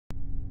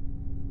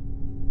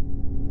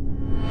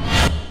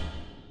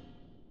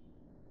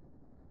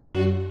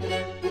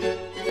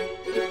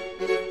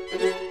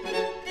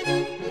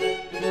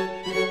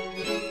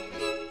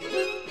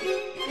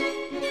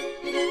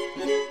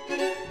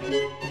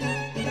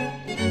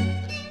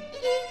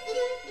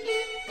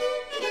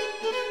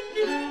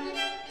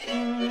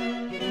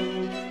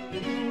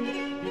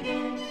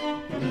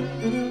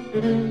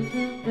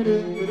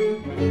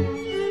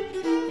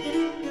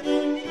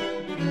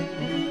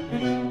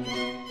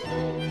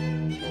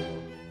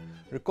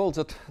recall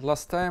that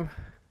last time,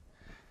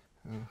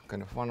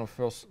 kind of one of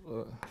those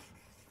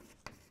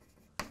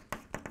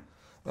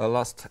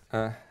last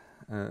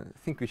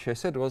thing which I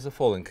said was the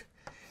following.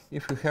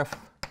 If you have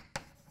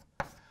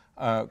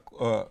a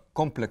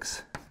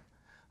complex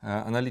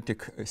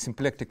analytic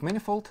symplectic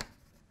manifold,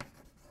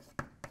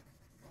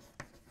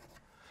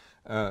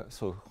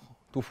 so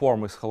to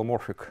form is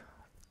holomorphic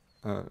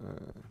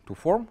to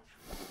form,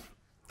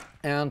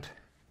 and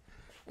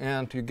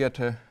you get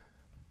a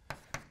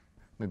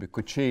maybe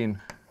cochain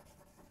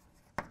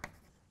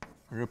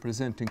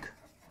representing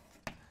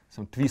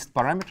some twist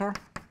parameter,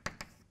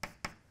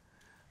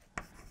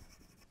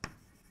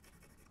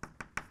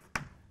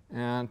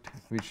 and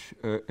which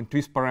and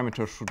twist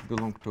parameter should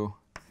belong to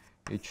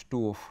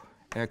h2 of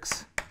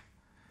x,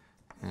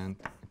 and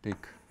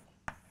take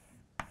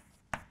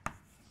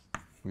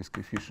with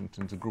coefficient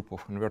in the group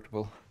of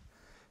invertible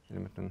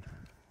element in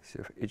C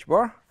of h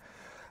bar.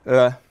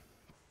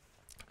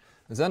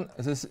 Then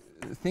this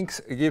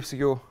things gives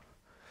you,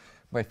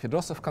 by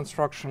Fedosov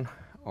construction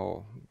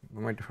or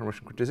by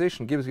deformation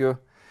quantization, gives you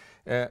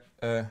a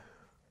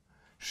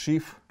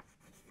sheaf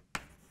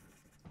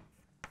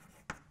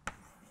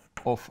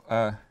of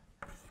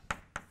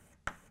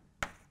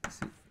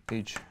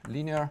H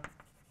linear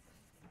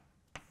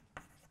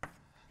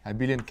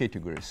abelian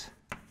categories.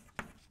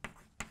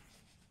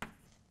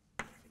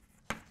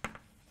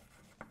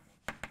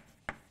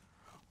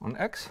 On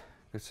X,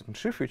 it's a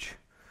sheaf which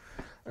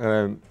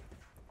I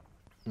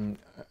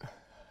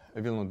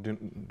will not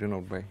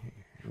denote by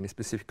any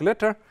specific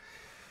letter.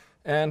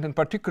 And in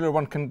particular,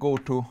 one can go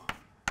to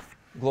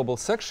global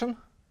section,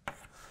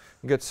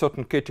 get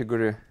certain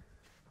category,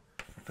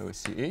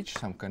 CH,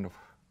 some kind of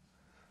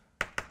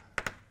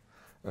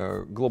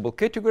global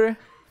category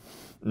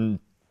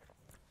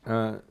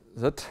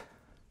that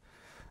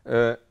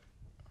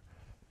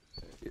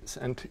is,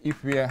 and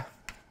if we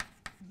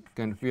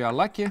are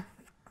lucky,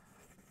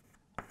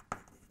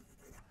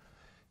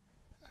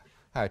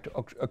 it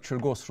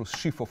actually goes through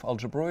sheaf of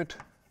algebraids.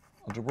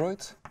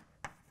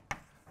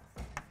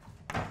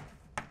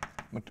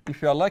 But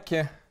if you are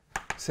lucky,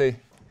 say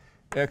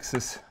X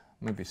is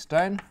maybe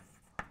Stein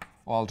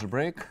or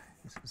algebraic.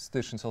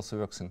 Stations also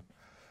works in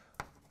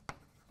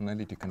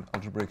analytic and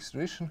algebraic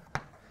situation,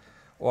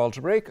 or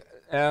algebraic,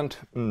 and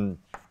we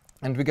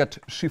get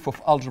sheaf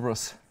of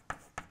algebras,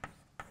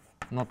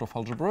 not of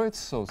algebraids.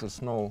 So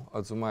there's no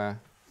Azumaya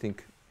thing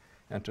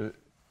enter.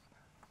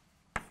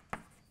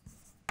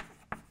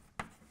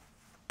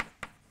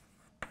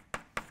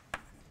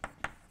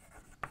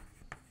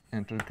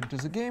 Enter into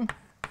the game.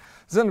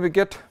 Then we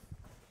get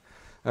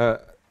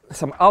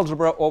some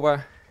algebra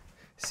over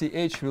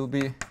CH will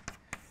be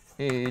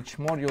AH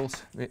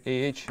modules, where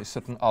AH is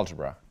certain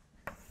algebra.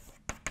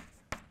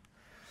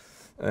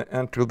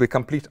 And it will be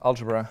complete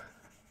algebra,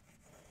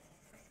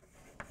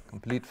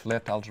 complete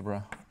flat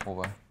algebra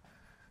over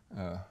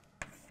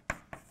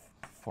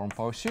form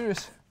power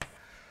series.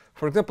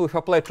 For example, if I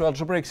apply to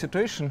algebraic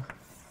situation,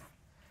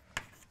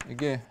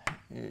 again,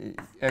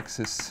 X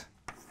is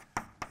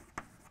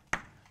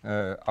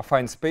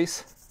affine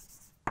space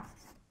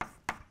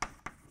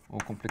or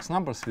complex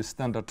numbers with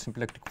standard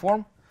symplectic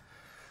form,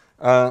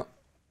 then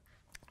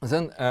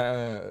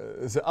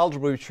the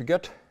algebra which you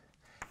get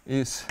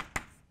is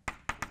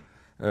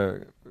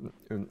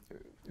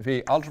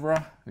V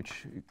algebra,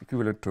 which is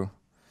equivalent to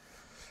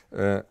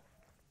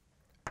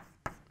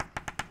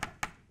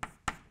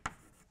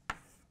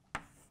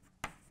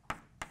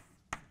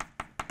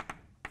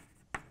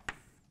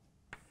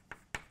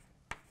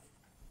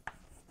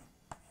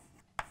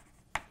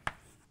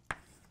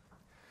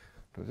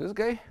this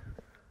guy.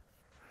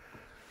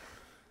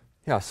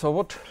 Yeah, so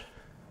what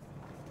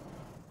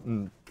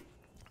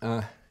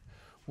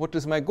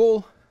is my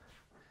goal?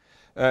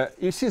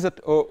 You see that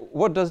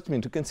what does it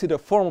mean to consider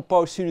formal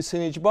power series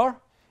in h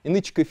bar? In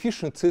each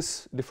coefficient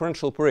is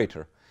differential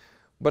operator,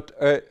 but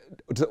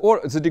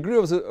the degree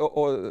of the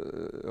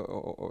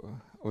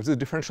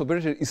differential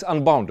operator is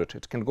unbounded.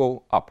 It can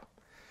go up,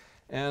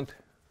 and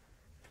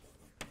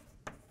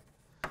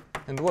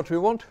what we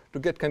want to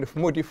get kind of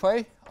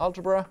modify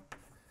algebra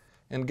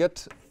and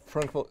get, for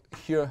example,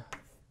 here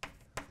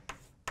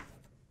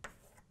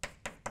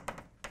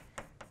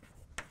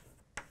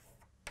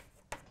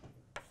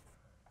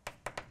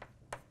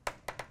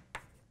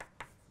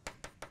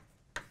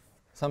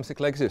something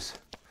like this.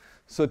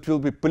 So it will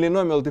be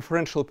polynomial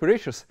differential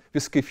operators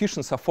with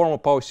coefficients of formal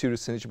power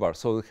series in h bar.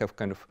 So we have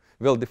kind of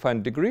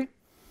well-defined degree.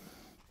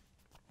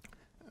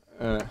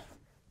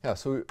 Yeah,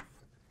 so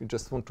we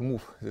just want to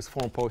move this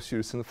formal power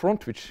series in the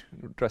front, which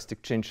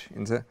drastic change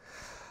in the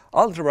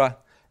algebra.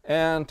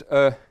 And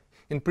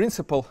in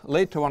principle,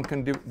 later one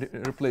can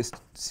replace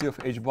C of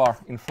h bar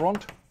in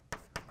front.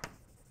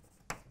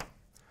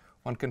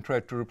 One can try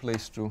to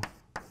replace to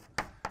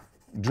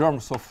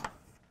germs of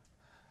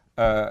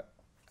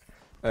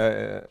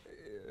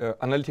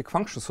analytic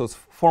functions, so it's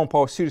form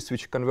power series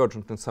which are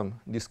convergent in some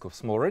disk of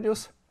small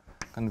radius,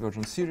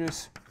 convergent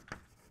series,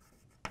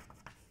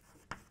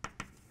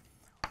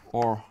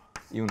 or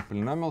even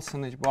polynomials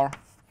in h bar.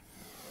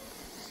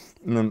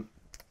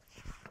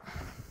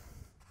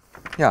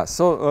 Yeah,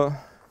 so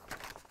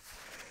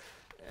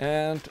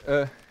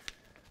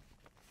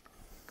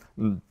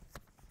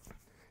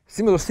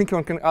similar thinking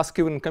one can ask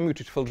even in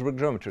commutative algebraic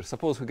geometry.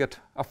 Suppose we get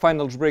affine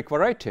algebraic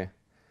variety,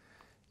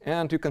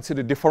 and you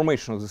consider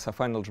deformation of this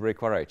affine algebraic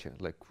variety,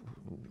 like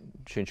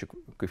change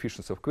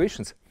coefficients of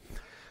equations.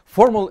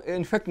 Formal,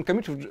 in fact, in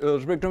commutative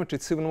algebraic geometry,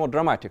 it's even more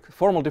dramatic.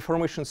 Formal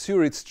deformation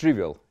theory, it's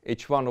trivial.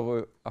 H1 of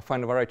a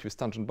affine variety with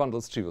tangent bundle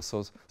is trivial.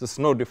 So there's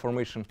no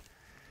deformation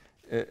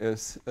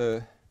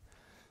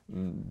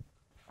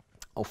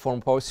of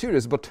formal power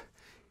series. But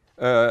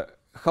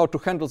how to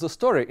handle the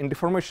story? In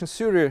deformation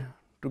theory,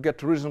 to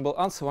get a reasonable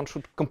answer, one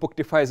should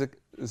compactify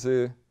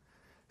the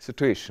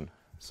situation.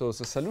 So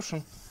the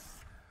solution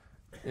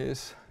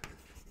is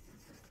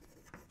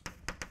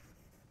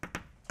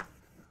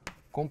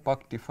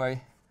compactify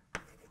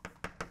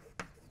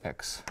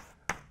x.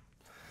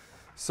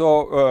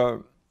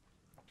 So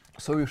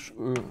we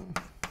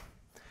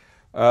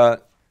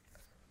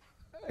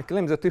I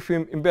claim that if we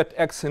embed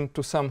x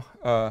into some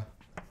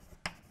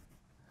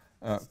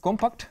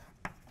compact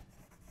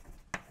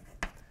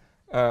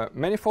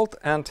manifold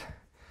and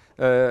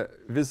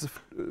with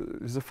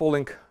the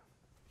following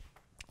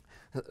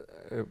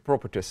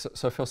properties.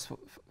 So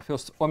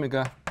first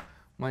omega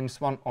minus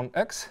 1 on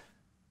x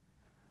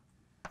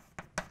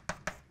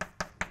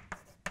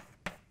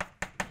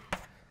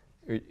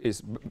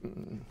is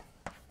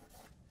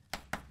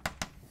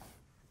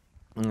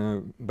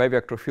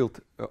bivector field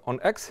on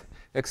x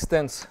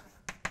extends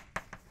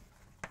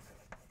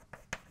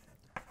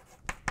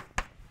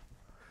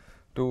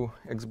to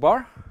x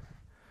bar.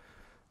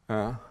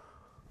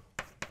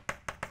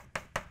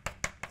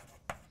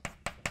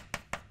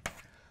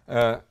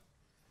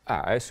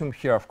 I assume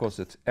here, of course,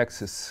 that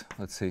x is,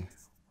 let's say,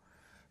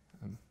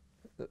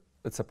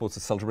 let's suppose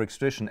it's algebraic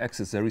situation. X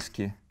is a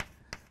risky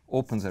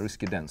open, the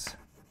risky dense.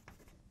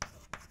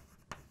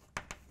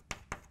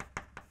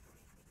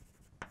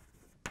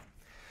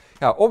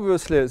 Yeah,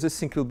 obviously, this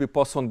thing will be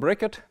Poisson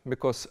bracket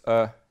because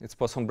it's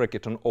Poisson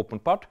bracket on open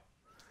part.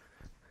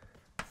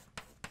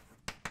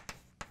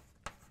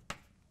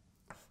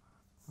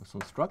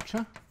 Poisson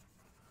structure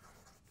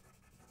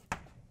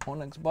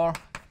on x bar.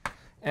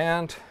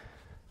 And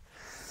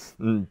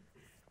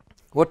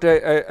what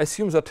I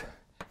assume that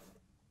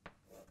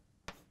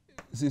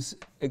this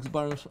x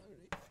bar is,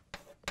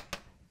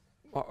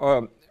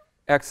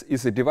 x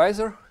is a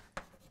divisor.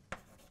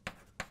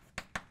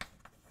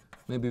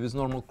 Maybe with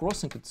normal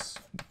crossing, it's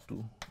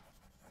to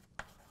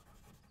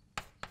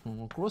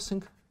normal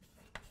crossing.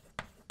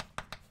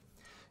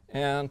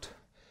 And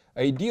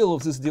ideal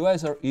of this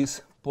divisor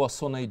is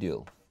Poisson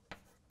ideal.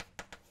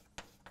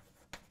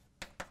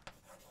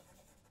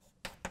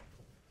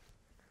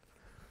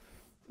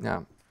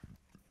 Yeah.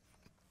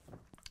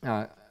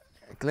 I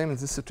claim in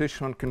this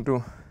situation one can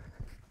do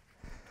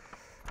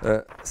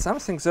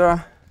something. There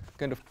are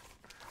kind of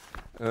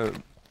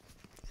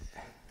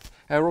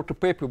I wrote a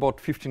paper about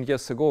 15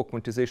 years ago,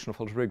 quantization of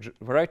algebraic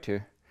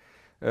variety,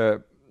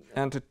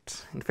 and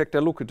in fact, I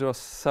looked at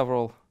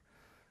several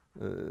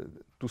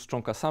too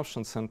strong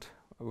assumptions, and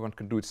one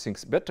can do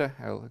things better.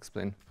 I'll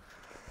explain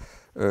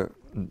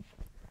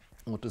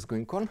what is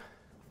going on.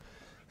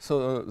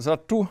 So there are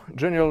two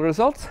general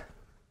results.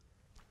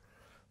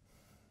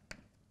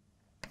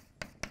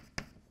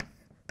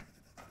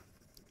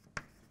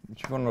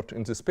 Which were not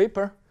in this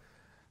paper.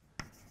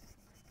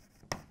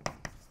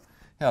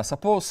 Yeah,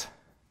 suppose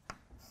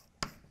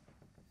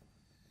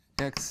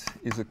x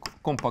is a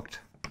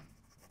compact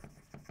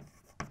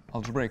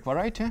algebraic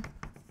variety.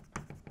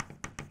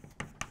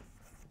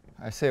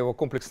 I say our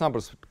complex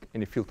numbers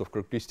in a field of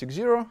characteristic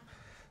 0,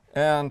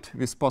 and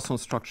with Poisson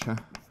structure.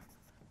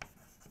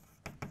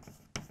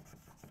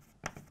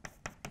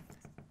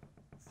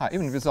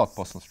 Even without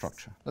Poisson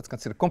structure. Let's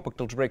consider compact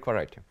algebraic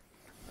variety.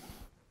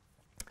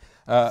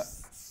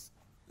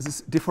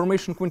 This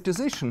deformation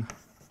quantization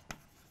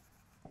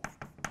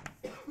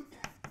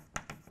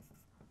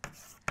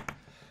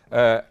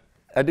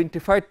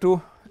identified two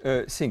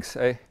things.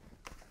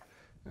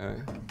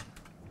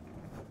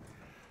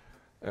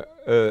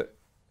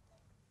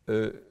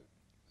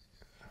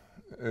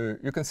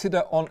 You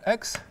consider on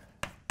x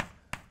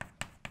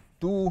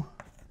two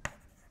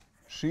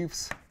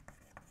sheaves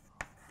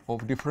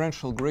of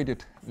differential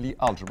graded Lie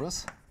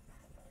algebras.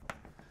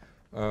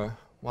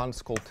 One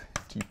is called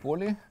T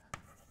poly.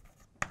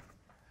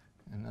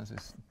 Another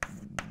is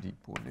D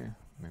poly,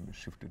 maybe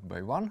shifted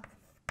by 1.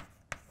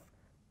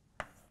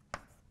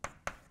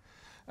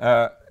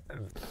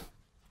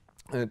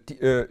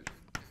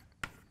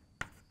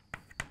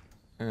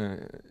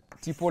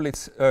 T poly,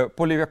 it's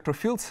polyvector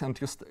fields, and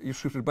you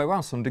shift it by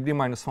 1. So on degree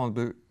minus 1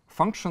 will be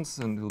functions,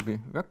 and it will be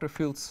vector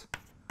fields,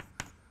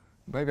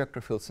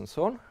 bivector fields, and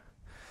so on.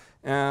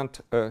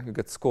 And you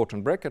get squat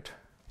and bracket.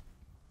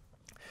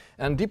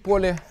 And D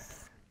poly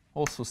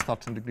also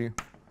starts in degree.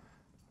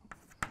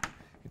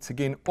 It's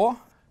again O,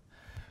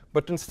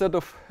 but instead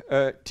of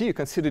T, you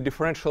consider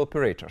differential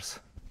operators.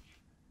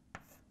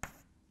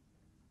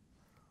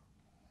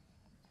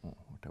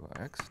 Whatever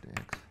x,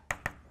 dx.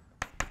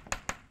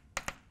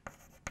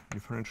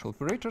 Differential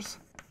operators.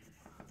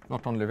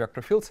 not only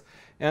vector fields,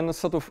 and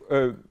sort of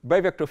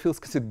bivector fields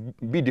consider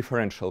B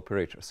differential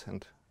operators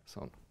and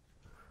so on.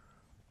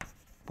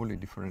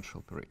 Polydifferential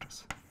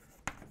operators.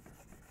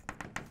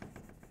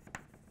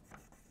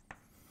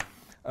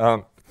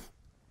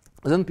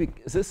 Then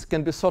this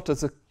can be thought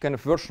as a kind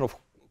of version of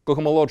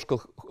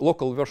cohomological,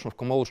 local version of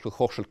cohomological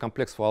Hochschild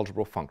complex for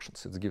algebra of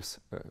functions. It gives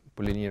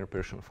polylinear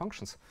operation of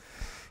functions.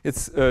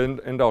 It's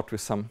endowed with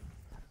some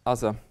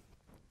other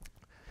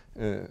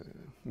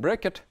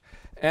bracket.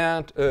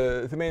 And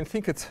the main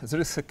thing is there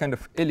is a kind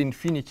of L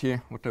infinity,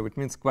 whatever it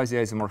means,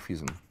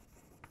 quasi-isomorphism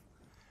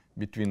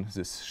between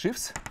these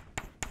sheaves.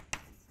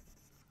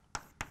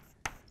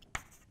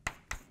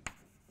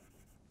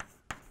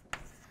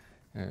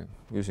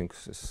 Using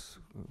this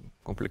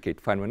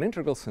complicated Feynman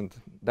integrals and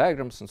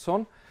diagrams and so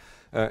on.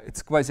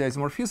 It's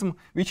quasi-isomorphism,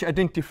 which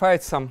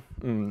identified some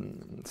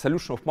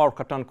solution of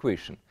Maurer-Cartan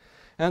equation.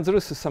 And there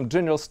is some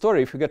general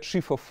story. If you get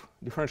sheaf of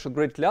differential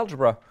graded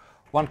algebra,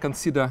 one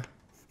consider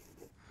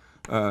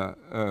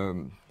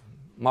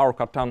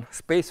Maurer-Cartan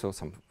space or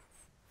some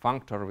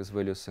functor with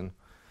values in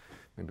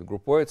maybe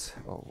groupoids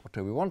or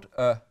whatever we want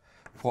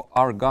for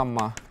R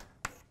gamma,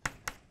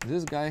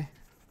 this guy.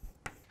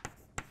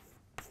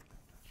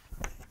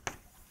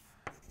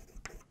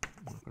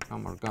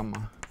 R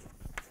gamma.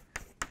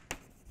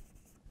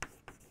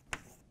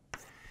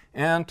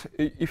 And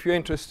if you're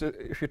interested,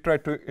 if you try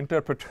to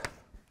interpret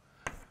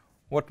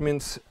what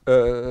means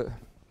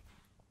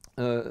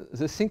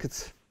this thing,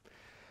 it's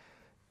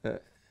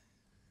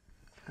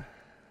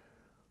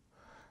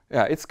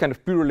yeah, it's kind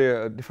of purely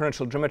a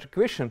differential geometric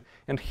equation,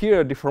 and here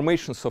are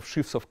deformations of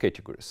sheaves of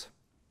categories.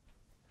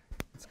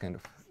 It's kind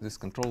of these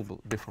controllable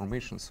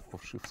deformations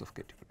of sheaves of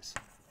categories.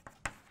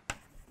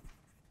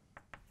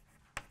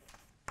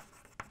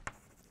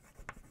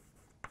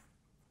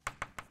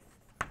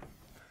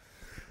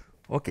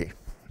 Okay.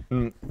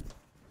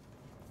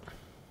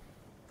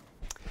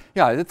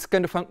 Yeah, it's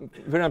kind of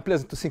very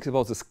unpleasant to think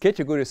about these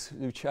categories,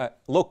 which are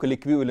locally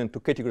equivalent to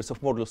categories of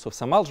modulus of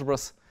some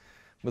algebras,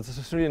 but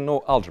there's really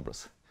no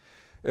algebras.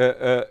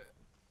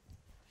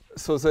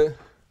 So the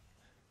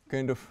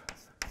kind of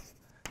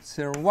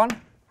theorem 1,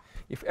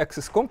 if X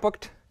is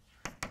compact,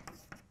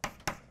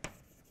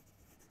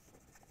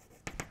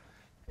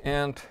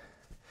 and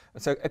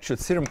it's actually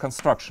theorem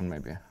construction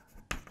maybe,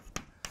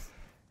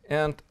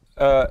 and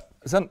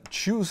then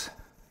choose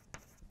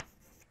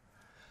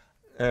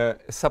a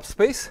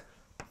subspace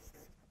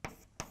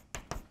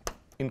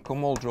in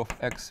cohomology of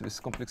X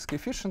with complex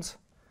coefficients.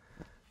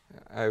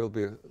 I will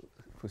be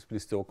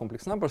pleased to all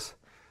complex numbers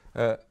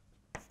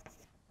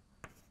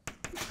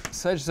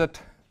such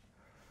that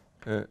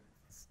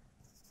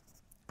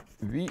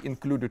V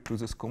included to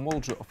this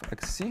cohomology of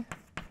XC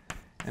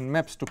and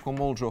maps to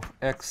cohomology of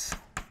X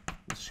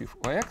with sheaf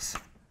OX.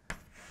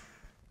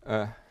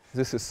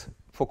 This is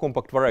for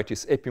compact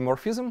varieties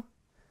epimorphism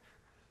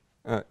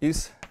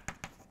is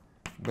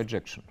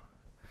bijection.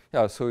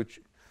 Yeah, so you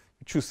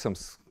choose some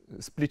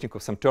splitting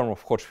of some term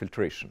of Hodge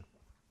filtration.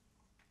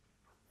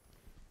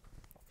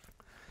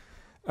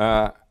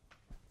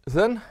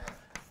 Then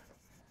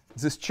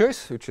this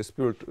choice, which is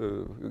pure,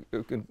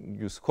 you can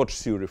use Hodge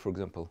theory, for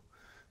example,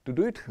 to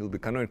do it. It will be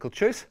canonical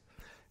choice.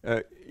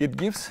 It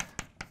gives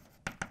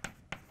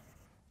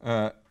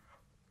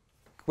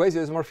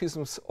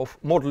quasi-isomorphisms of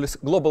modulus,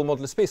 global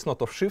modulus space,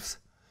 not of sheaves,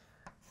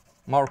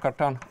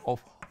 Maurer-Cartan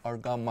of R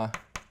gamma.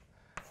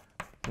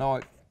 Now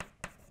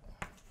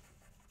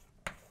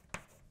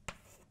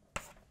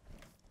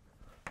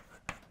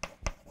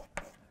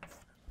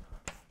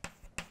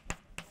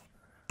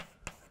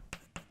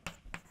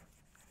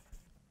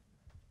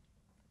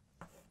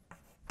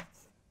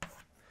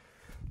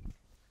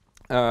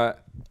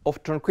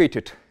of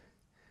truncated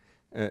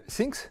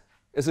things.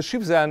 As a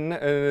sheaf, they are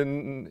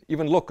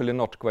even locally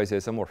not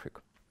quasi-isomorphic.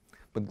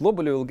 But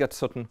globally, we'll get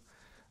certain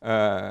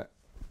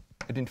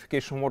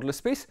identification of modulus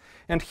space.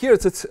 And here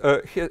it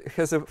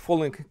has a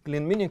following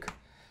clean meaning.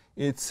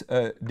 It's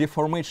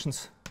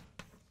deformations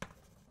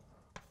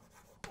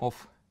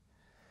of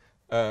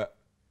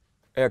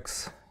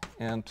X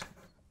and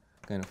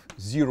kind of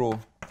 0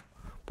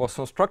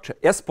 Poisson structure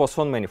as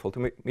Poisson manifold.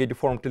 We may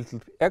deform a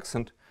little X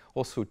and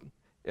also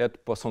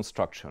add Poisson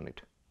structure on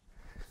it.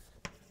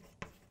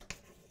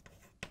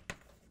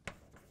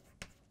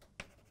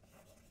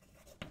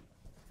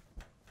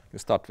 You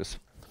start with,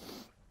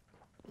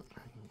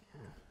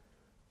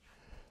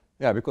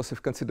 yeah, because if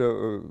you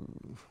consider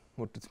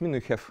what it means,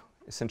 you have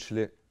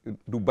essentially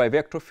do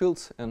bivector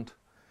fields, and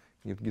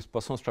it gives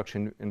Poisson structure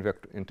in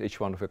vector, and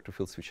H1 vector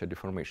fields, which are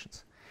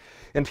deformations.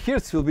 And here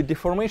it will be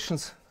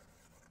deformations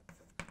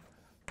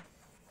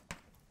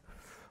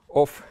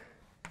of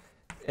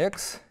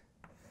X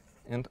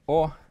and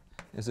O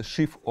as a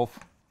sheaf of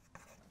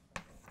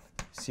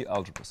C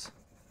algebras.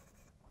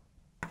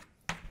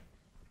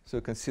 So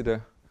you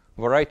consider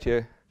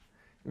variety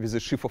with a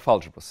sheaf of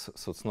algebras,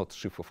 so it's not a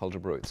sheaf of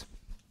algebraics.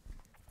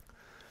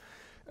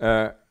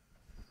 The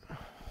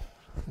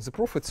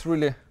proof, it's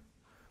really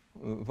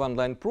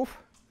one-line proof.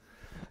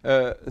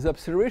 The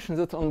observation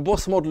that on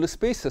both modulus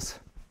spaces,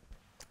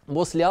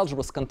 mostly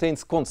algebras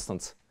contains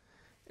constants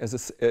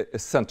as a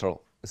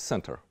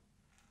center.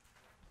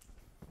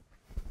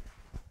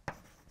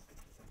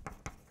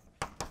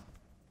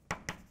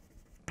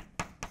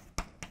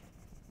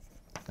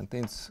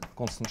 Contains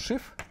constant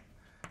sheaf.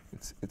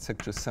 It's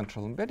actually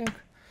central embedding.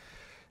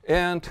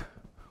 And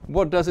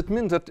what does it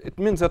mean? That it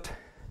means that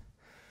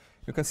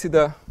you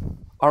consider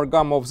R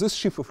gamma of this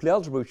sheaf of Lie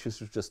algebra, which is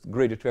just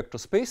graded vector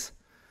space.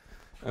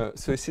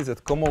 So you see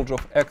that homology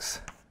of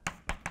X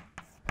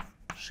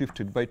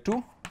shifted by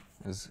 2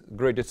 is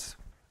graded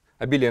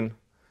abelian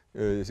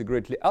is a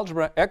graded Lie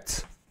algebra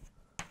acts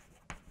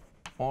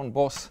on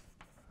both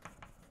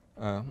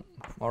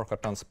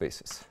Markov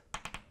spaces.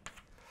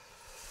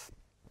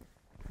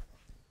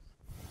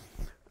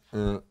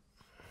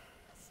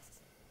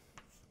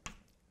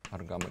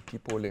 R gamma T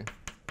poly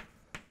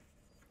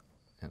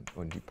and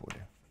on D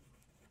poly.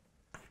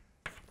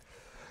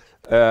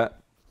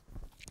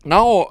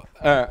 Now,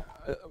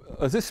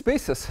 these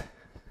spaces,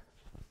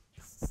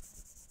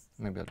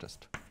 maybe I'll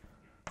just.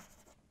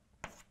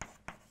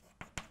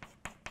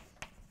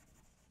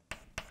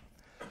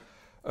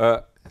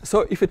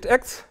 So if it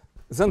acts,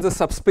 then the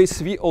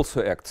subspace V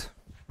also acts.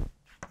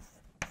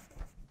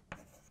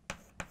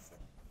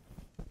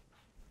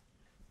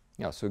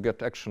 Yeah, so you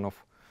get action of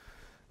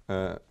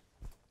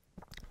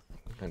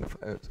kind of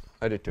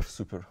additive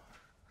super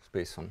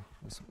space on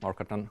this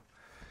Markov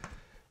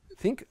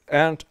thing.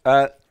 And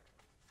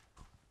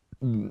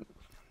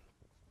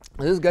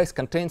this guy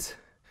contains,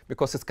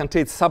 because it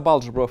contains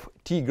subalgebra of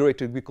T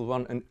greater than or equal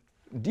 1 and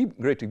D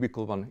greater than or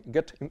equal 1, you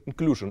get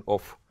inclusion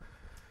of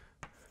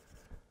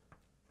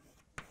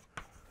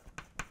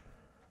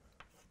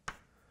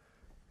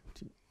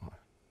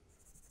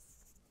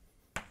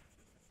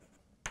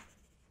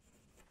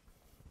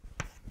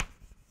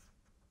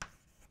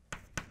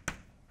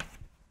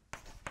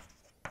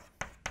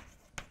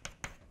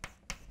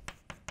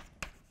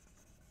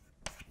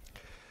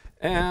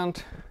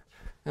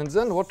and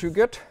then what you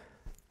get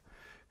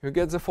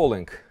the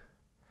following.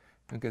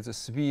 You get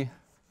this V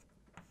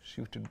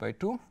shifted by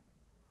 2,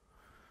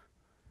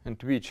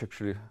 and which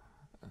actually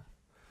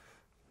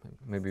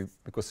maybe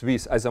because V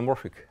is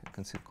isomorphic, you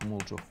can see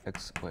homology of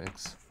X by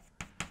X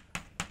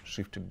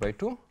shifted by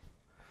 2,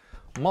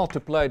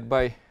 multiplied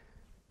by,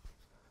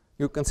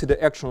 you consider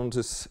action on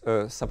this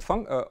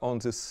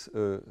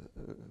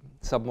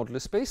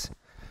submodular space.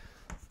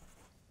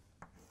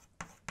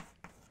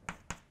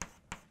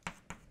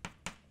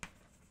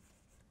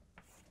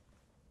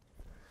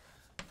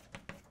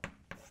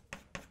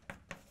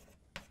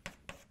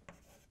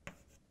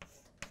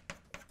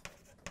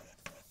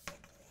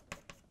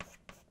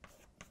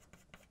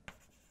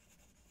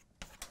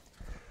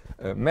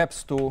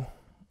 Maps to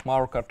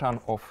Markov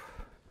of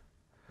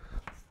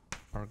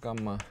R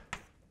gamma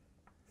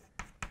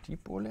T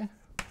poly.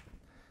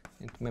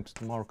 It maps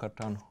to Markov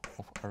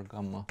of R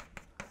gamma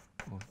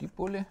of D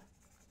poly.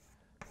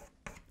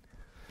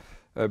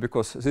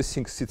 Because this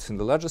thing sits in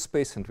the larger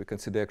space, and we can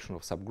see the action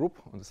of subgroup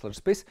on this larger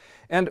space.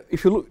 And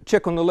if you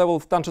check on the level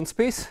of tangent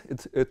space,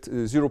 at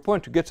 0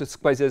 point, you get its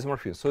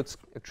quasi-isomorphism. So it's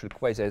actually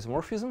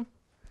quasi-isomorphism,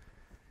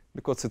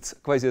 because it's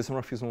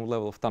quasi-isomorphism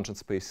level of tangent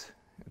space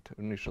at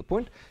initial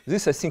point.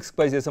 This, I think, is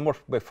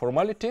quasi-isomorphic by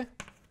formality.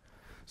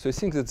 So I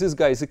think that this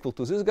guy is equal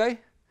to this guy.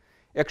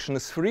 Action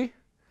is free.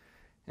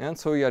 And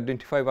so you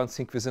identify one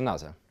thing with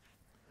another.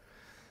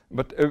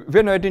 But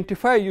when you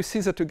identify, you see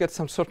that you get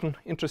some certain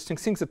interesting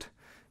things that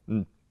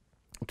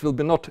it will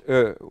be not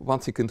one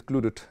thing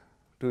included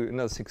to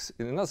another thing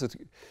in another.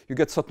 You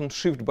get certain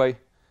shift by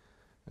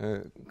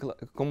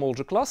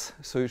homology class.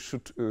 So you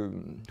should,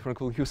 for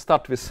example, you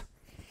start with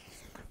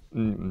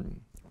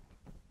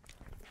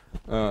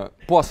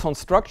Poisson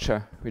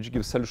structure, which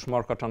gives solution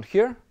Markov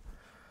here,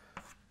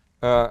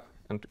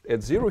 and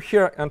at 0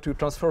 here, and to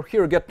transfer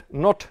here, you get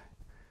not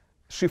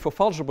sheaf of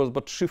algebras,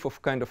 but sheaf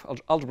of kind of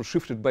algebra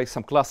shifted by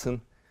some class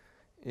in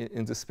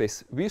the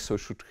space V. So you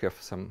should have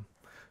some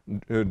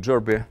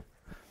Derby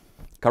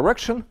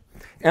correction,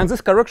 and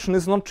this correction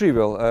is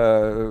non-trivial.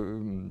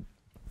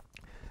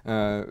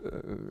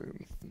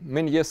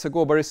 Many years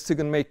ago, Boris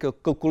Tsigan made a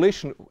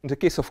calculation in the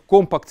case of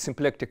compact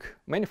symplectic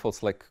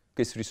manifolds like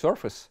case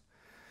resurface.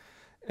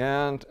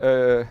 And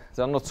there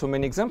are not so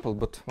many examples,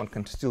 but one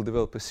can still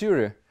develop a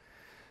theory.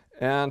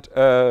 And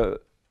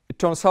it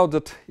turns out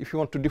that if you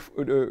want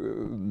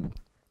to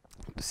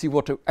see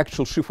what an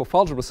actual sheaf of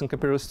algebras and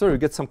compare the story, you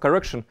get some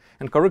correction.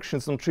 And correction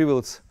is non-trivial.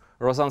 It's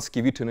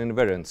Rosansky-Witten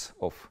invariance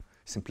of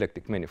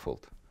symplectic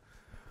manifold.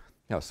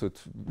 Yeah, so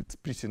it's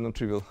pretty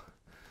non-trivial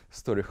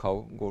story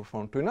how go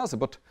from one to another.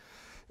 But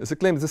the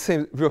claim is the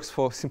same works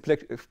for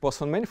symplectic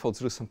Poisson manifolds.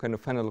 There is some kind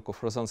of analog of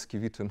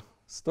Rosansky-Witten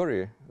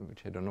story,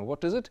 which I don't know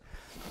what is it.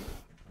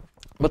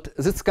 But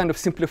this kind of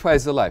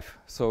simplifies the life.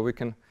 So we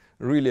can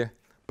really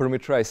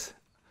parameterize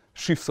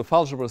sheaves of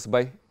algebras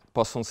by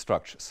Poisson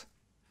structures.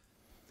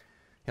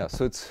 Yeah,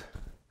 so it's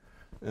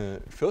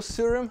first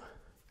theorem.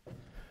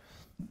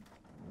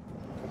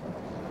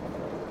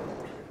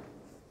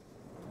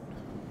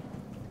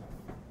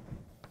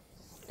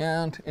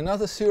 And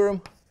another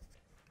theorem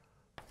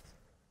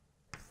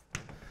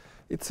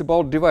it's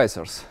about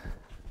divisors.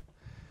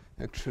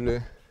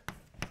 Actually,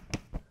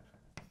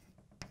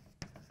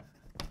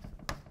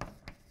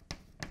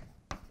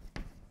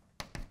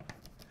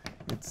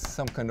 it's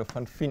some kind of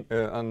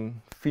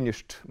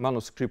unfinished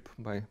manuscript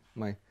by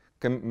my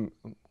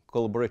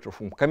collaborator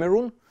from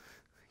Cameroon.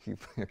 He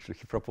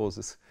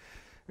proposes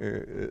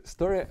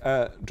story,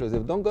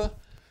 Joseph Donga,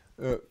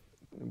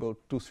 about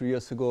 2-3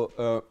 years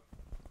ago,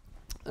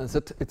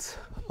 that it's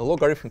a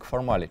logarithmic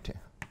formality.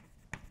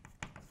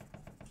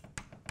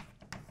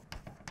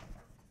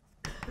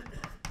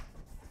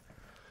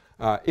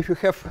 If you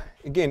have,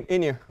 again,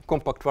 any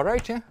compact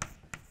variety,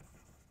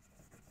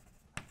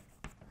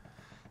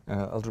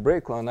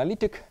 algebraic or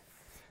analytic,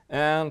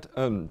 and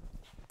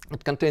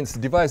it contains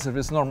divisor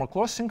with normal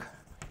crossing,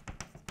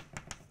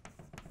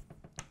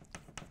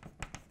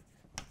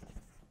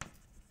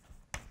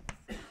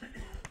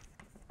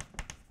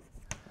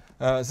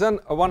 then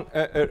one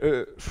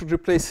should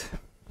replace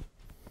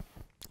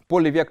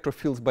polyvector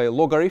fields by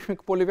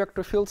logarithmic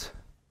polyvector fields.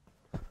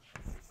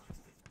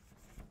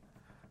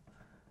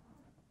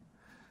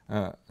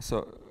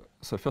 So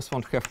first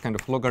one have kind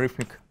of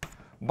logarithmic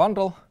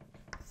bundle.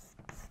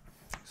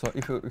 So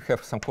if you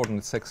have some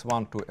coordinates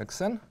x1 to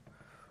xn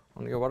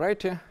on your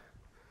variety,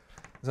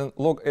 then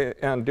log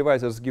and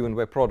divisor is given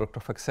by product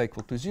of xi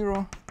equal to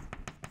 0.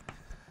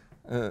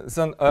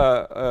 Then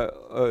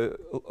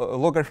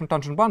logarithm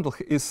tangent bundle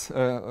is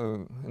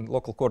in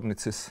local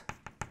coordinates is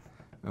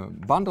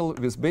bundle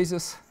with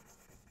basis,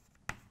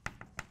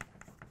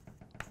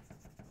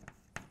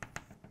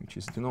 which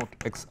is denote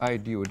xi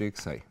du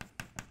dxi.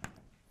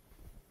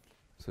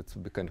 So it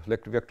will be kind of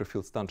vector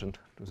fields tangent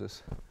to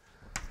this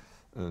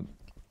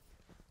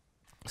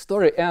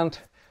story, and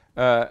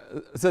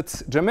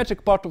that's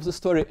geometric part of the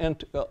story,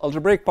 and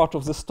algebraic part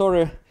of the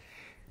story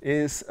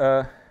is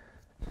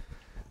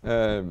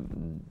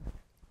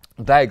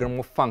diagram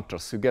of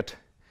functors. You get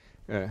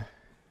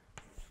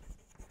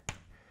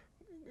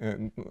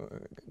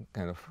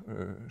kind of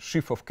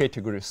sheaf of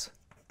categories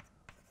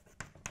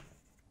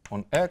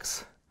on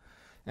X,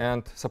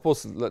 and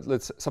suppose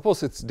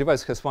suppose its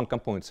divisor has one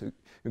component. So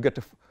you get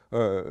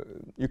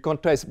you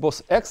quantize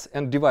both X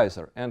and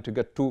divisor, and you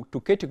get two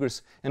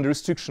categories, and the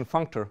restriction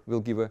functor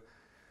will give a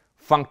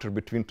functor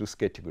between two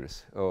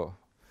categories, or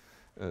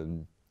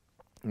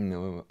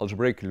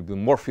algebraically will be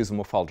morphism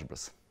of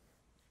algebras.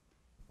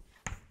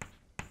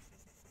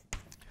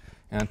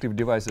 And if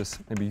divisor is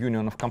maybe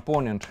union of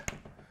component,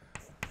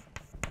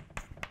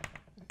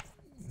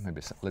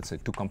 maybe let's say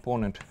two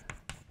component,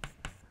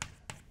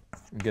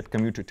 you get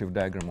commutative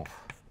diagram of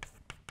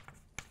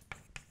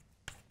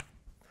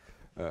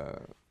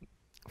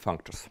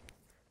functors.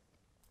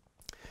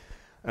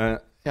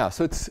 Yeah,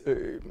 so it's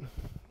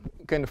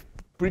kind of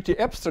pretty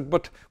abstract,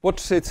 but what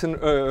to say, it's an,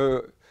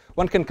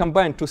 one can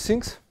combine two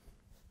things.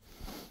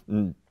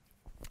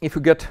 If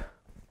you get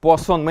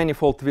Poisson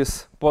manifold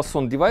with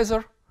Poisson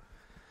divisor,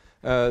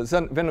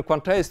 then when you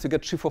quantize, you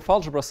get sheaf of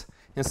algebras,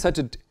 and such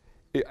an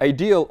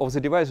ideal of the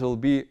divisor will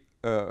be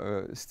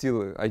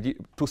still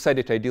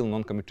two-sided ideal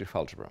non-commutative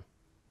algebra.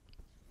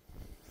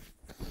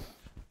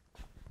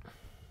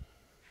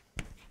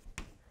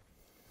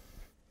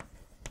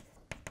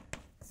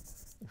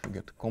 If you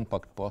get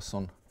compact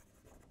Poisson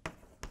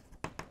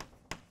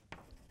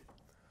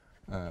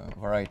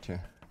variety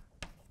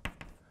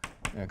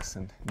X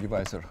and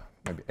divisor,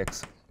 maybe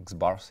X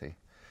bar, say,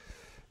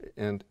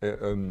 and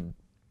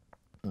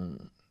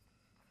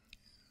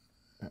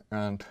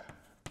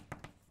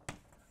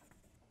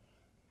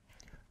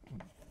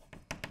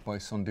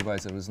Poisson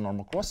divisor with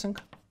normal crossing,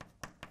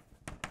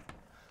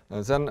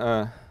 then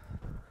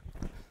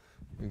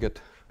you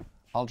get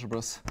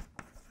algebras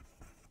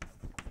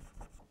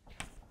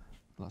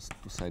plus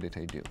two-sided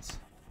ideals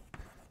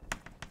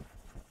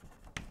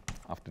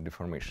after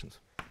deformations.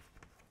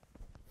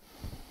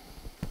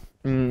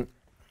 And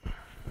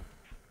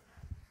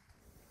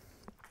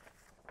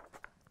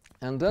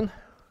then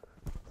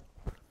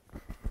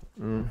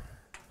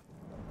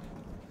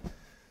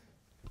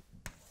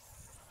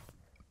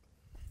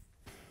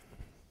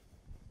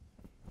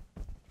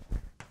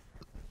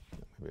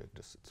maybe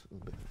just it will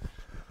be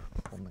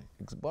for my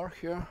X bar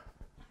here.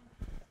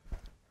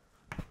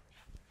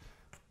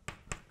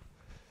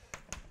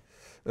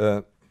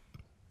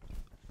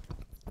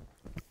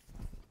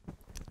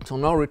 So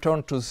now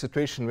return to the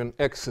situation when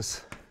X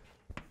is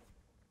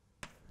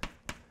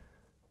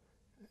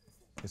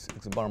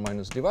X bar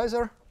minus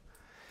divisor,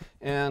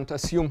 and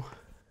assume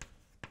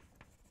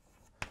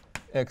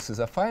X is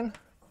affine.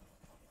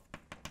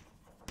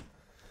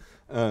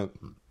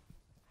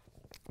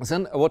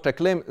 Then what I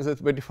claim is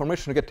that by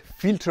deformation you get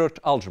filtered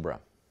algebra.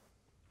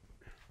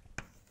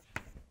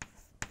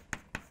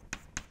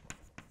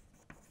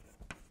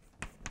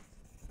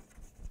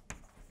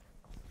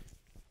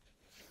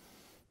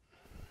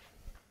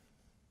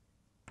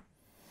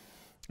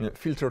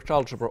 Filtered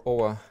algebra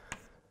over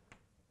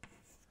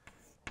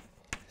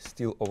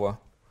still over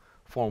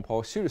form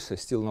power series. I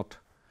still not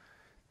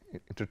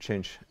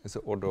interchange the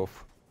order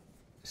of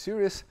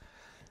series,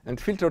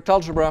 and filtered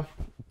algebra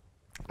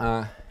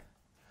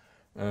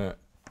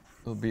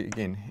will be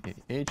again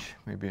H,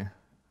 maybe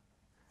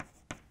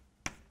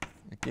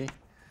okay,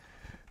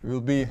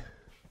 will be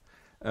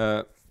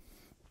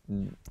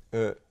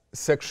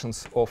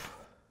sections of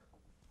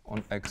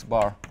on X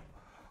bar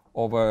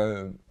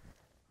over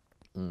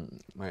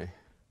my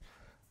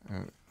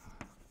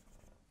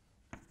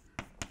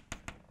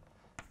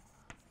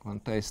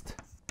quantized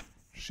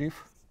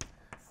sheaf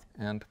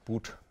and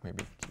put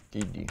maybe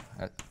KD.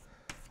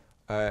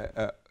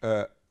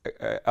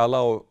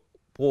 Allow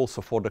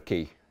also for the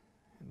K,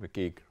 the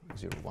K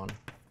 0, 1,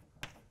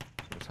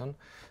 0,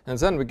 and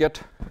then we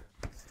get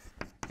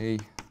a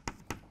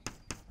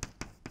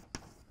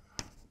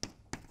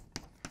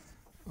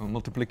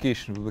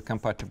multiplication will be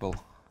compatible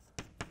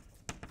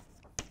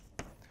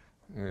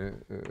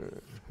with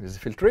the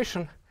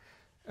filtration.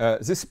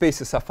 These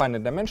spaces are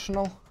finite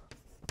dimensional,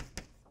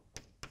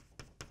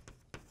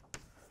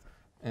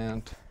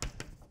 and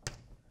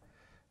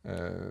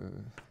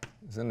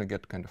then I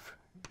get kind of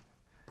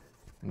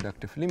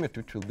inductive limit,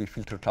 which will be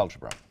filtered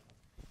algebra.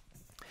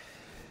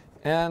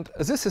 And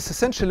this is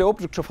essentially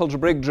object of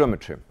algebraic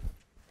geometry,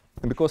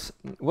 because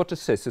what it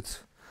says,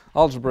 it's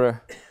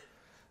algebra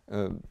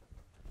I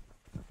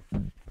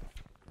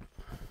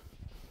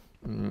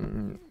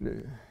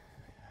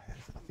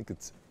think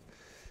it's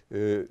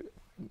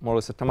more or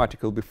less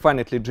automatic, will be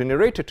finitely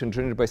generated and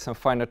generated by some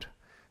finite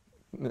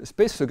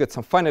space. So you get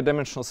some finite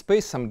dimensional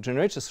space, some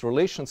generators,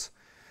 relations,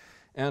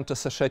 and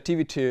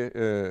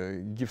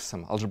associativity gives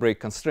some algebraic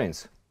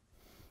constraints.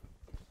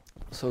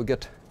 So we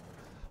get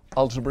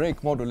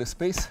algebraic moduli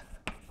space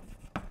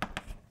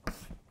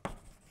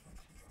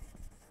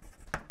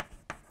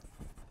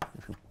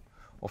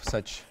of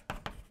such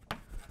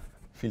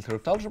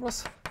filtered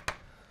algebras,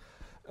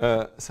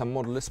 some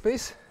moduli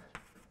space.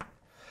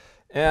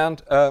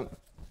 And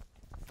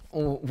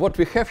what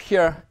we have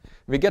here,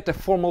 we get a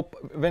formal,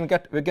 we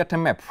get a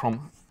map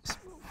from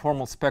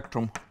formal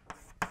spectrum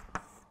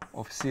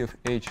of C of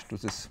H to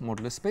this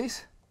moduli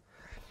space.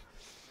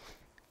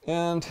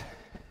 And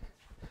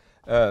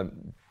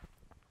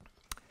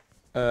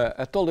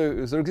I told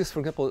you there exists, for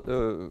example,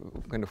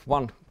 kind of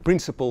one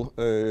principal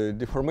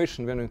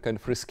deformation when we kind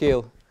of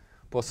rescale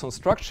Poisson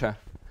structure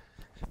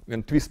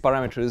when twist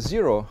parameter is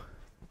 0.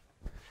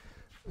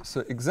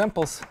 So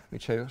examples,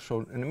 which I will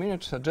show in a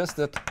minute, suggest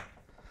that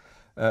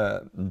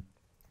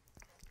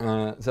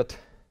that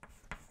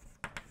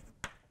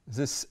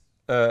this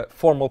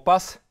formal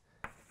path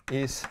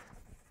is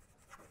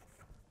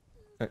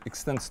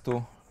extends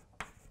to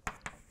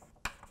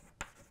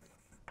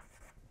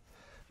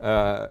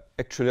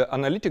actually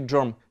analytic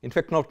germ. In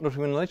fact, not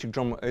even analytic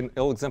germ. In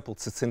all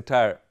examples, it's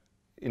entire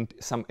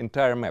some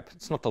entire map.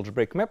 It's not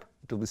algebraic map.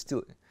 It will be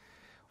still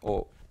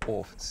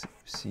of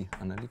C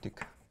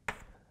analytic.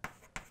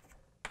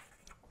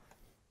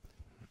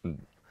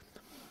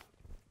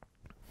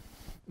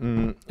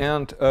 And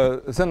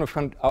then we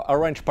can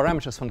arrange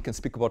parameters. One can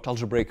speak about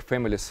algebraic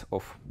families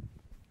of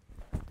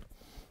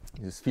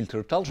these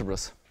filtered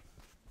algebras.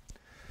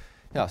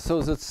 Yeah,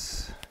 so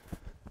that's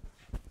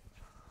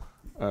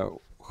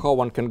how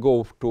one can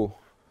go to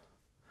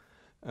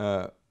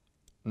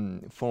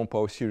form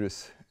power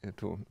series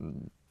to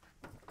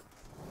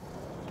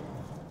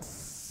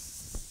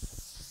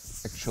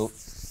actual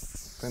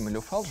family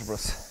of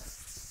algebras.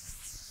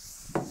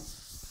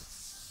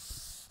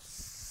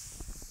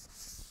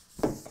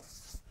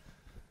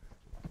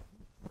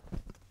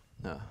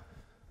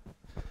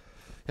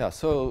 Yeah,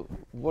 so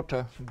what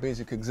are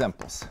basic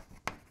examples?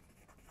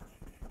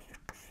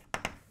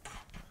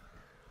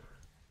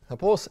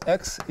 Suppose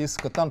X is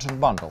cotangent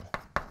bundle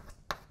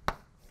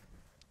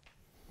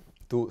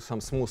to some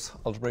smooth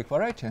algebraic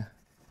variety.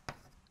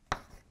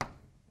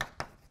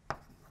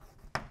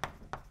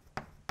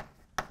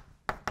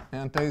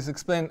 And as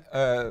explained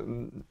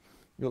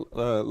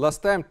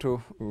last time,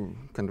 to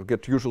kind of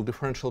get usual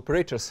differential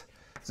operators,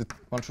 that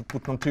one should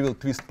put non-trivial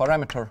twist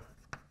parameter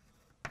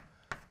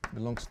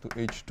belongs to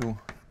H2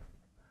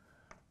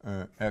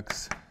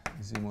 X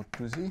Z mod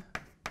 2Z.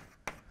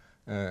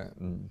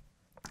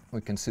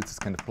 We can see this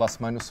kind of plus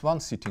minus 1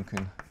 sitting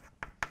in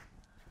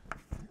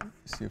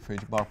C of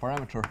H bar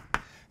parameter,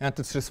 and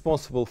it's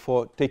responsible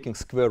for taking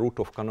square root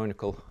of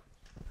canonical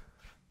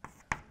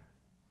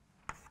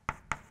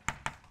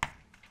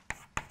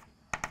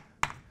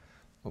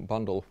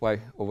bundle of Y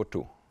over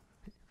 2.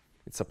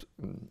 It's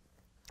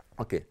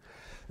okay.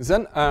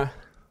 Then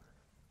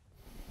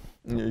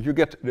you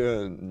get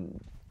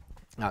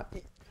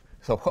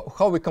so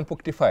how we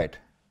compactify it.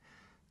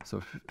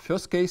 So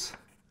first case,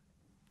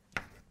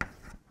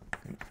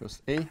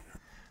 first A,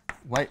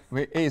 where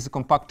A is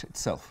compact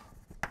itself.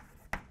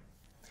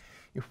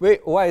 If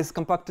Y is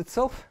compact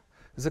itself,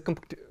 so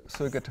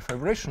you get a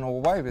fibration over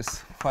Y with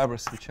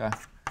fibers which are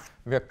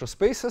vector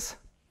spaces,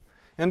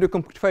 and you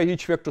compactify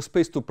each vector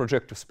space to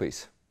projective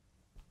space.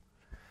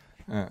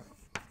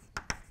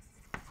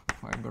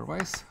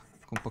 Fiber-wise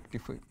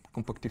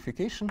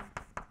compactification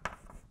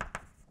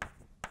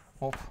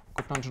of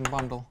cotangent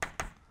bundle.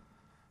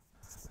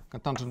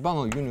 Cotangent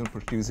bundle union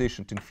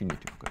projectivization to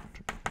infinity.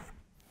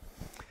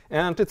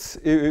 And it's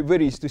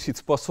very easy to see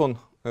it's Poisson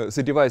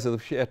the divisor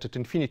if you add at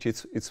infinity,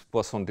 it's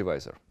Poisson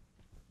divisor.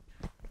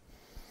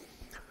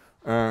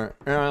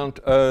 And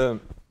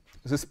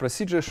this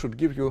procedure should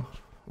give you,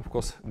 of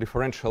course,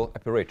 differential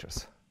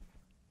operators.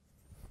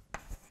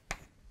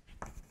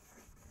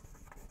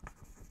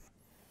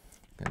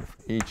 Kind of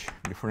H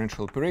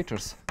differential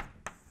operators.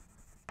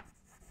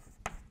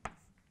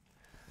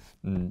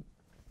 On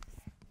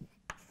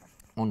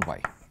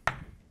Y.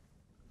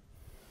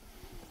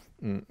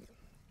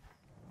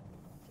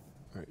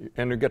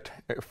 And you get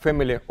a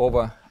family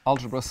over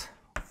algebras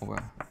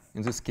over,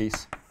 in this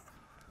case,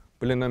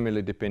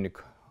 polynomially depending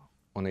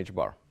on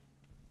hbar.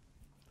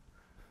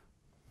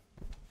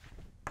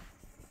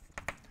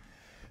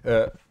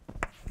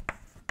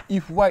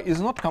 If Y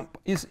is not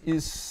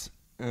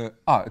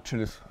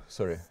actually,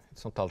 sorry,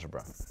 it's not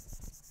algebra.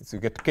 It's you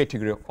get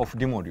category of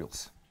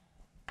D-modules.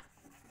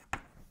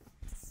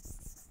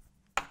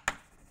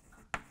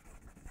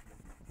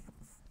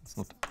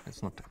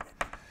 It's not.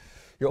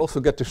 You also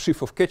get a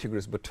sheaf of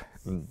categories, but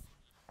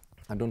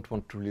I don't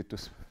want really to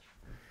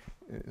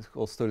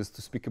whole stories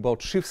to speak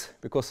about sheaves,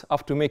 because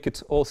after make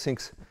it all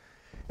things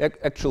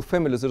actual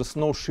families, there is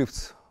no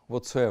shifts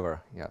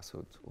whatsoever. Yeah, so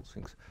it's all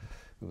things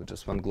with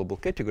just one global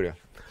category.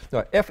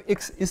 Now,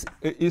 fx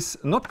is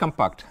not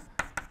compact.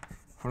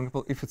 For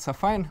example, if it's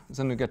affine,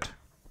 then you get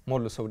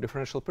modulus of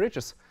differential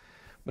operators.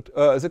 But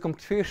the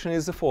compactification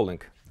is the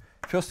following.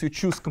 First, you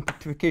choose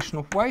compactification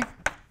of y.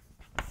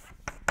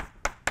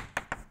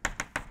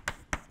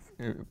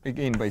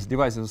 Again, by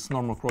divisor, this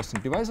normal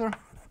crossing divisor.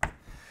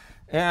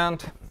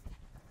 And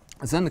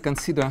then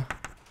consider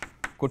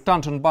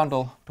cotangent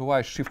bundle to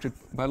y shifted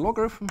by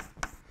logarithm.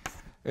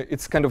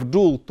 It's kind of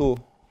dual to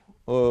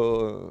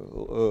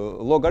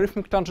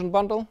logarithmic tangent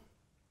bundle,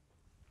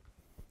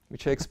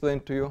 which I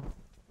explained to you.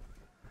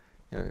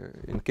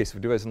 In case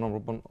of divisor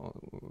normal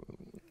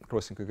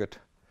crossing, you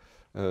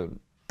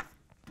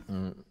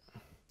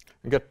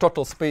get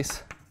total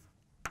space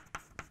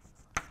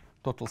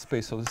of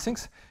the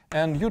things,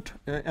 and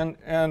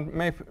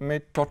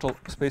made total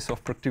space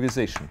of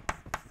productivization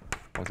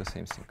of the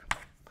same thing.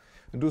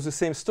 We do the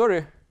same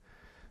story,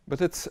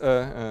 but it's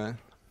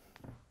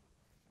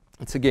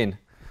again,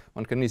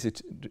 one can easily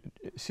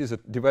see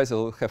that divisor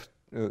will have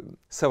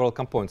several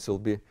components. There will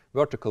be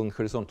vertical and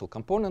horizontal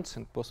components,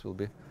 and both will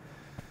be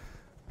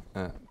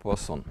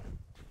Poisson.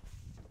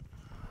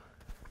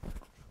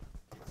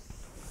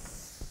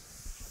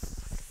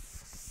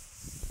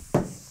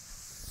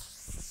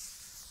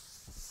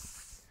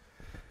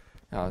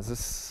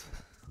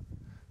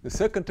 The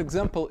second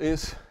example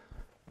is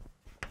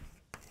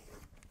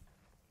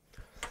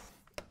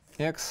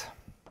x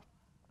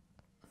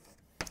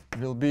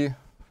will be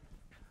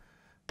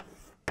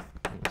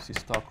C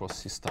star cross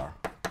C star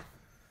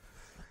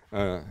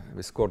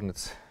with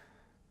coordinates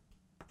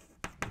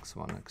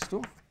x1,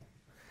 x2.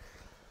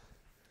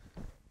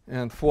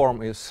 And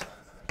form is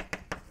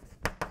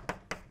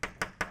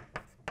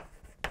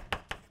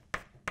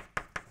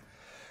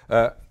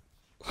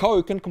how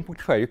you can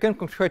compactify. You can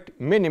compactify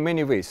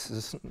many ways.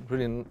 There's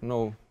really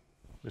no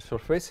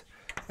resource ways.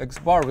 X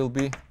bar will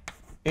be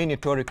any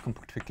toric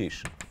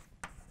compactification.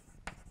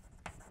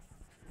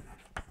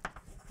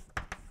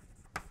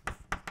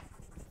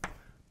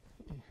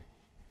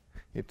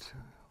 It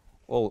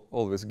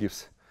always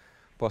gives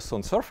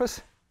Poisson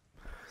surface.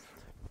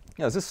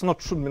 Yeah, this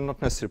should be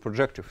not necessarily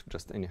projective,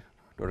 just any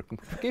toric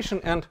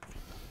compactification. And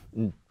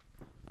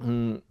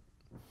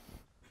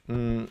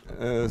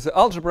the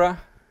algebra,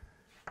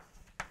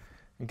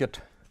 you get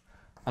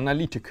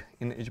analytic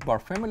in hbar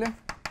family.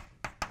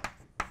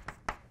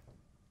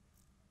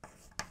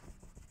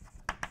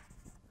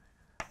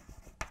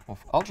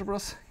 Of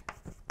algebras.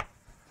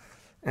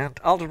 And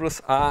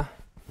algebras are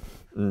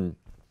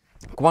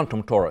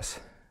quantum torus.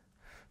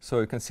 So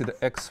you consider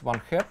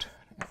x1 hat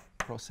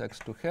cross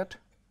x2 hat.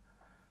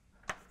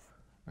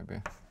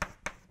 Maybe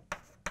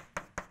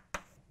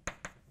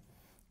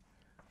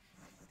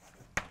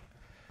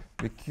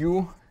the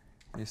q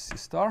is C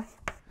star,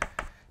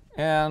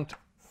 and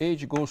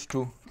h goes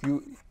to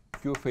q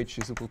of h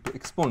is equal to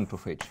exponent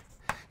of h.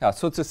 Yeah,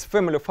 so it's this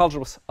family of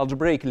algebras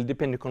algebraically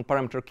depending on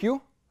parameter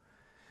q.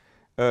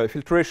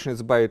 Filtration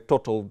is by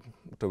total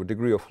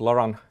degree of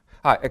Laurent.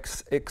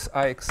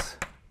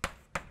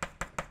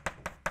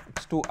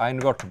 X2 are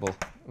invertible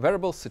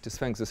variables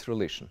satisfying this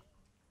relation.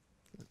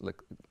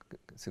 Like,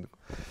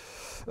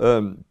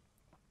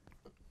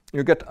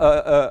 you get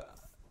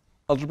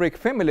algebraic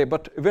family,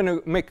 but when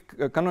you make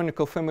a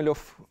canonical family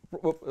of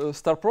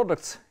star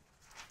products,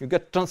 you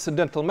get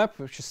transcendental map,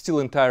 which is still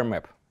entire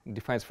map. It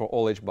defines for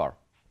all hbar.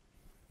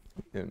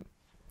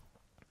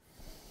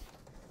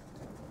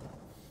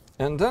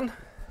 And then,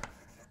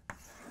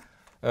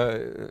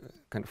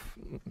 kind of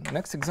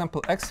next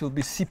example, x will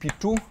be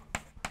CP2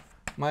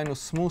 minus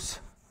smooth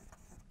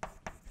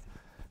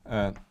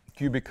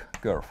cubic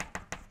curve.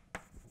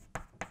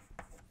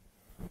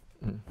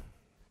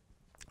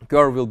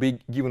 Curve will be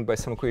given by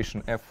some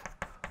equation f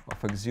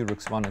of x0,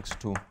 x1,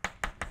 x2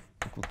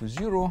 equal to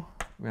 0,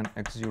 when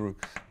x0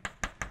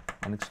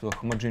 and x2 are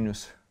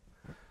homogeneous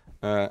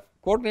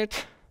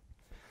coordinate.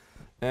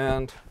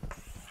 And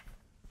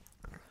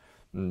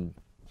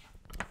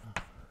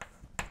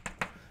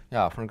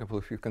yeah, for example,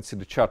 if you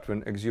consider chart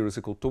when x0 is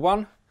equal to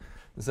 1,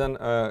 then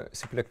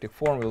symplectic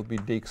form will be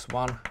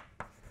dx1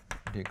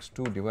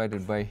 dx2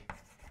 divided by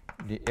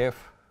df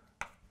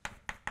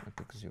at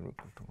x0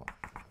 equal to 1.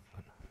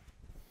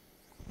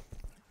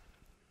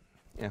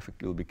 F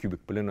will be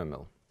cubic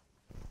polynomial.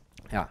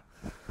 Yeah.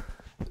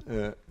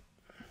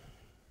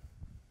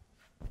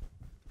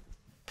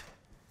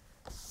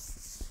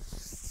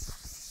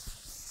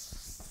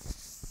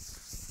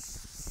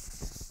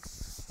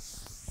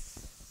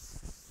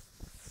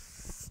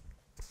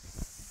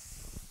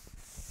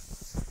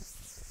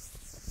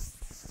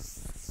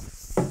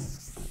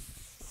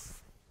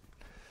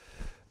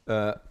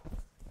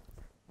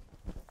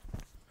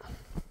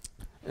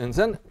 And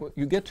then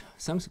you get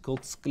something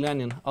called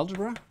Sklenin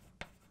algebra,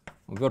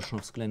 or version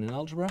of Sklenin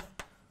algebra.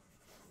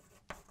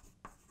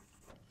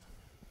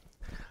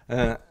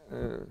 Let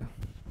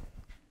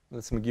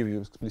me give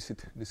you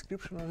explicit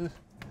description of this.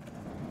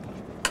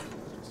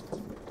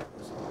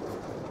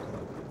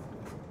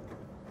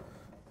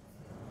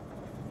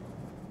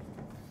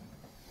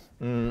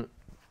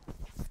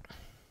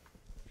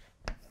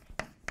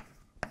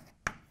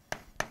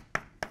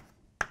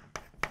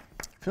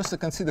 First, I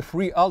consider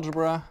free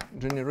algebra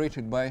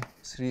generated by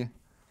three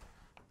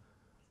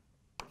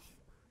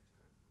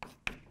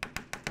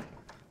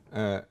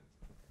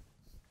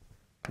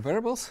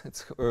variables.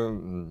 It's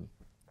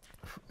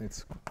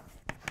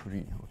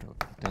free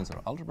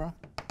tensor algebra.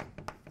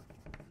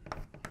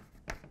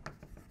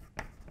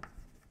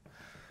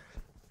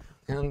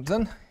 And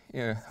then,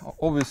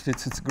 obviously,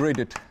 it's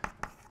graded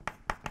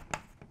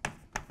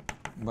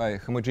by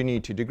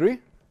homogeneity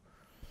degree.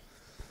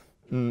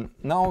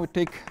 Now we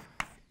take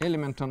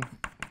element on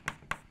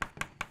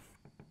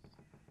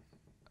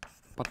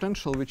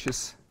potential, which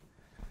is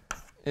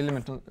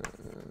element on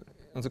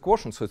the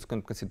quotient, so it's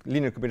considered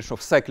linear combination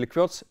of cyclic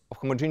words of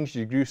homogeneity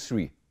degree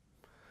 3.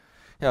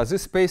 Yeah,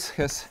 this space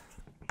has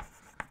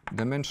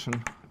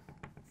dimension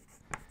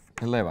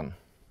 11.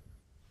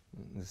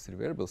 These three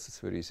variables, it's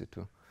very easy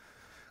to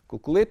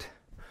calculate,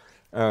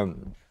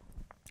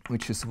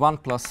 which is 1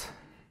 plus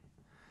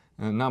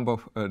number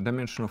of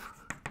dimension of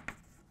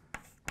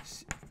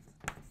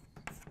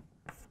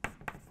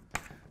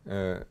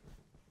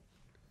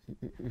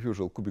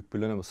usual cubic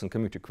polynomials and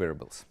commutic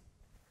variables.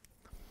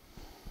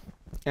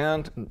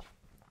 And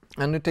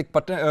you take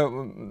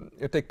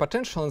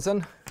potential and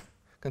then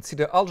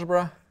consider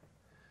algebra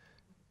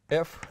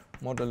f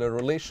modular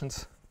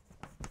relations.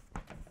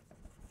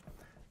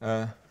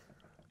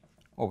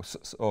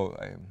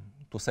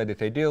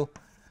 Two-sided ideal.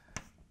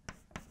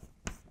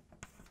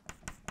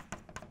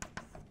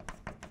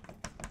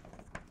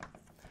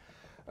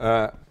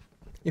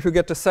 If you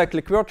get a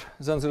cyclic word,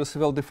 then there is a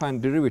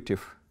well-defined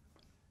derivative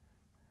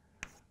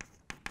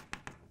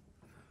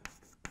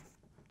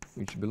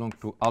which belongs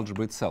to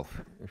algebra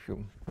itself. If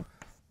you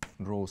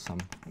draw some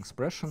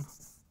expression,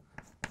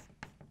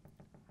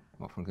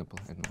 well, for example,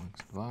 I don't know,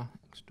 x2,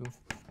 x2,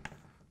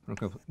 for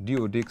example,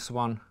 du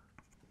dx1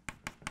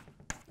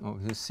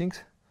 of these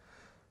things,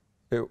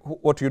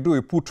 what you do,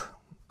 you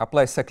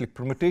apply cyclic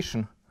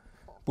permutation,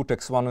 put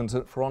x1 in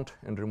the front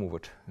and remove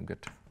it, and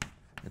get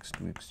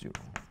x2, x0.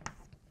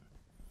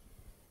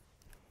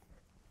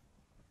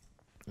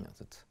 Yeah,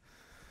 that's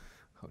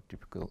how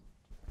typical.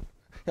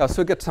 Yeah,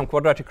 so you get some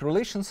quadratic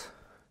relations.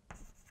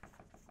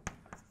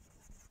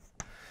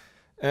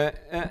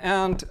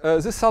 And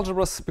this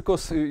algebras,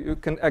 because you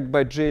can act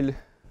by jail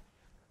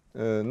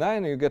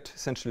 9, you get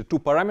essentially two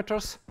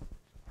parameters.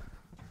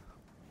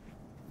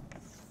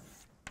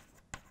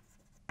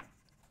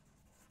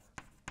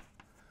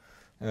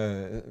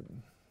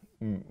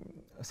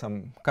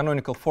 Some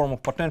canonical form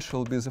of potential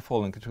will be the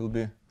following. It will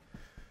be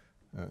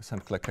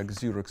something like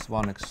x0,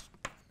 x1,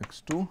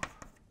 x2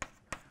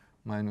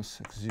 minus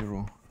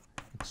x0,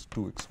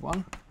 x2,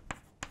 x1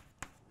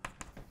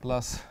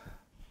 plus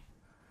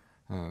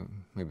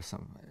maybe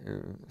some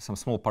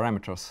small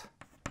parameters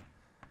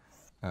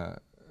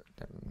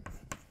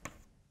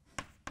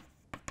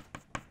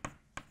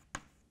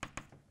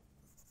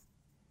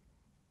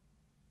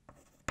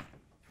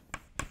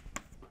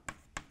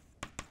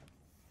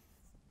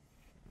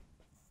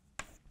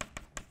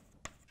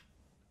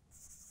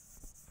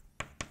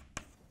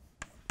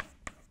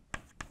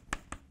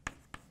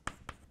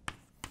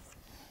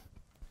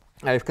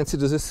I've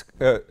considered this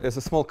as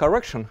a small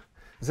correction.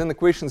 Then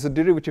equation the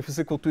derivative is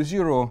equal to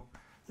 0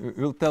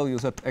 will tell you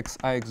that xi,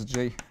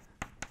 xj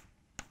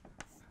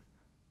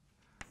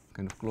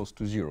kind of close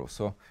to 0.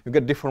 So you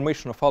get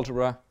deformation of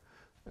algebra.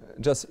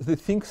 Just the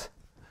things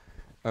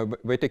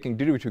by taking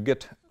derivative, you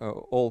get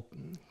all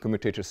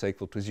commutators are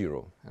equal to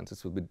 0, and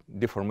this will be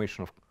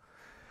deformation of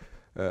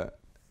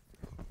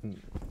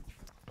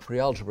free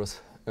algebras.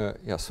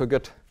 Yeah, so you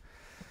get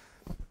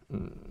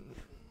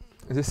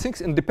these things,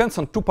 and depends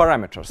on two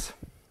parameters.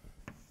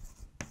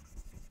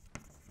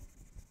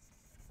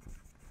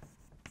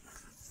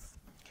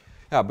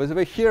 Yeah, by the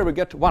way, here we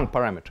get one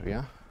parameter,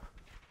 yeah?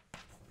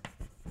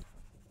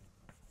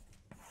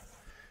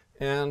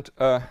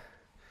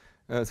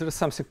 there is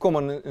something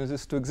common in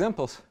these two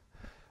examples.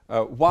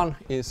 One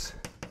is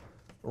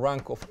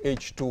rank of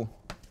H2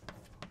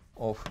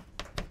 of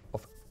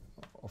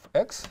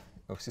X,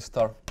 of C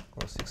star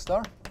cross C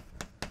star.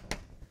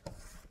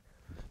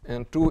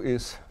 And 2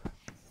 is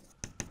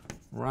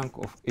rank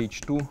of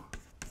H2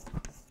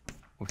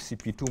 of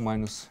CP2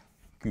 minus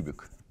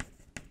cubic.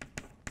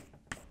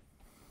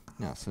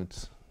 Yeah, so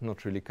it's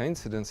not really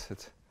coincidence.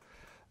 It's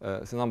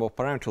the number of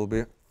parameters will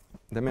be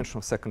dimension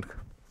of second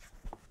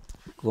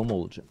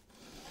homology.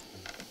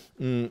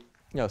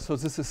 Yeah, so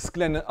this is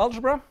Kleene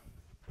algebra.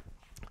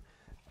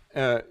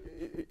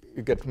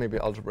 You get maybe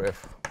algebra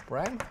F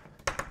prime.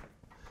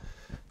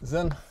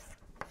 Then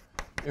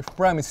F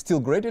prime is still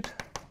graded.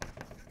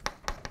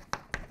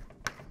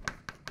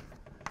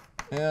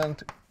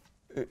 And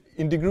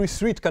in degree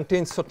 3, it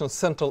contains certain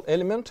central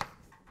element,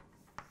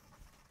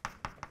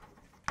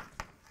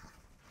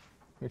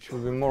 which will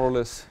be more or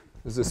less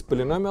this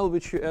polynomial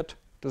which you add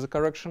to the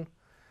correction.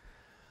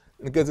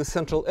 You get the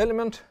central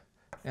element,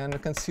 and you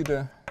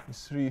consider the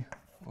 3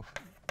 of,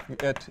 you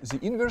add the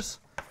inverse,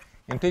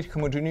 and take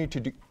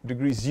homogeneity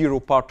degree 0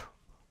 part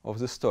of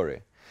the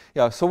story.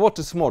 Yeah, so what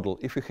is model?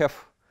 If we have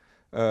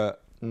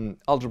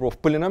algebra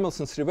of polynomials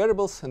in 3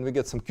 variables, and we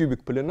get some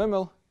cubic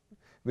polynomial,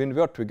 we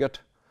invert, we get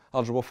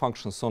algebra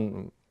functions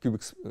on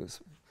cubic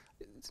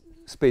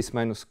space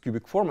minus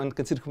cubic form, and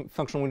consider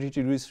function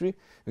homogeneity degree 3,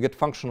 we get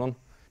function on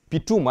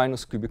P2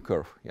 minus cubic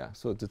curve. Yeah,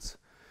 so that's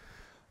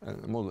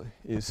model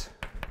is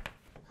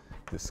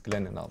this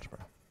Kleene algebra.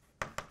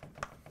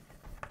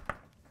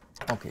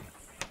 Okay.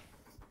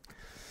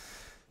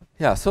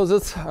 Yeah, so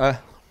that's kind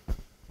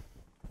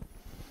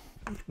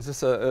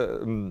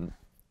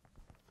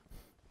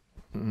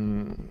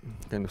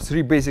of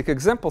 3 basic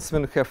examples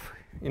when we have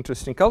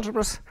interesting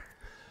algebras.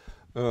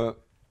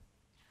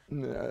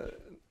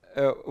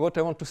 What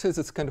I want to say is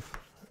it's kind of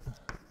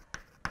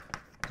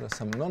there are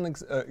some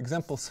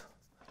examples,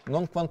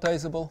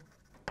 non-quantizable.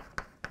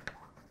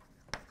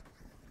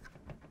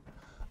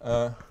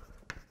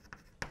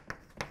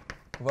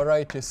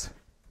 Varieties.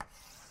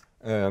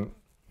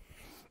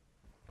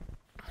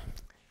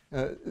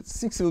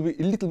 Things will be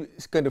a little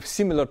kind of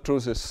similar to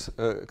this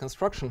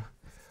construction.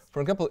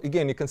 For example,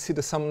 again, you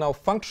consider some now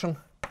function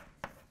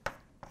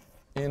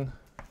in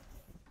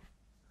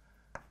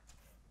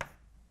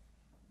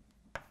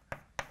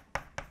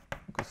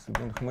because to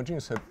be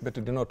homogeneous, I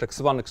better denote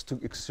x1, x2,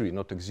 x3,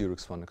 not x0,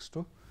 x1,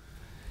 x2.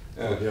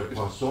 They are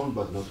Poisson,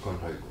 but not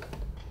quantizable.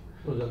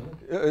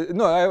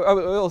 No, I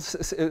will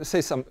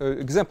say some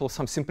example of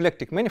some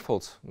symplectic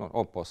manifolds,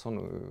 or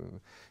Poisson,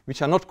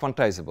 which are not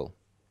quantizable.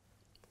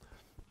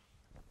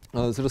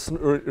 There is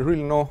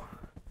really no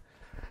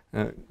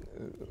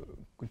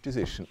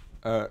quantization.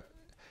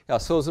 Yeah,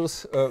 so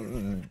there's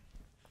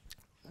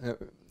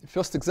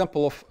first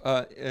example of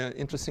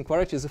interesting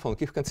variety is the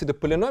following. If you consider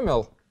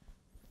polynomial,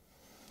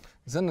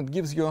 then it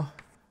gives you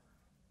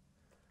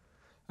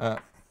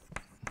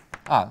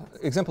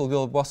example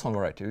will Poisson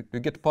variety. You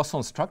get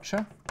Poisson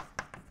structure,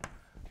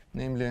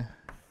 namely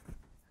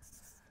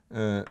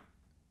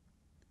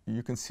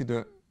you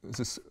consider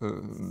this.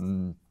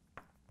 I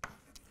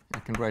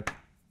can write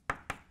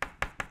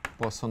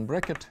Poisson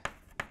bracket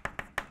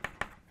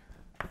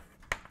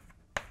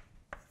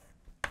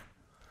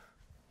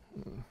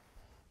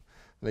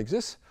like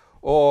this,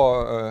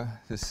 or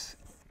this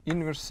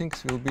inverse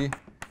things will be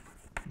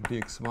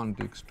dx1,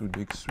 dx2,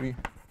 dx3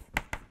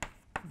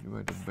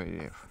 divided by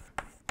f.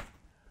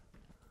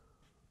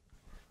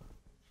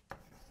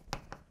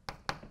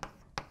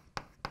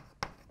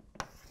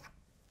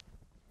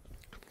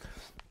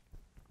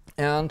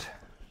 And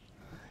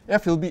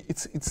f will be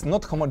it's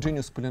not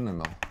homogeneous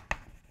polynomial.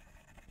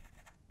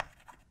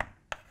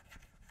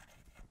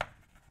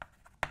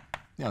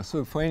 Yeah,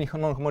 so for any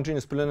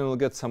non-homogeneous polynomial, we'll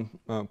get some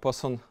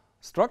Poisson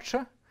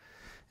structure,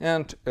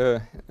 and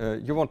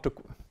you want to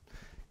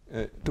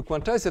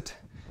quantize it,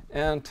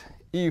 and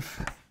if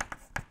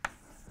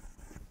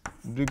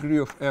degree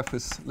of f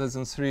is less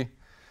than 3,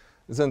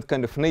 then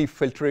kind of naive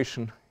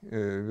filtration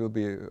will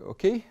be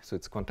okay, so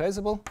it's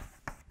quantizable,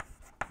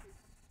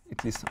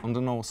 at least on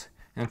the nose,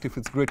 and if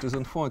it's greater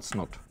than 4, it's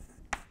not.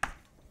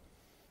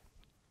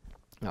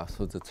 Yeah,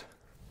 so that's.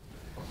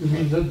 You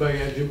mean not by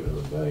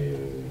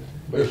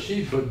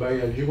sheaf, but by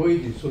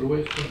algebraic, it's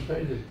always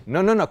quantized?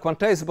 No,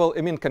 quantizable,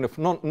 I mean kind of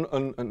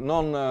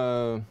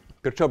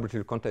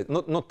non-perturbative quantized,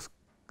 not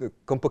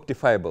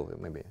compactifiable,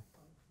 maybe.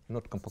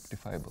 Not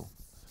compactifiable.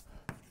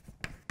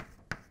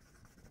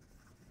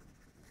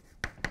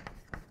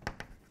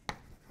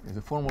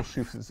 The formal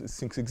sheaf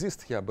things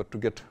exist here, but to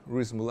get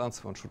reasonable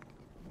answer, one should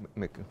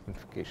make a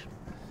quantification.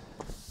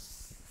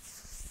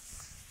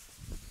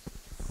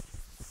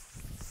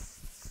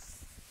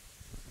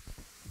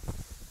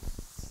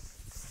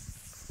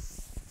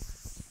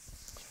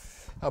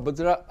 But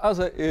there are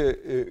other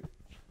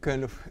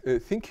kind of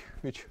thing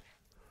which,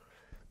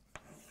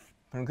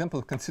 for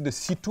example, consider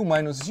C2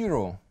 minus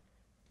 0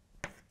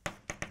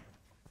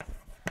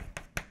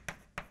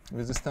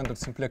 with the standard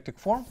symplectic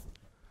form.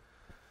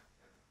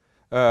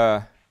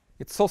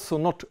 It's also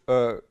not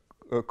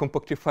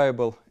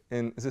compactifiable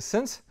in this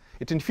sense.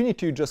 At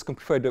infinity, you just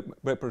compactify the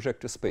by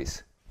projective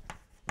space.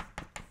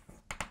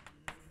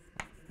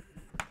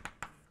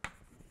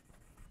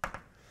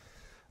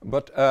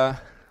 But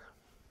at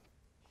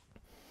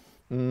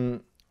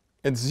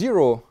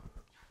 0,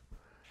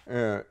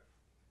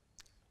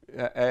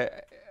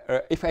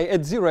 if I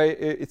add 0,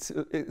 it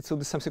will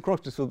be something wrong.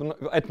 It will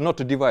be not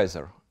a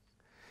divisor.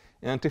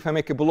 And if I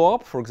make a blow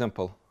up, for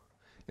example,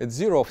 at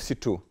 0 of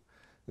C2,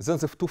 then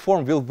the two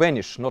form will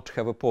vanish, not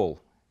have a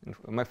pole. And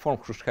my form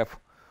should have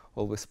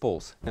always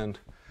poles. And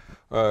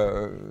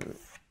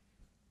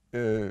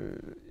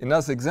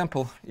another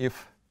example,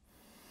 if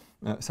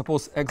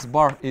suppose x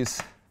bar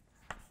is,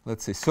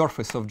 let's say,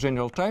 surface of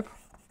general type.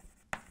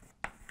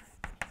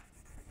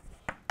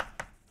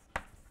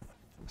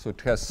 So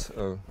it has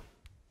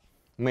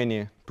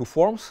many two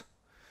forms.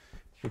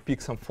 You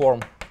pick some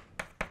form,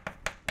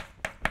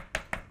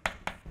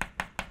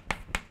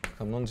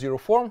 some non-zero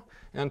form,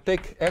 and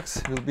take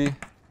x will be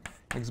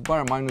x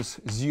bar minus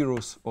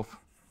zeros of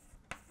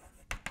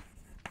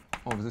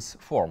this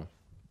form.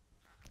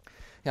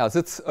 Yeah,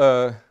 that's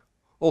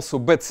also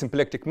bad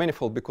symplectic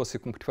manifold because you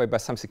compactify by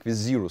something with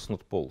zeros,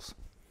 not poles.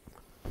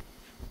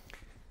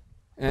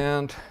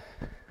 And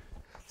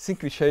thing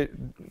which I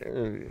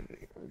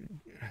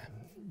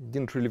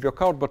didn't really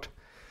work out, but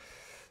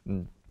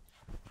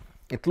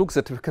it looks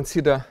that we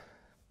consider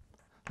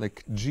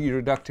like G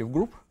reductive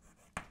group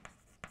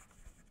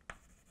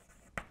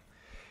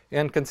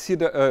and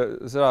consider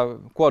there are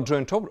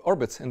coadjoint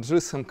orbits, and there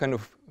is some kind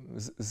of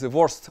the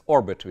worst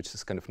orbit, which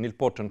is kind of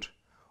nilpotent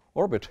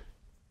orbit.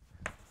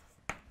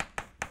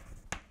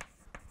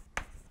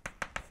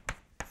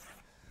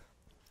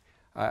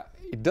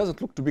 It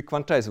doesn't look to be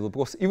quantizable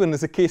because even in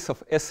the case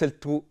of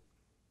SL2,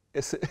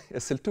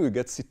 you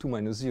get C2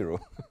 minus 0.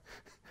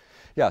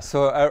 Yeah,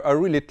 so I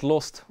really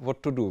lost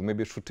what to do.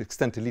 Maybe I should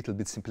extend a little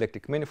bit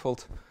symplectic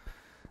manifold.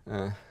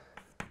 Not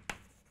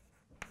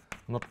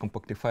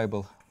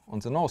compactifiable on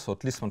the nose, so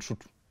at least one should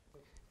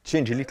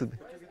change a little bit.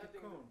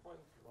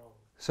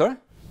 Sorry?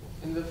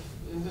 In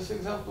this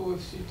example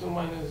with C2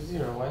 minus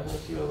 0, why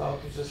don't you allow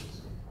to just...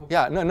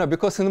 Yeah, no,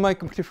 because in my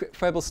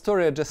compactifiable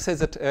story, I just said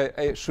that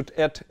I should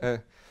add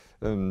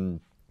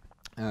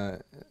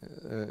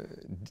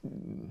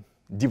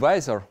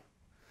divisor,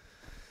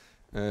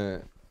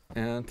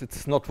 and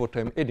it's not what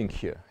I'm adding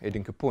here.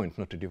 Adding a point,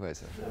 not a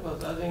divisor. Yeah,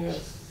 but I think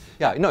it's...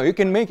 Yeah, no, you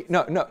can make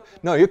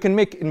you can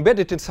make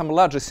embedded in some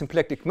larger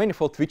symplectic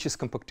manifold which is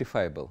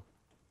compactifiable.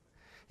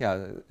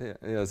 Yeah,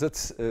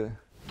 that's.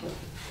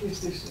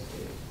 Is this,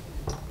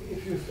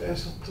 if you have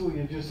SL2,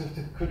 you just have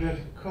the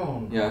quadratic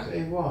cone. Yeah.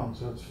 It's A1,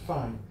 so it's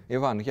fine.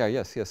 A1, yeah,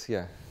 yes,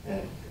 yeah.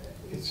 And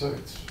it's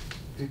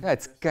Yeah,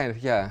 it's kind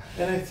of, yeah.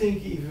 And I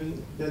think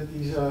even that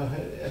these are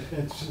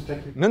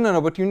symplectic. No,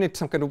 but you need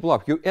some kind of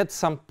block. You add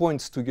some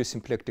points to your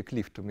symplectic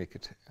leaf to make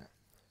it.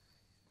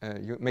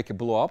 You make a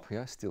blow up,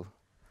 yeah, still.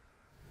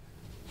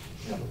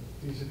 Yeah, but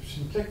these have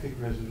symplectic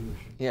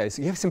resolution. Yeah,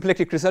 you have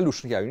symplectic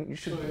resolution. Yeah, you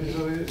should.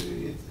 So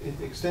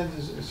it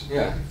extends a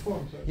symplectic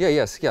form. So Yeah,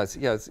 yes,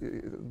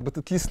 but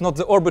at least not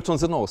the orbit on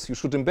the nose. You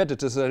should embed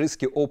it as a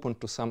risky open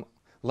to some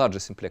larger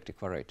symplectic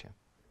variety.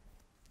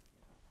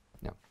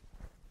 Yeah.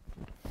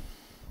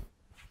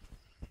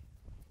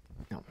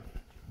 Yeah.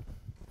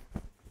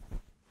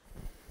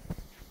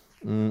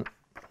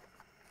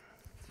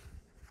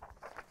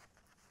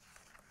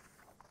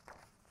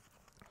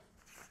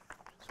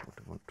 That's what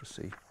I want to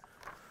say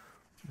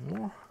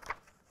more.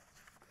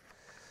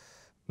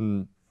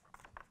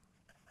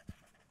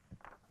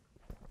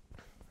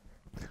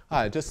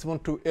 I just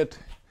want to add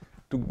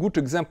to good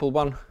example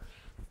one,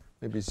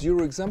 maybe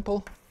 0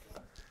 example,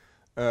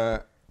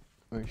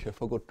 which I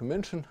forgot to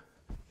mention.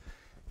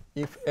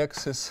 If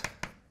X is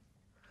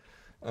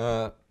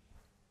a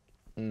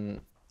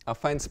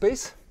affine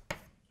space,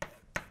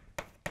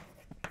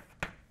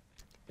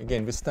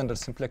 again with standard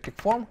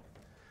symplectic form,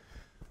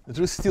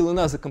 there is still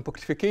another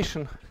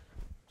compactification,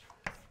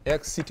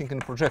 X sitting in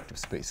projective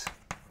space.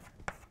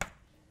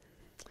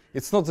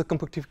 It's not the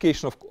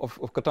compactification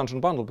of cotangent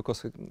bundle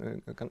because it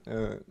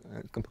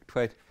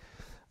compactified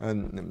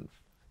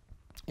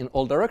in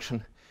all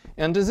direction.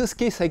 And in this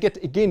case, I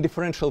get again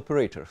differential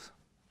operators.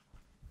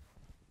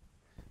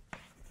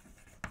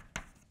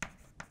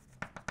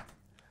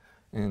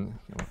 In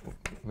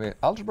the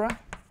algebra,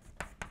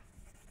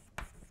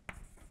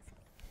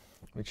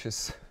 which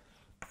is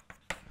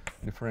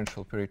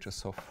differential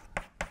operators of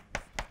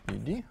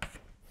ED.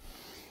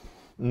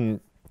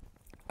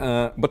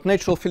 But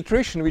natural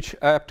filtration, which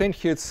I obtained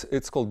here,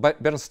 it's called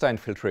Bernstein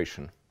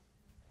filtration.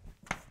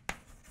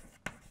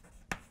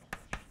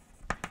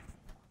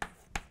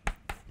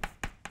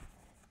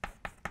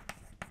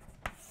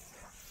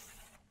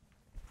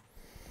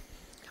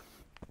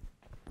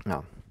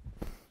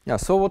 Yeah.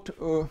 So what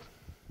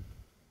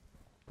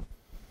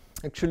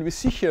actually we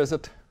see here is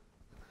that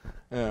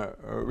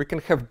we can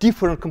have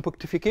different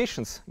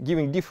compactifications,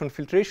 giving different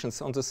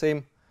filtrations on the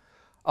same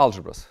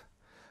algebras.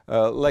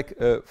 Like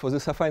for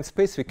this affine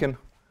space, we can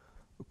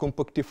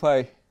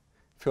compactify.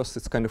 First,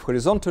 it's kind of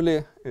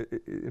horizontally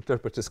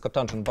interpret this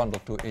cotangent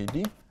bundle to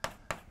AD.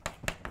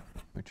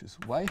 which is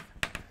y.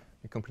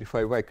 We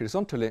simplify y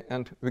horizontally,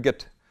 and we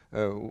get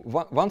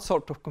one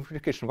sort of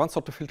complication, one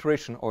sort of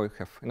filtration, or we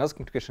have another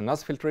complication,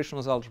 another filtration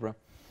of the algebra.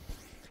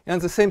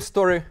 And the same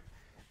story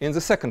in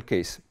the second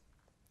case,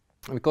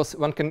 because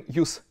one can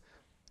use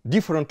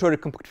different toric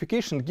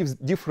compactification, gives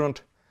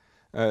different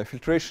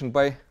filtration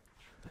by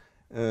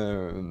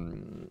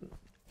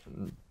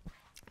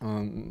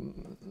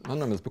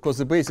anonymous, because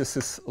the basis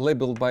is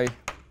labeled by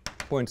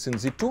points in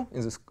Z2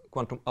 in this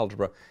quantum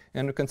algebra,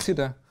 and you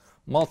consider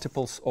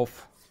multiples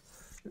of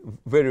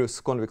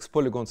various convex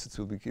polygons, it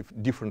will give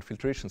different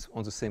filtrations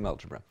on the same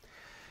algebra.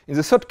 In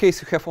the third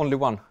case, you have only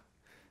one.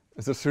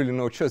 There's really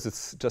no choice.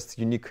 It's just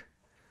unique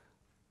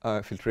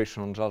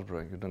filtration on the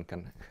algebra. You don't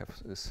can have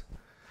this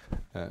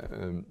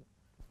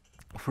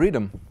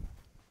freedom.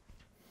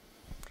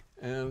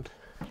 And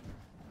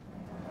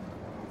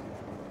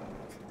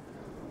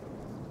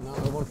now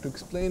I want to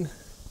explain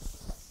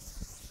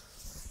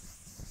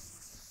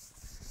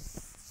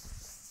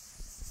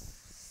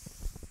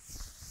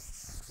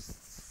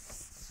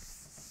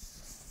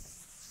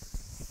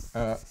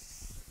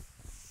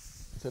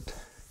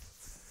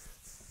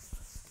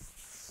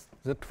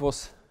that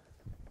was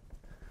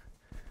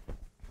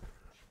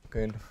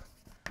kind of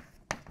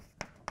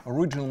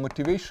original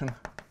motivation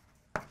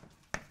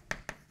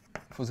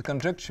for the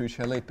conjecture which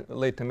I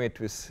later made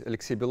with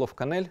Alexei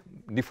Belov-Canel,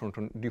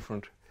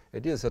 different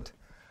ideas, that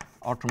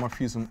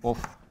automorphism of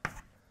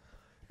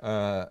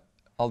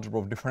algebra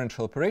of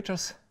differential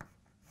operators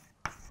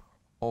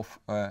of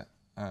AN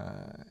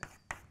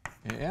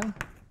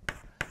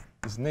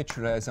is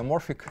naturally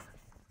isomorphic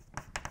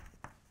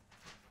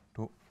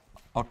to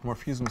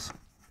automorphisms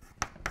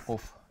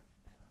of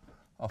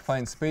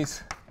affine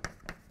space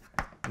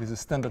with a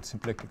standard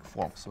symplectic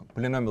form, so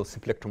polynomial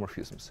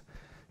symplectomorphisms.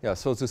 Yeah,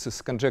 so this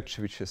is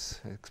conjecture which is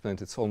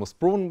explained. It's almost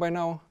proven by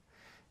now.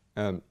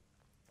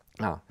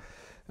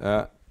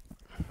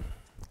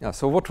 Yeah,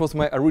 so what was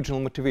my original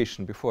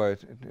motivation before I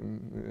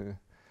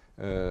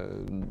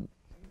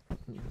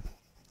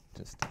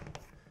just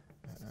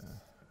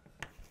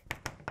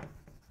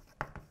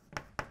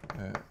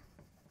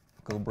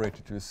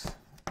collaborated with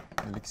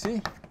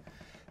Alexei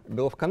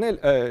Belov-Canel?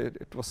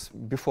 It was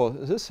before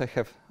this. I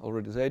have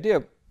already the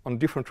idea on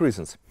different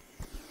reasons.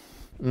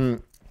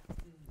 The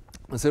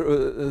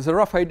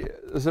rough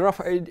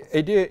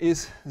idea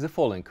is the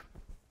following.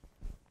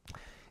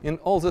 In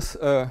all this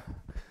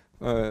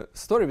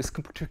story with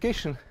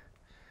compactification,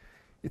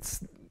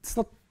 it's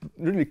not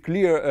really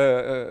clear.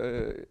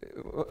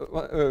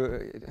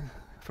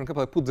 For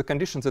example, I put the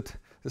condition that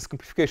this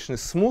simplification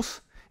is smooth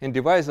and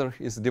divisor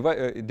is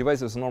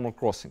divisor normal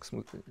crossing.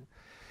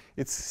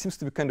 It seems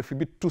to be kind of a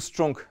bit too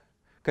strong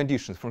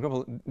conditions. For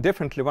example,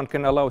 definitely one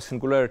can allow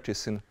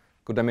singularities in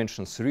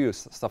codimension 3 or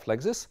stuff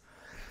like this.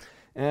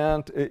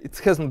 And it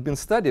hasn't been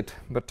studied,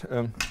 but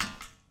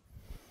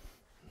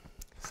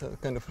so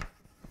kind of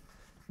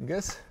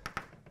guess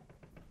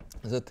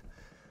that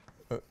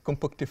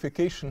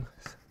compactification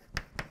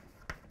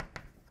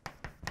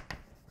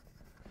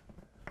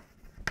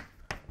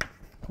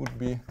would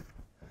be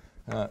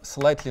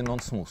slightly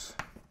non-smooth.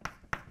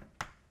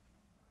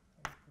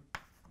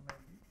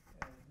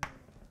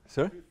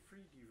 Sir?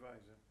 Free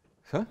divisor.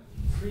 Huh?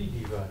 Free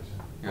divisor.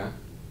 Yeah.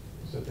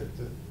 So that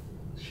the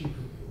sheaf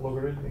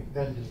logarithmic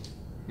tangent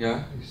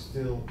is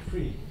still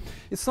free.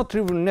 It's not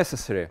really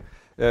necessary.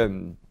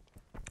 You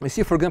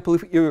see, for example,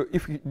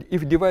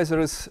 if divisor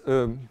is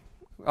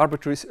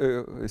arbitrary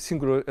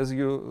singular as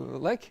you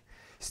like,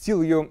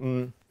 still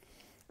you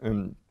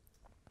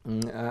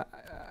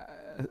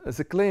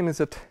the claim is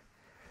that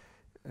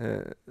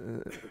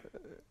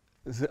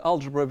the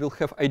algebra will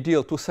have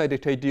ideal,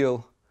 two-sided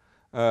ideal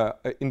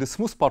in the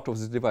smooth part of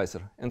the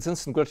divisor, and then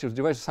singularity of the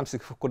divisor is something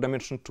for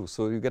codimension 2.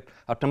 So you get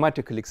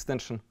automatically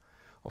extension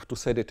of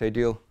two-sided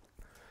ideal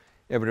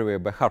everywhere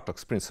by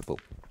Hartog's principle.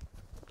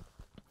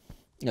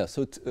 Yeah,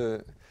 so it's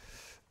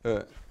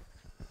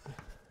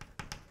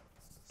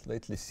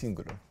slightly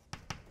singular.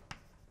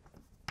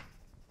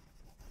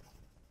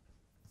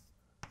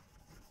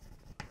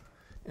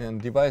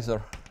 And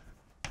divisor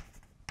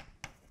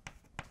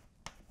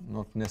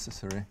not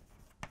necessary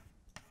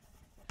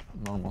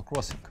normal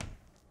crossing.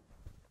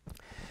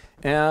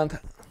 And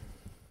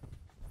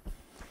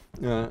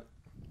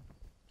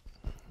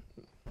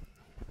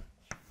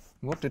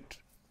what it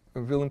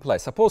will imply?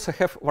 Suppose I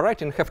have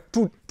variety and have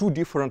two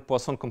different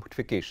Poisson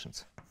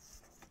compactifications.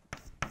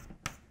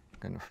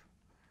 Kind of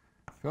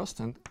first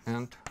and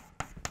I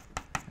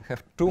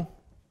have two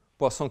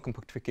Poisson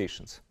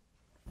compactifications.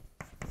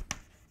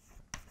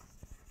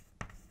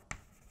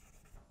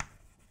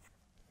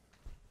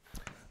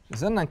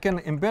 Then I can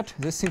embed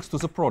these things to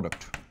the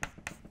product.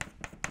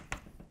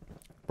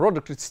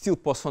 Product is still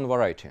Poisson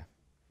variety.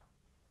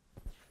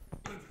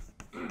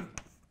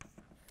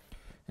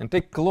 And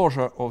take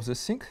closure of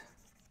this thing,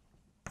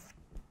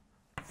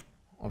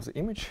 of the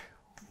image.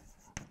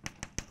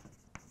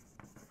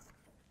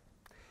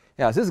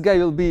 Yeah, this guy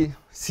will be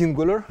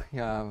singular.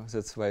 Yeah,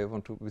 that's why I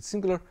want to be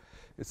singular.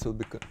 It will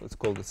be, let's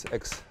call this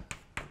x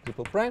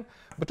triple prime.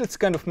 But it's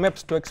kind of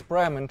maps to x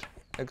prime and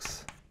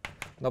x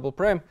double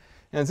prime.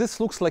 And this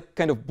looks like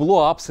kind of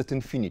blow-ups at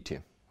infinity,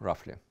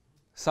 roughly.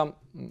 Some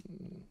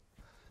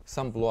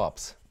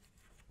blow-ups.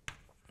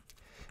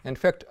 In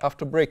fact,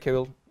 after break, I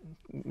will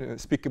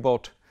speak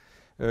about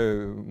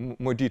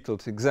more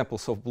detailed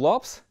examples of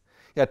blow-ups.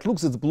 Yeah, it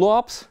looks that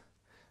blow-ups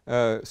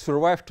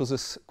survive to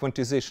this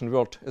quantization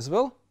word as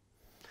well.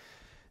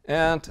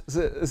 And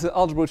the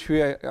algebra which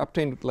we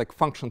obtained, like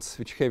functions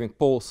which having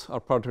poles are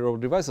part of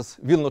divisors,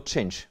 will not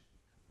change.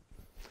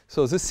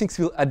 So these things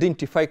will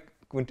identify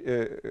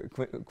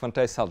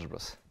quantized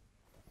algebras.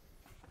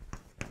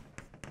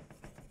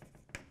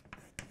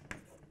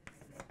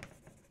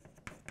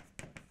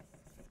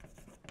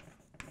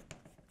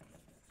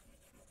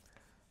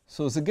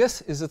 So the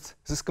guess is that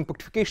this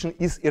compactification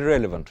is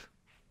irrelevant.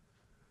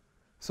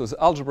 So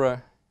the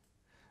algebra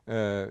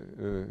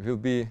will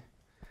be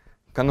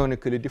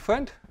canonically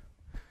defined.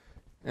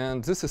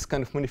 And this is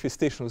kind of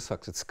manifestation of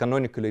success. It's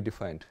canonically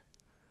defined.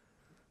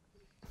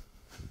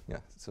 Yeah,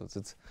 so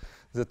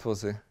that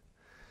was the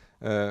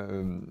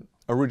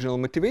original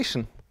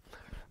motivation.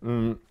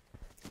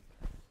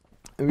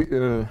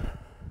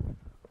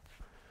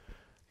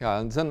 Yeah,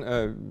 and then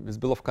with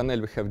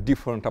Belov-Canel we have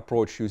different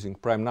approach using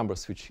prime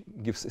numbers, which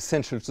gives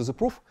essentially to the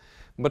proof.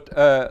 But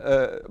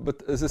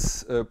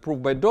this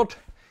proof by dot,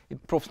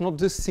 it proves not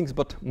these things,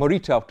 but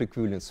Morita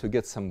autoequivalence. You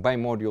get some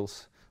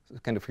bimodules,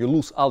 kind of you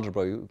lose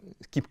algebra, you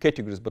keep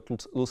categories, but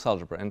lose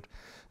algebra. And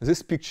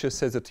this picture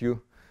says that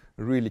you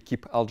really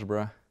keep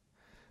algebra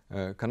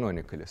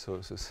canonically. So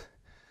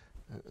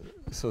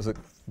the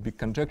big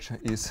conjecture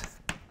is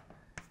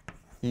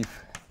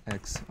if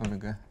x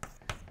omega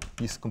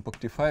is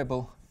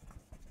compactifiable,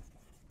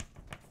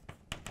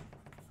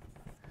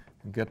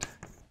 you get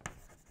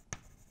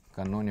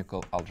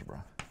canonical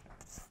algebra.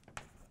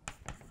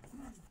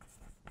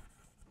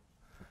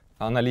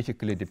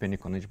 Analytically depending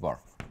on hbar.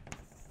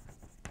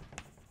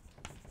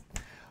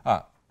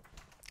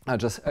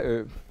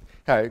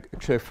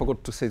 Actually, I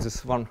forgot to say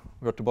this one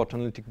word about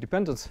analytic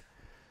dependence.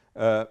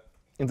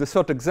 In the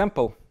third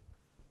example,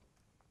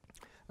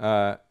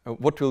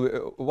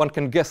 one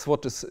can guess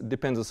what is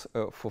dependence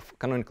for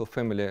canonical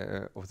family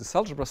of these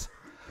algebras.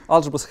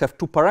 Algebras have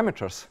two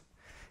parameters,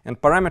 and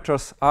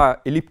parameters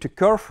are elliptic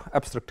curve,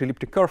 abstract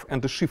elliptic curve,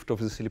 and the shift of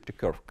this elliptic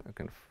curve,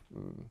 kind of,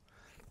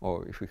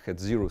 or if we had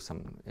zero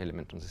some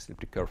element on this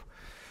elliptic curve.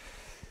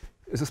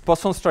 This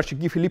Poisson structure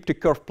gives elliptic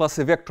curve plus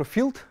a vector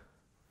field,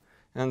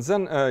 and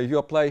then you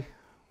apply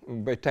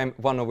by time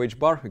 1 over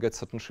hbar, you get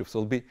certain shift. So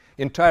it will be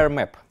entire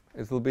map.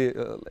 It will be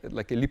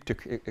like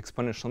elliptic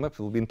exponential map. It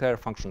will be entire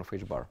function of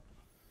hbar.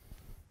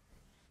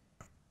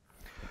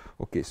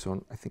 Okay,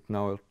 so I think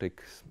now I'll take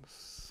a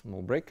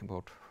small break,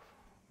 about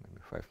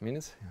maybe 5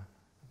 minutes.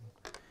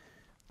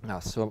 Yeah.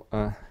 So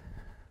now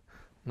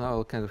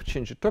I'll kind of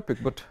change the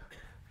topic, but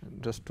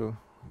just to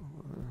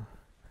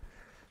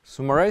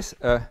summarize,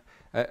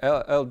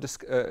 I'll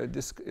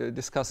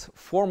discuss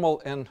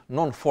formal and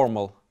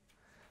non-formal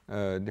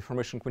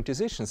deformation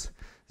quantizations.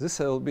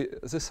 These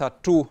are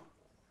two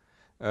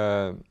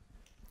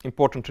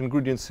important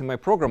ingredients in my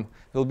program.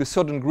 There will be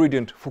third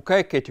ingredient,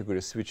 Fukaya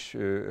categories, which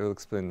I'll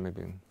explain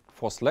maybe in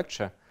fourth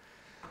lecture.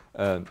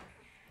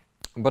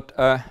 But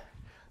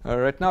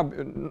right now,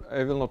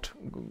 I will not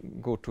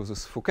go to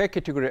this Fukaya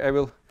category. I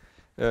will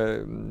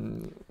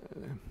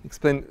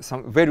explain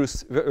some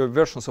various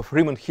versions of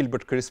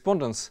Riemann-Hilbert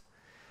correspondence.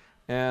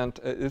 And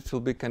it will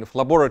be kind of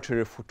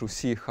laboratory to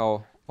see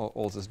how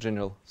all this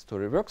general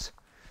story works.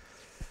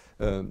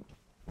 So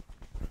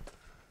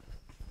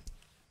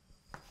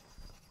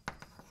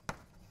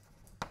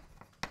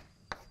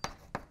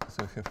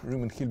I have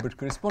Riemann-Hilbert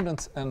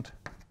correspondence, and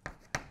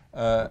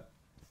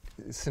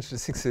essentially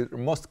things are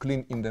most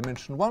clean in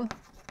dimension 1.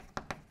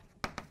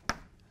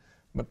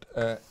 But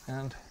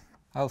and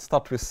I'll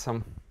start with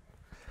some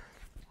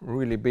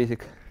really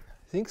basic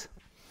things.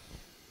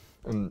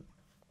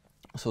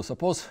 So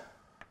suppose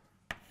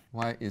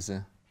y is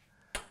a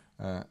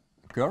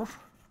curve,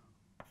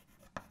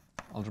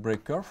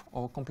 algebraic curve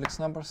over complex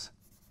numbers.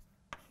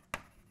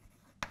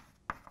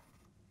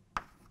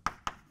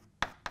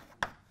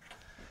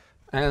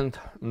 And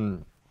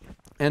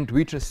we're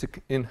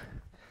interested in,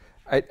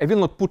 I will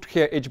not put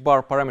here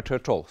hbar parameter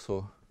at all.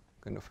 So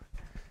kind of,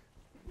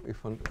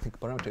 if one think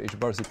parameter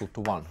hbar is equal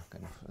to 1,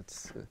 kind of,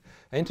 it's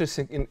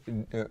interesting in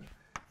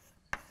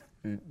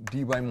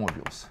dy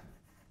modules.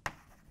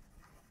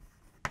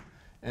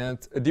 And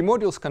d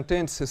modules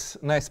contains this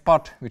nice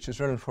part which is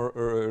relevant for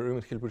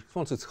Riemann-Hilbert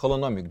correspondence. It's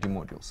holonomic d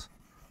modules.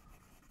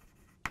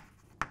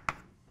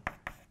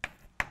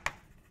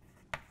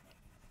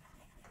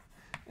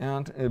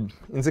 And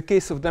in the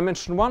case of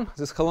dimension 1,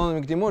 these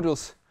holonomic d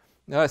modules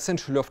are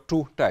essentially of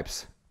two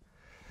types.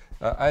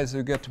 Either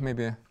you get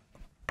maybe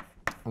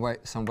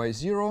some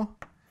y0,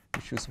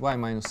 which is y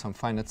minus some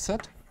finite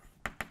set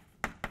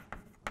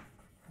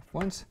of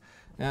points,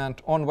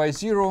 and on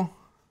y0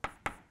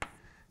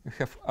 you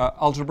have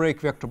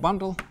algebraic vector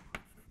bundle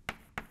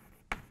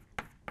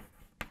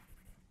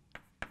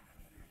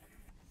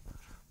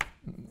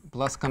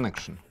plus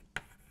connection.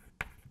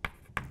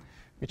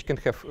 which can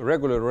have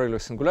regular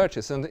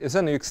singularities, and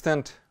then you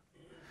extend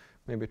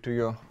maybe to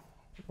your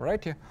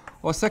right here.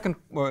 Or second,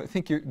 I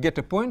think you get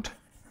a point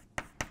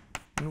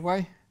in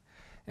y,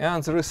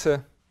 and there is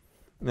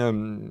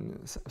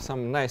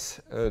some nice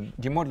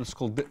d modules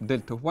called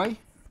delta y.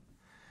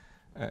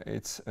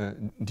 It's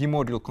d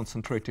module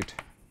concentrated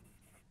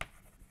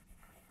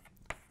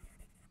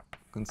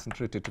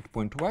at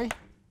point y.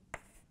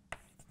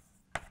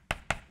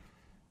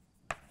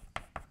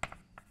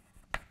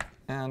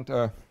 And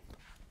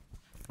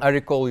I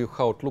recall you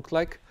how it looked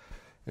like.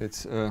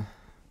 It's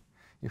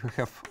if you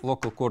have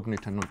local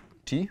coordinate on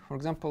t, for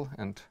example,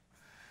 and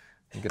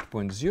you get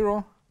point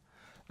 0,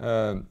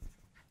 then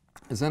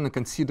I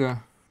consider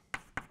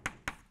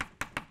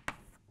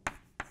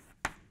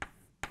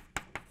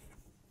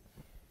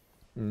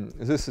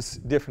this is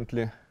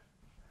definitely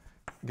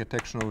get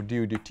action over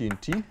du dt in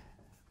t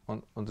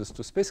on this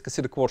two space.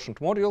 Consider quotient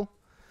module,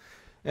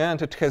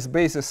 and it has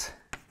basis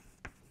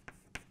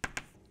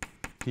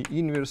t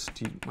inverse,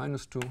 t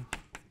minus 2,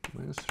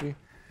 minus 3.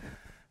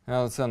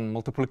 Then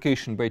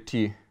multiplication by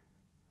t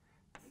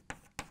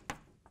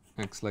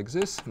acts like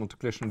this.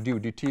 Multiplication du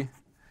dt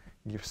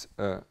gives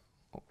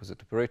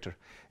opposite operator.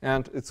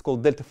 And it's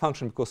called delta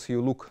function because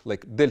you look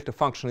like delta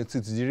function. It's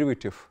its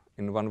derivative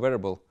in one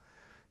variable.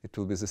 It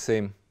will be the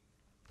same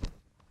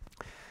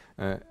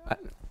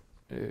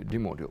d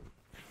module.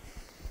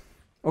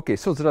 OK,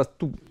 so there are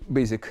two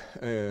basic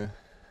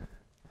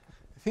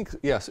things.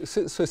 Yes,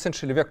 so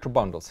essentially vector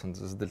bundles, and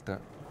this delta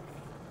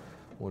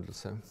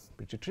modules are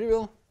pretty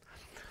trivial.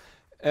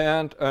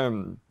 And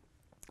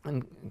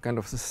kind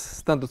of the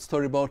standard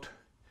story about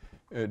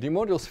d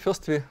modules.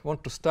 First, we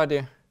want to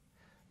study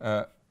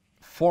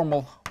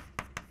formal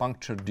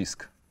puncture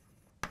disk.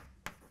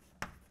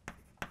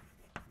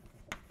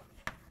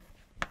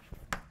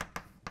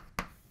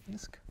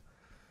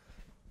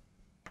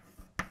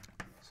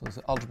 So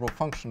the algebra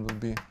function will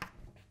be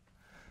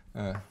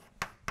kind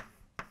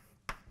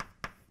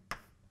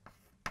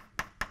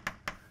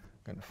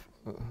of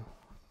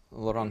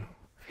Laurent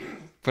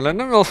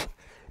polynomials.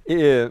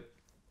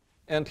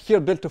 And here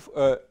delta,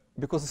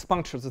 because it's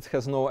puncture that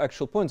has no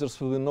actual pointers,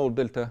 so we know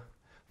delta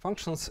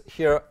functions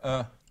here.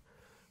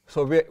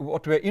 So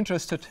what we're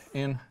interested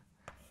in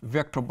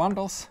vector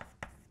bundles,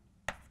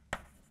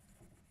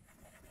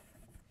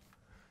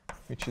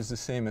 which is the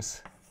same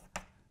as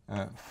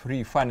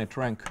free finite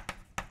rank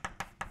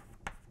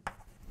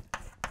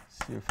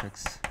C of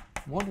x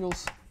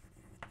modules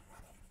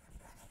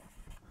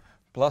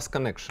plus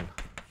connection.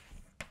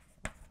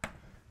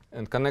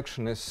 And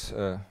connection is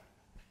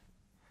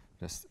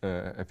just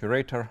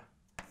operator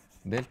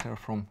delta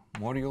from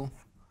module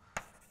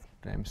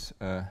times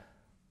what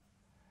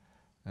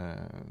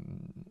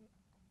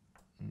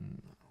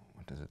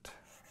is it?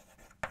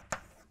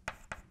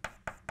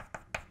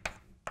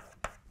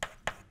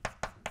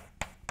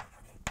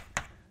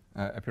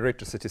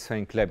 Operator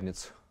satisfying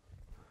Leibniz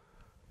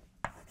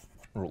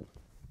rule.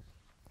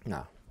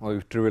 Now, or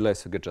you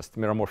trivialize, you get just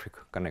meromorphic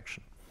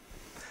connection.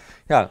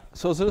 Yeah,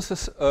 so this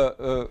is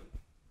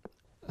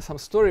some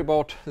story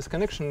about this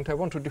connection, and I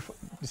want to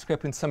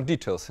describe in some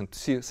details and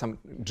see some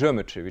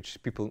geometry,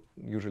 which people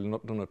usually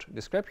do not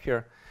describe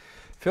here.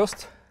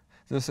 First,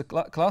 there's a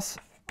class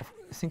of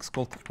things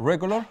called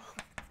regular.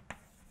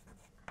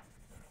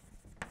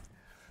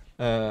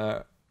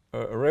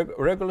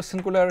 Regular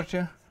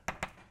singularity.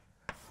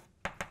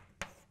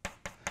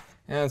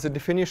 And the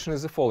definition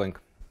is the following.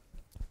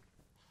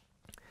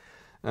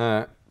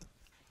 There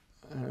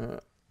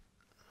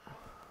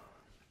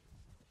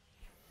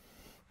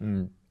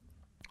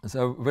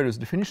are various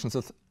definitions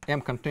that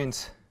M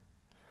contains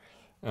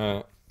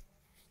the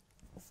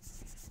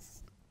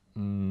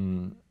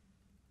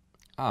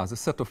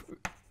set of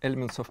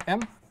elements of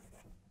M,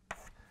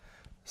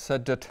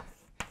 such that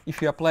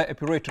if you apply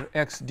operator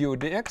x du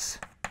dx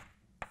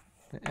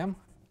to M,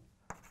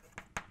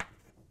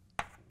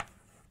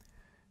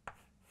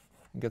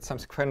 you get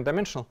something finite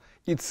dimensional.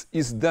 It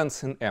is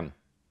dense in M.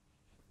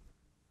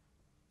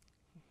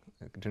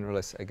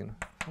 Generalized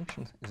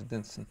eigenfunction is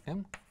dense in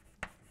M.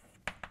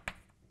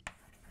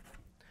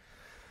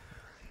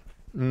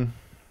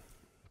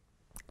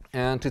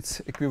 And it's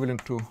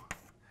equivalent to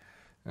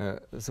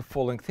the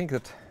following thing,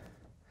 that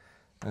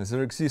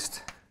there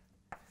exists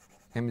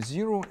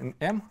M0 in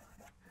M,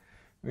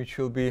 which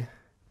will be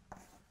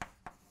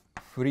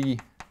free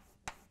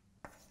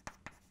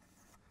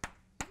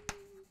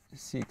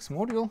Cx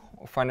module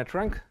of finite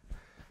rank,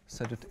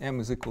 so that M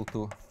is equal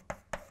to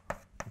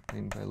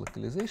obtained by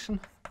localization.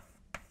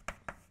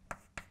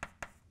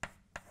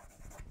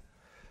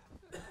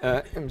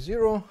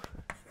 M0,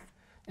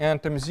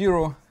 and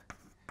M0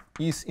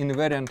 is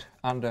invariant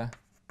under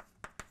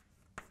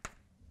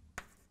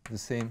the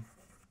same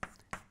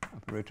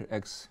operator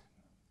x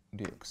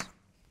dx.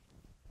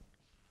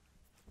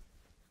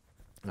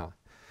 Now,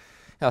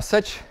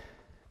 such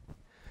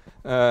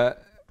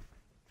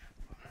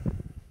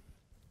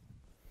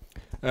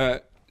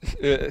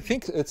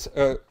think it's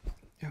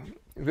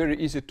very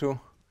easy to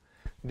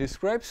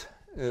describe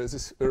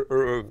this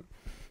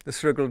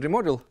regular D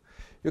module.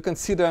 You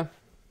consider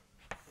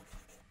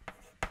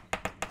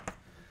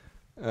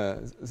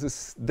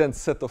this dense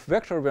set of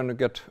vector when you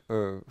get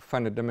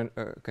finite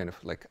kind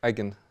of like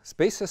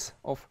eigenspaces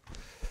of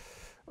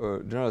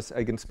generalized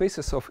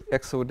eigenspaces of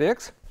x over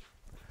dx,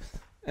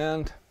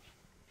 and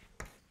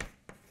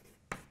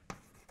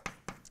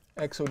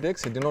x over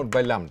dx is denoted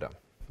by lambda.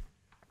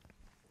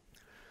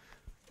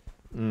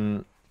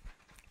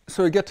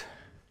 So you get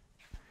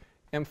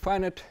m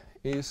finite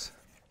is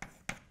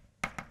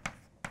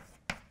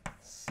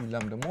c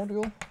lambda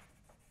module,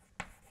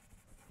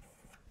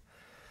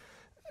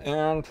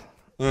 and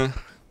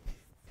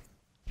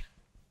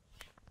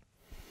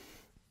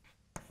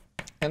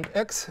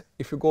x,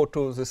 if you go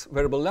to this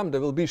variable lambda,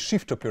 will be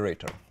shift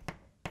operator.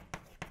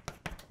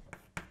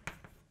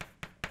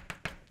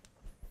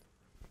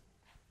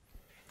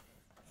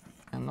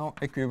 And now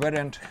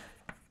equivariant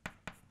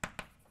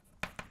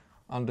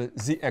under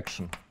z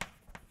action.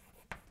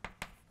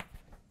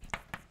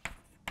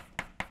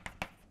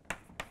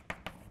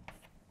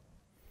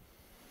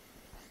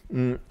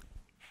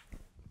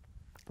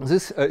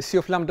 This C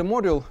of lambda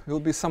module will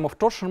be sum of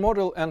torsion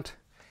module, and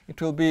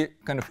it will be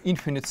kind of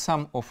infinite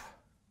sum of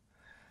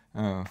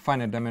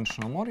finite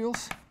dimensional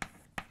modules.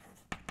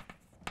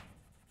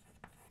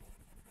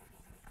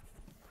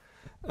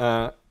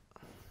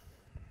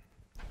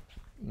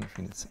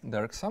 Infinite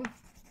direct sum.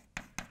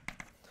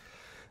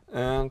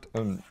 And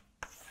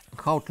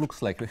how it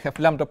looks like. We have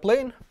lambda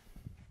plane.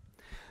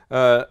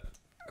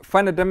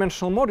 Finite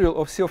dimensional module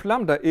of C of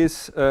lambda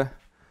is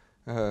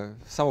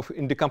sum of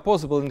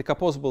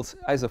indecomposables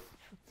as a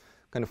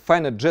kind of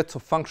finite jets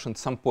of function at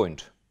some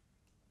point.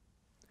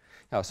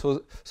 Yeah,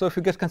 so if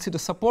you consider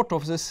support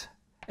of this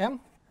M,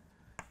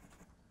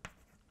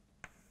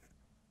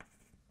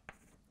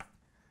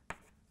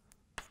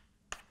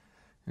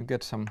 you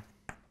get some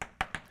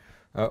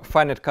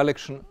finite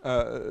collection.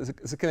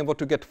 The kind of what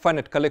you get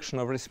finite collection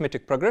of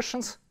arithmetic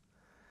progressions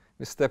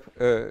with step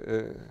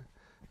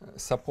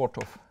support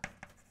of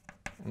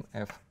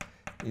MF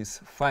is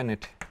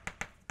finite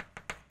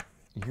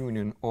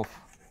union of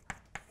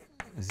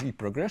z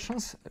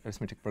progressions,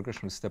 arithmetic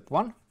progression is step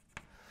 1,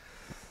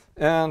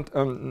 and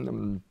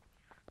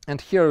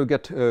here you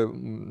get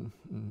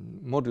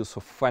modules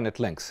of finite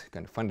length,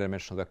 kind of finite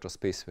dimensional vector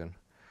space when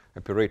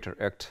operator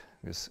act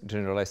with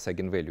generalized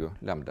eigenvalue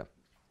lambda.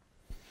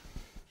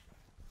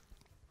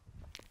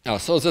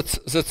 So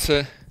that's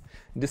a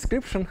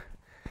description,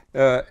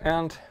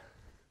 and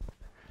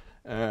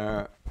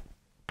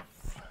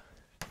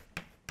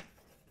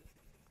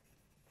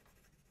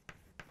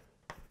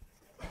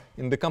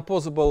in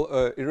decomposable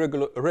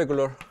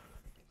irregular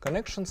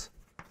connections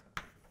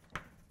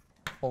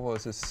over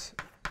this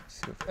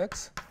C of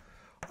x,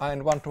 are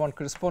in one-to-one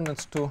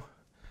correspondence to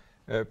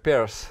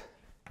pairs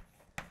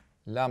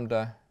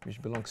lambda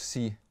which belongs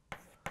C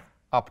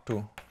up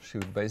to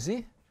shifted by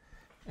z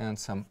and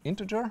some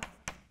integer.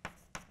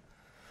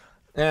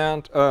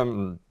 And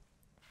the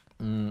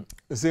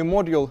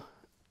module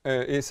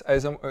is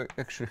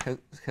actually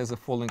has a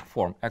following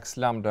form: x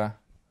lambda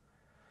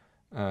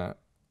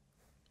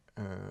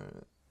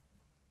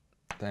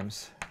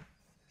times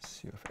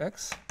C of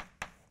x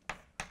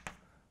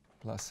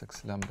plus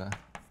x lambda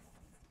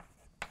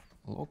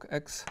log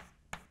x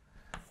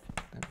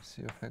times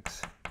C of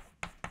x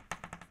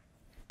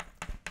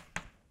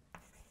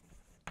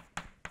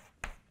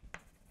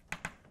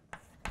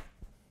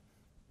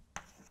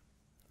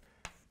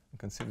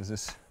consider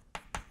this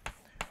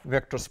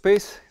vector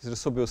space is the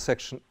Sobolev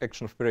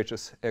action of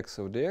operators x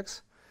over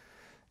dx.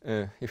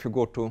 If you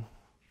go to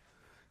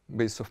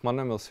basis of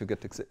monomials, you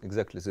get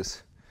exactly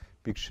this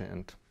picture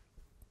and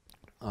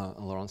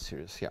Laurent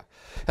series. Yeah.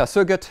 So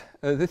you get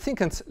the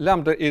thing, and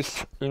lambda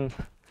is in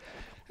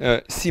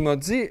C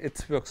mod z.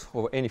 It works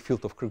over any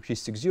field of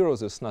characteristic 0.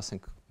 There's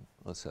nothing,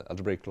 let's say,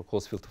 algebraic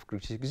closed field of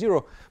characteristic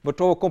 0. But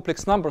over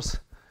complex numbers,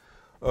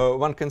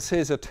 one can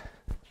say that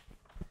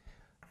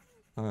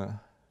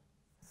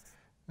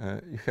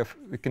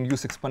we can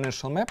use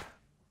exponential map.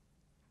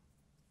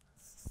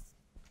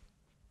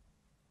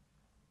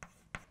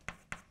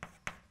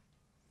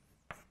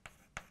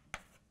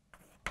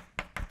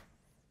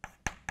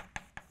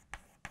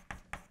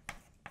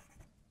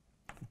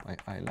 By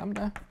I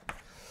lambda.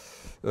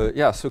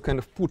 Yeah, so kind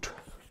of put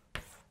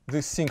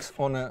these things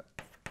on a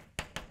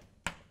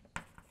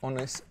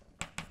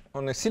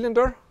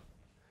cylinder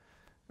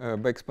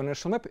by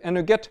exponential map, and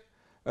you get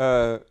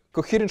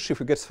coherent sheaf.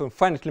 You get some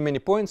finitely many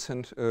points,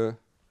 and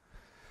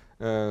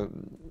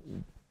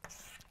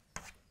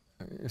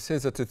it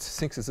says that it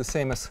thinks it's the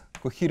same as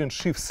coherent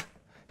sheaves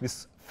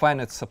with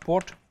finite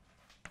support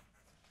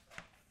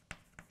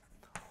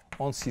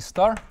on C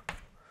star,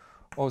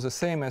 or the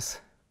same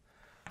as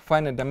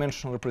finite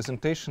dimensional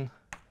representation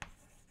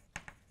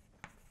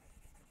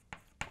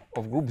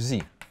of group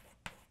Z,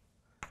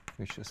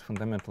 which is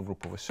fundamental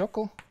group of a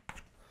circle.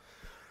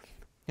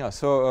 Yeah,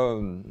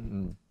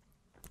 so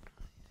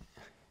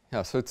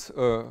so it's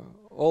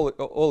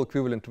all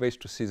equivalent ways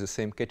to see the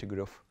same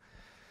category of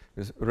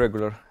with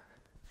regular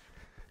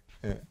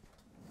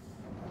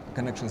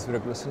connections with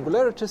regular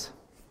singularities.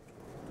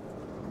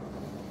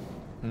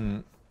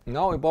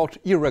 Now about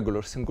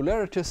irregular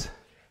singularities.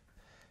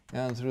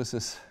 And there is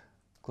this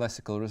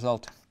classical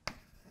result.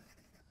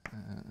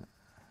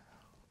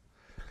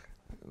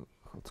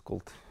 What's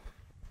called?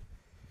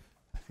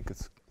 I think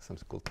it's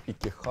something called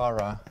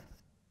Ikehara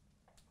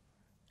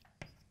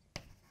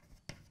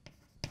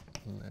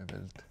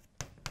leveled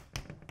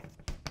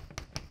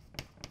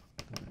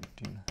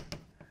routine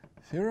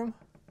theorem.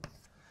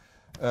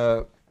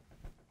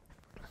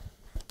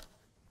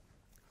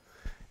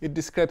 It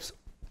describes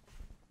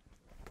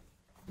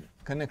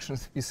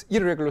connections with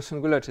irregular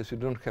singularities. We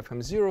don't have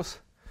M0s.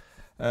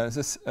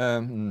 This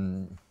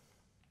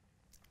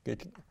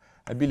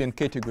abelian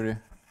category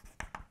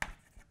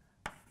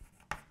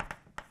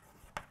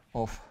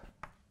of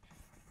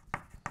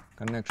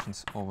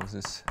connections over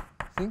these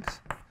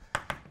things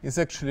is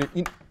actually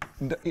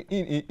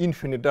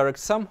infinite direct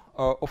sum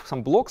of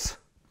some blocks.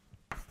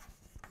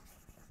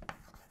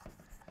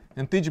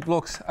 And each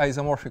blocks are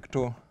isomorphic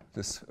to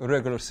these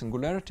regular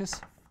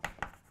singularities.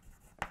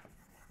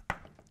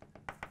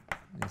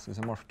 This is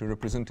isomorphic to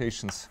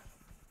representations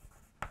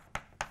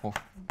of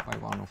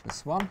pi1 of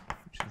S1,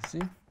 which is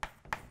Z.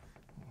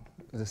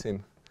 The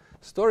same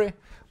story.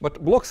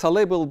 But blocks are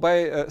labeled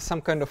by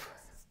some kind of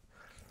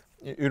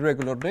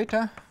irregular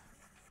data.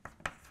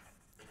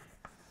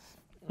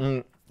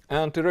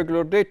 And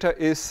irregular data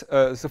is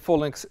the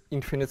following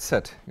infinite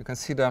set. You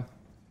consider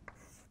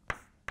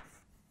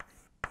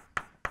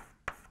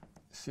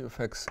C of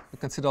x, you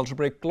consider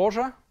algebraic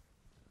closure.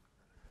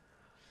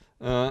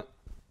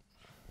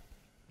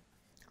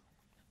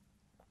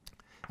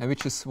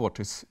 Which is what?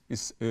 Is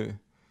a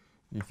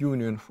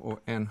union for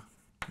n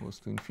goes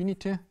to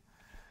infinity,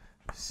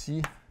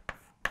 C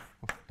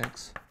of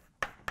x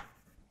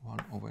 1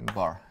 over n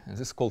bar. And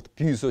this is called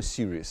piezo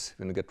series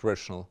when you get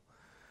rational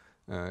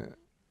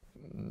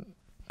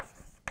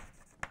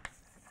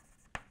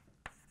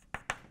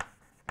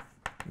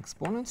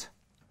exponents.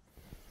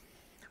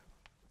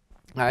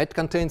 It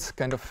contains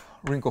kind of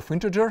ring of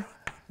integer.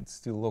 It's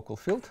still local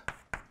field.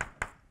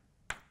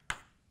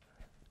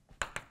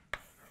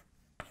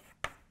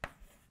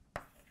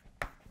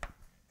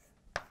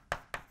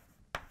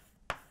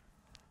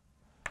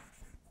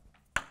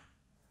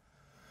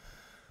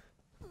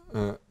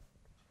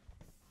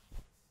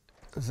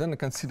 Then I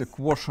consider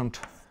quotient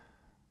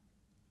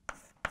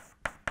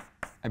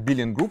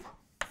abelian group.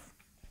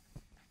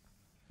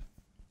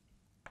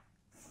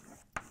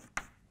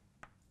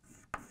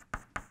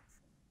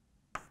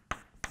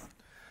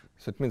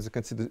 So it means I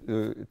consider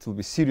it will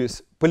be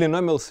series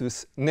polynomials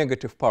with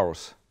negative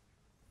powers.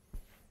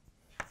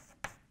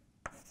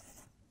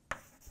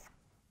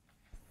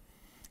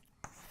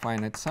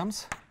 Finite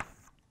sums.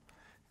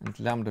 And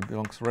lambda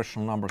belongs to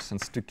rational numbers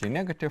and strictly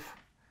negative.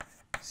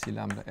 C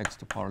lambda x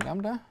to power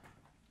lambda.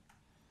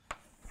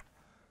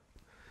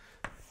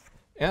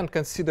 And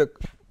consider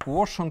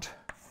quotient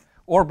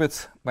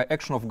orbits by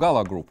action of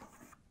Gala group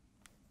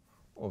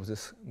of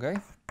this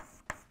guy.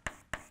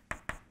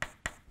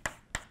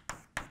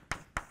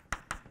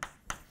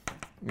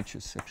 Which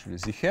is actually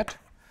the head.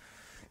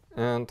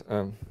 And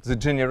the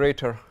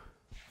generator,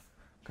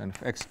 kind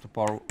of x to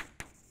power,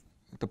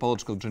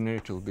 topological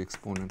generator will be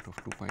exponent of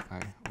 2 pi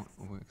I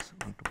over x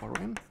 1 to power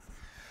n.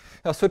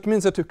 So it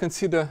means that you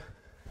consider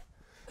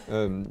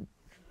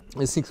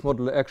a 6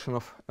 modular action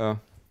of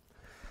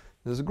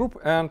this group,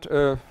 and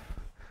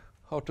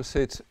how to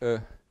say it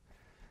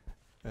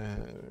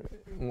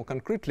more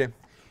concretely,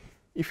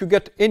 if you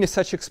get any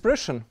such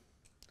expression,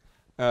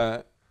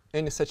 you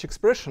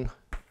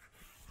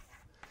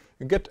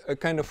get a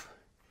kind of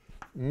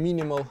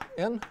minimal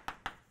n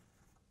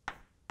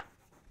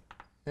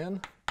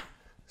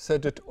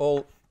such that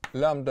all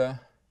lambda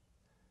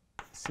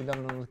C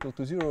lambda not equal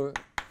to 0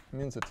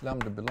 means that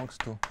lambda belongs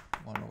to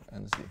 1 over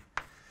nz.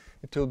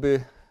 It will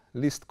be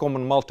least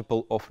common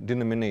multiple of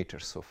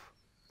denominators of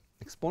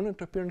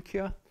exponent appearing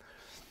here.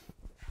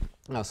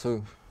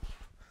 So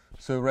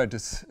write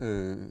this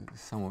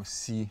sum of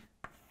C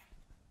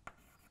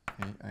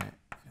a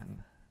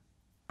n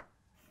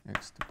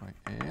x to pi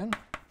a n,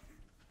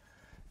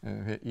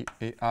 where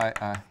ai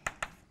are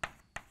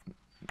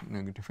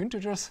negative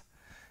integers,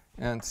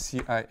 and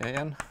C I a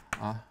n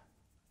are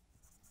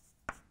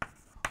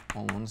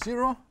all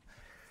non-zero.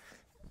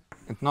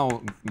 And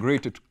now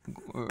graded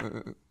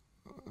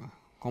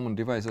common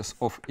divisors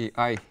of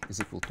ai is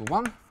equal to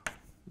 1.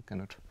 You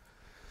cannot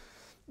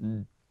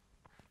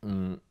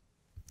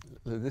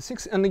the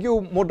 6, and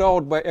you mod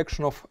out by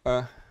action of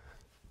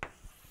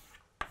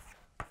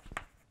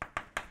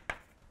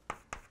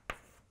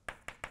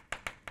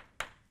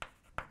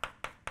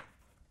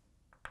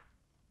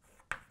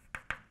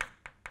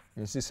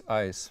this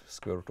I is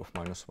square root of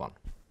 -1.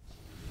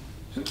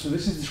 So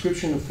this is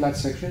description of flat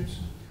sections?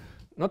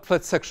 Not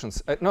flat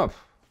sections. No,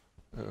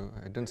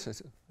 I didn't say.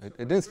 I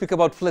didn't speak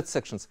about flat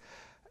sections.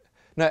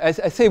 No, I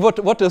say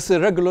what is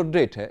regular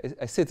data.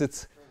 I said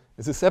it's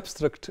this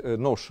abstract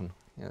notion.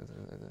 Yeah,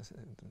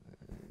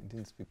 I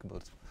didn't speak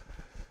about it.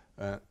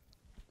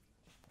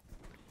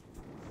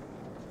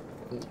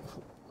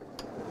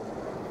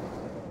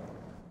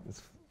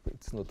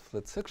 It's not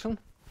flat section.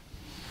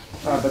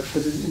 But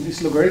in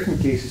this logarithm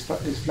case,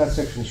 it's flat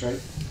sections, right?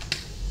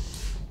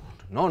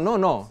 No.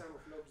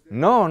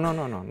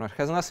 It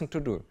has nothing to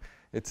do.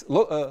 It's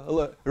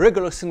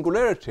regular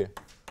singularity.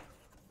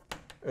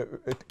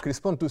 It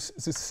corresponds to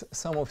this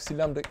sum of C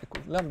lambda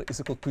is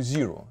equal to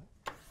 0.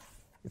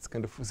 It's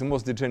kind of the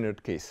most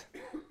degenerate case.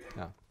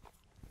 Yeah.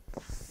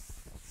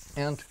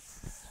 And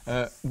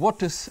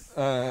what is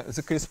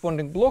the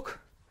corresponding block?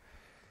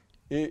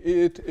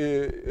 It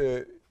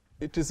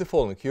is the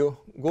following. You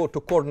go to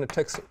coordinate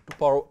x to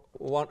power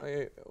 1.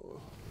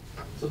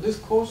 So this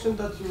quotient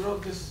that you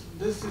wrote,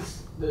 this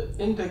is the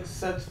index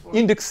set for...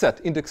 Index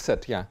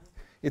set, yeah.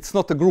 It's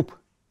not a group.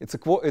 It's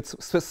a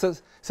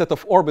set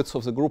of orbits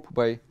of the group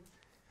by...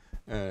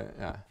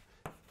 yeah.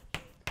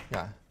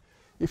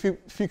 If you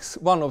fix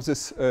one of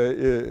this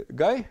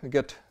guy, we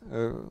get...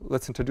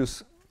 let's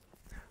introduce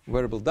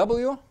variable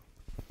w.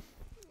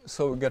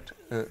 So we get...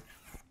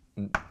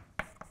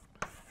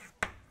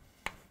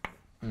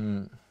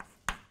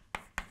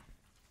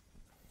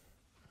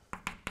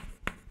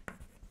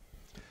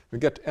 we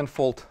get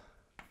n-fold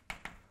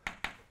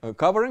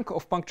covering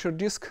of puncture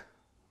disk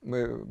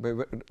by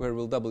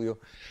variable w,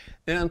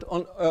 and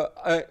on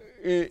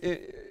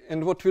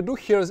and what we do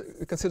here is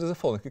we consider the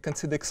following: we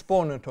consider the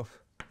exponent of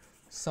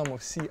sum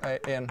of c I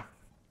n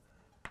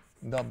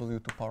w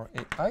to power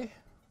ai.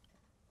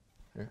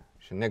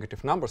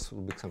 Negative numbers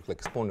will be something like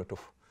exponent of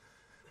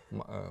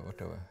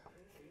whatever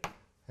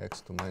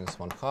x to minus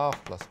 1/2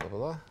 plus blah blah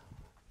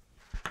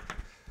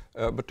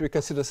blah. But we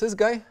consider this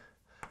guy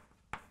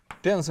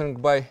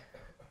tensoring by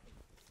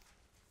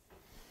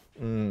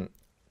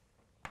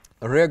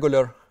a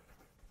regular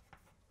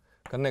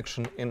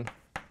connection in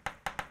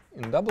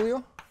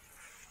W.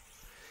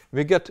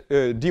 We get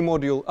a D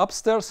module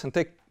upstairs and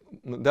take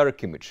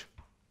direct image.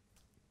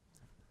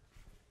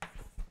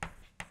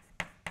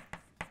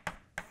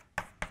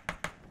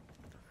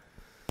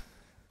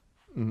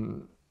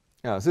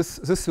 Yeah,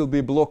 this will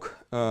be block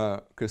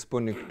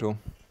corresponding to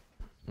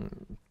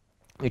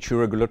each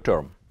irregular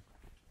term.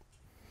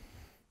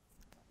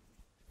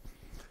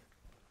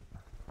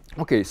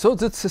 Okay, so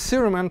that's a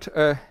theorem, and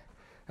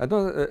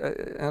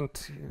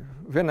and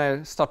when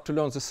I start to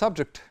learn the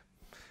subject,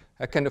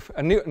 I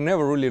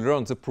never really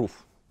learned the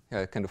proof.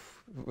 Yeah, I kind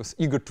of was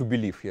eager to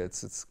believe. Yeah,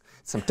 it's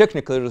some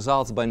technical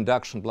results by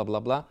induction, blah blah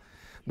blah,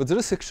 but there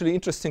is actually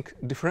interesting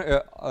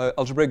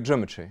algebraic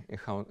geometry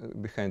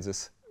behind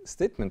this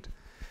statement,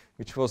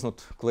 which was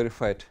not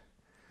clarified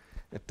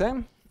at the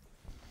time.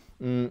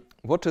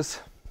 What is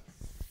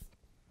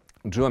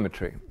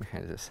geometry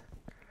behind this?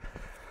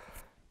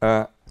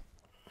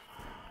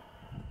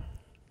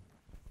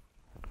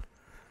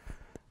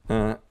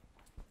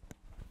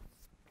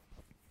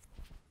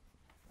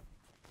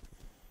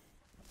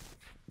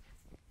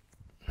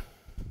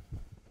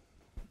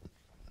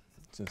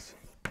 This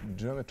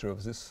geometry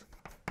of this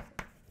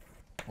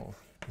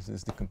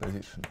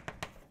decomposition,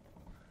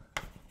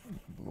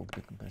 block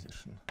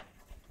decomposition.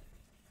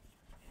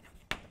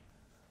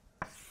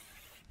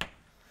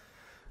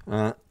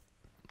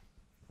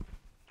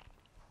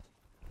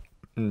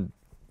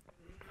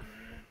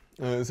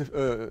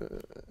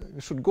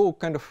 We should go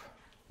kind of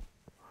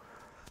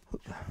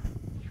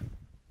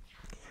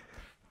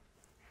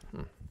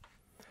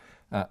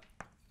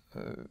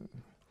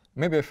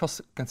maybe I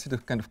first consider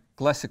kind of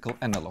classical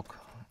analog.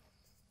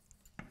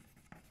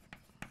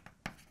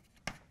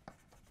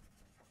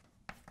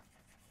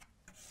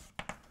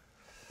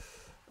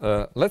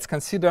 Let's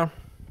consider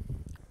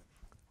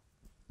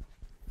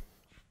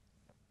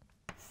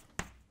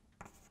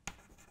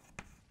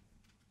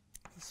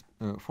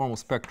formal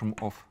spectrum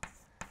of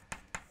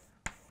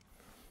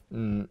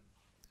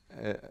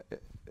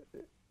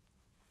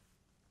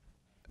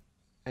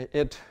I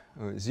add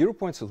 0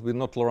 points. It will be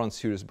not Laurent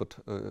series, but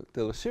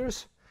Taylor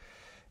series.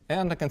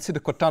 And I consider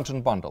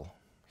cotangent bundle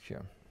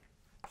here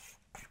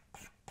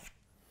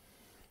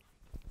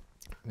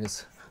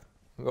with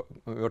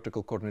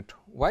vertical coordinate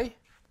y.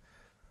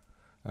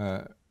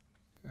 And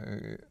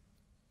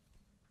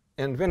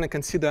when I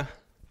consider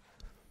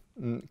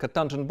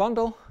cotangent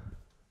bundle,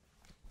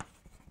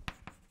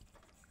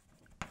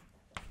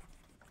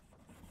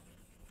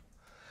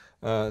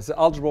 the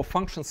algebra of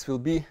functions will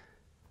be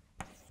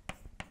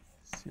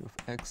c of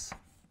x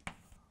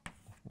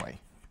of y.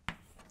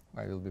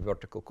 Y will be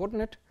vertical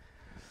coordinate.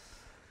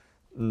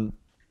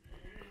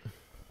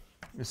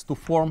 Is to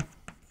form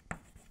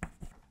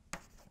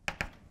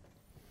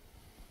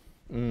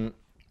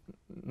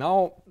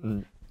now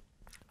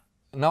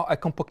I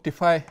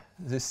compactify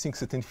these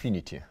things at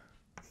infinity.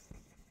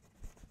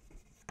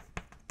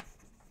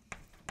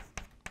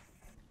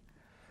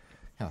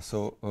 Yeah,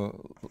 so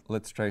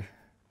let's try to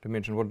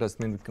imagine what does it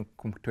mean we can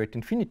compactify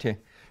infinity.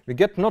 We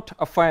get not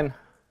a fine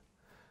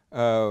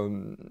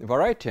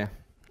variety,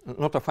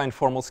 not a fine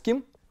formal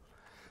scheme.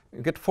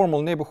 We get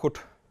formal neighborhood.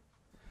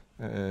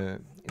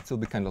 It will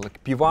be kind of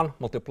like P1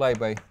 multiplied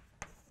by,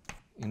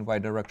 in y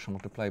direction,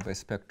 multiplied by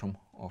spectrum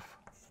of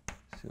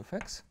C of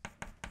x.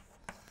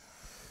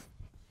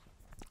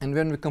 And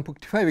when we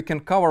compactify, we can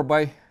cover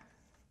by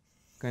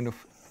kind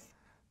of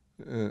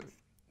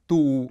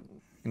two,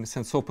 in a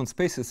sense, open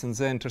spaces in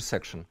the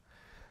intersection.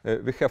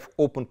 We have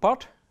open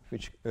part,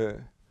 which we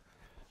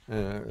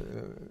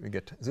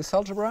get this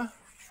algebra.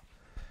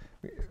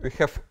 We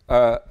have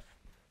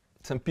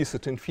some piece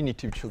at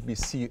infinity, which will be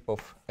C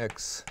of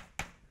x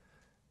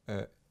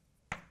y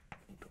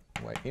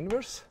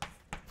inverse,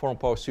 form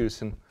power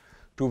series in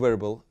two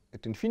variable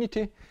at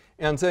infinity,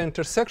 and the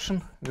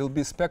intersection will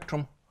be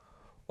spectrum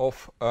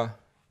of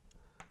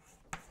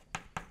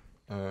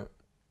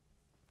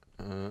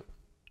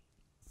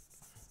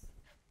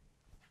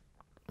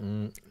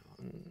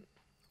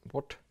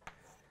what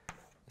I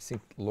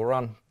think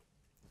Laurent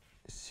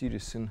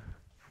series in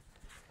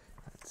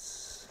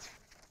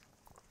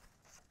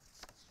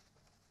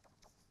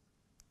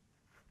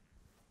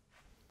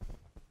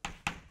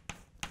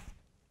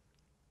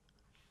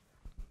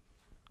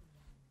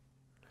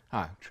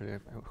actually I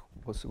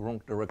was the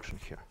wrong direction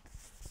here.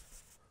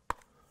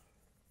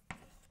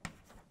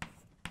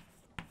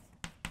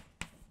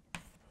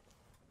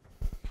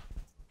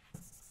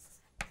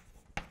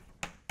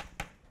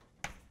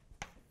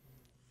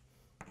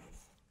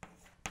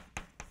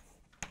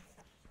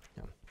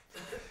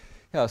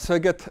 Yeah, so I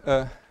get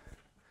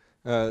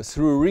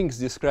through rings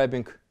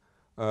describing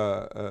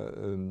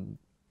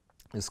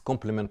this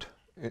complement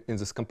in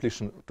this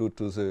completion to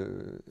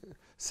the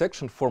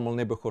section formal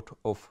neighborhood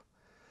of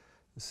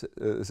this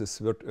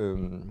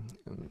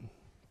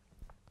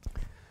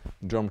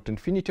germ at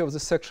infinity of the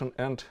section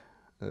and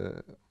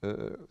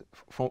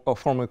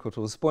formal equal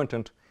to this point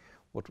and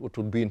what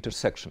would be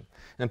intersection.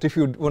 And if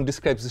you want to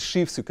describe the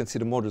sheaves, you can see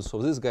the modulus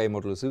of this guy,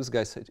 modulus of this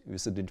guy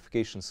with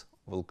identifications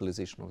of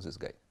localization of this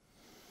guy.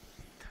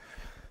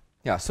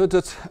 Yeah, so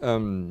that's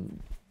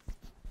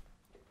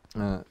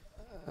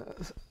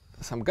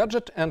some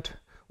gadget. And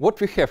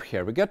what we have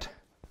here, we get,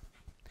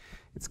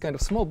 it's kind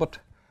of small, but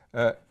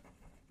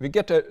we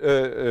get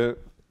a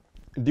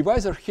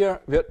divisor here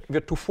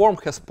where to form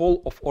has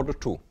pole of order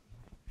 2.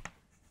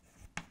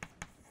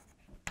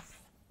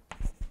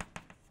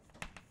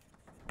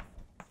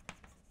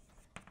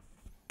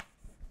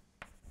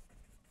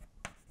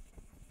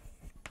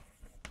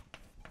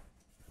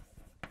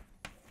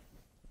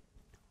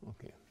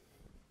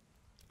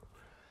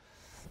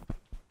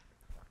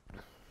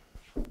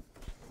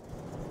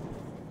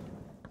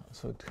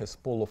 So it has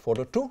pole of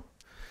order 2.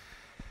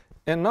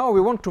 And now we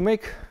want to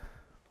make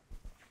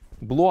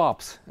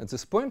blow-ups at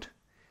this point.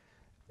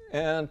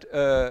 And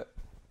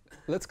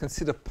let's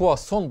consider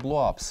Poisson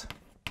blow-ups.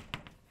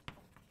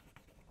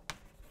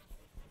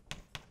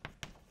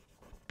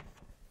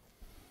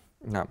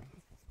 Now,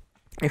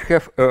 we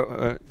have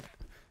a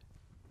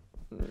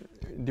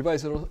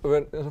divisor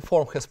where the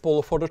form has pole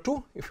of order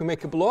 2. If you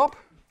make a blow-up,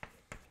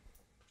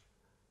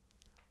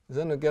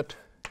 then you get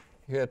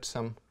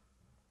some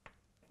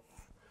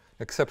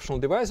exceptional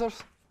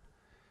divisors,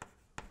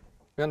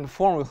 and the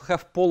form will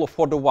have pole of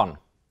order 1.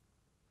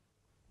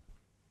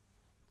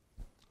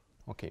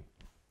 Okay.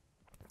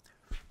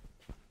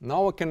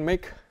 Now I can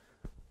make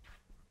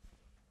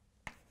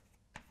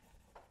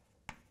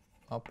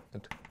up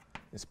at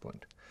this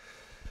point.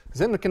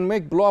 Then I can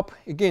make blow up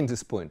again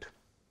this point.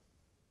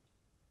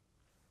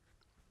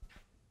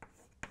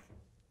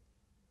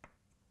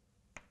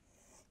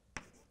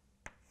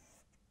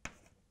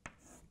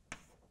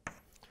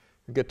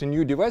 We get a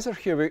new divisor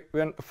here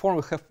when a form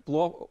will have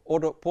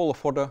pole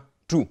of order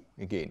 2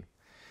 again.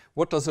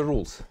 What are the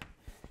rules?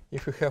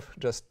 If you have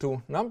just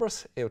two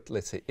numbers,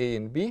 let's say a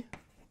and b,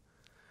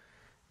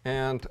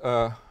 and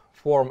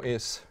form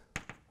is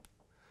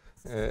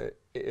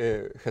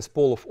has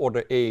pole of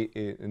order a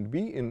and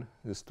b in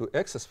these two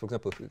x's, for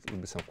example, if it will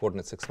be some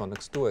coordinates x1,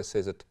 x2, I say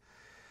that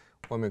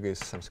omega is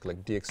something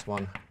like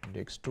dx1,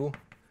 dx2,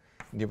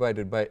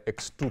 divided by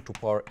x2 to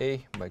power a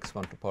by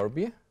x1 to power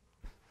b.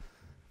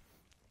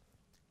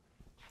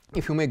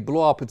 If you make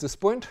blow up at this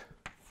point,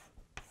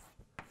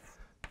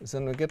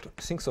 then we get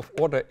things of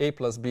order a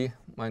plus b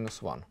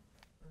minus 1.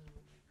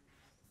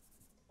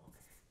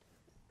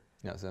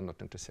 Yeah, they're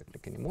not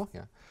intersecting anymore.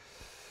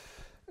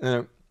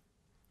 Yeah.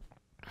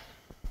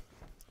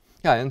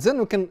 Yeah, and then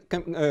we can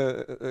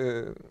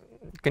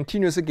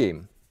continue the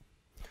game.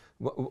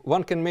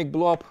 One can make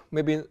blow up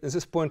maybe at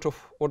this point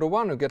of order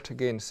 1, you get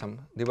again some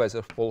divisor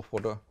of pole of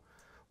order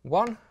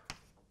 1.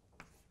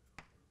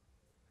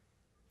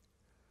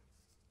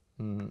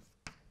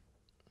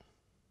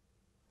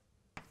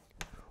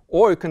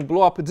 Or you can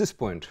blow up at this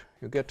point.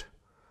 You get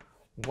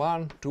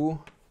 1, 2,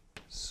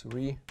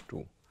 3,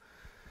 2.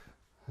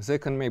 They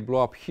can make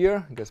blow up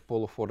here, gets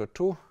pole of order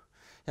 2.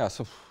 Yeah,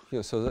 so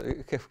here, so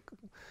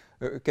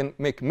they can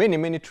make many,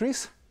 many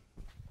trees.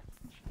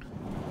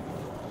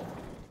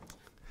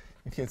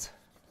 It's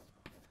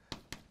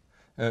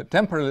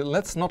temporarily,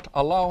 let's not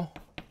allow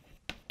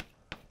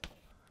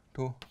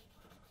to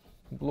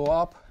blow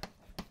up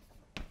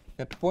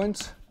at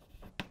points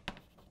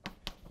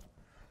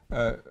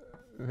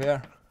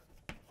where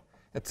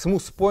at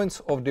smooth points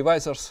of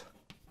divisors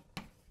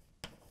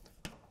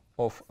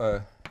of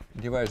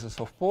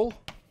pole,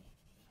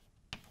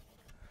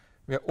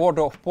 where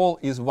order of pole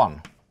is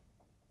 1.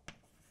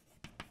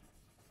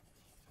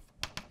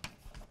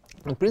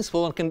 In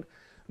principle, one can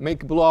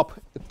make blow up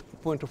at the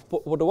point of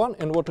order 1,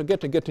 and what I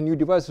get a new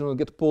divisor, and we'll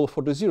get polar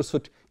for the 0. So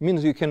it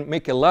means you can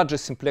make a larger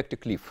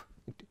symplectic leaf.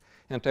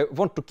 And I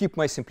want to keep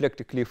my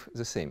symplectic leaf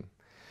the same.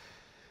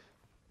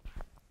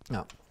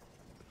 Now,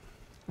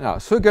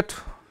 so you get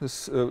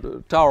this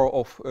tower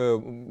of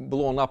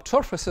blown up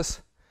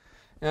surfaces,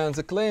 and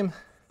the claim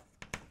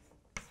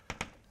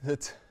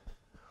that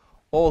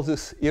all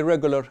these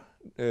irregular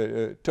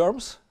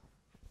terms,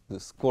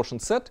 this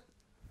quotient set,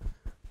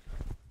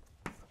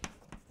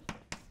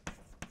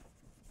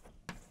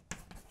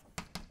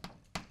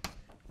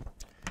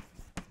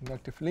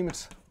 inductive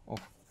limits of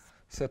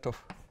set of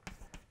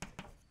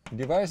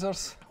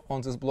divisors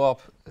on this blow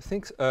up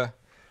things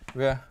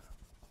where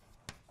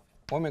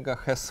omega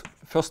has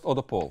first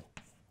order pole.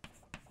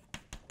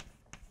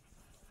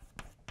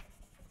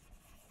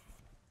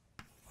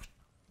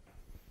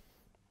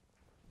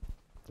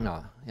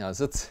 Yeah,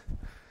 that's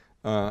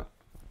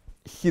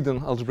hidden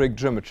algebraic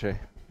geometry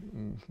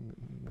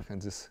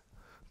behind this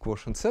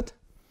quotient set.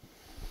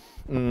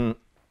 And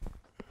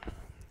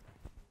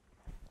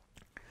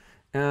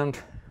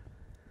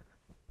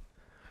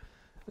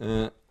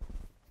there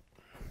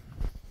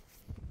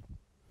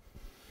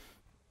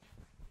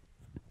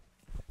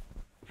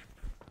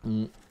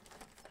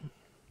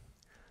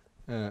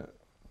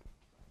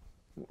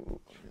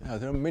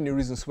are many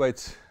reasons why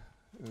it's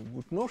a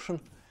good notion.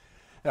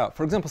 Yeah,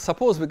 for example,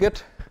 suppose we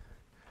get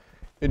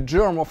a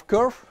germ of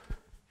curve,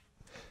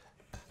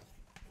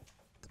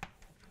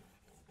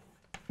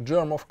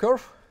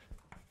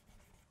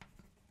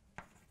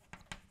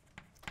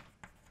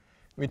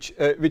 which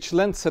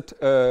lands at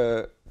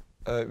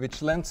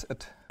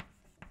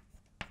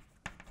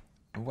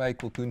y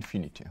equal to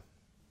infinity.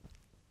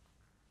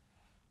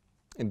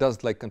 It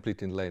does like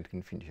completely in line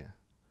infinity.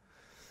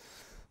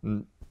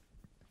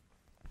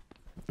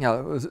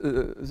 Yeah,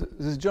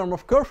 this germ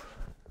of curve,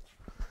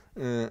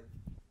 it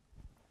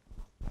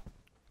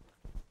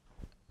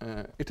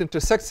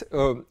intersects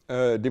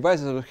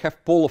divisors that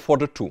have polar of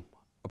order 2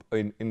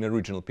 in the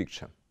original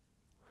picture.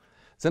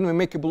 Then we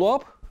make a blow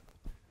up.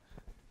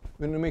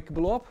 When we make a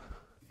blow up,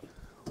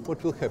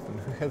 what will happen?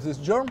 We have this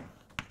germ.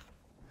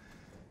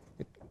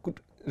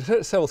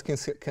 Several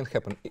things can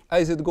happen.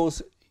 Either it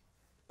goes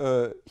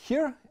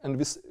here and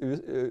we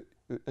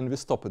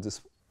stop it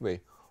this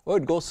way, or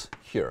it goes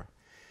here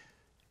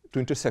to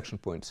intersection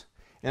points.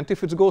 And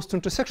if it goes to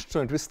intersection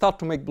point, we start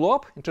to make blow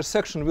up.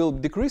 Intersection will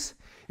decrease.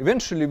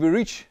 Eventually, we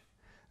reach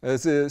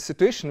the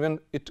situation when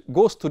it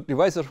goes to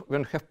divisor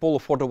when we have polar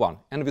of order 1,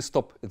 and we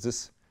stop at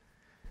this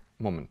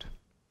moment.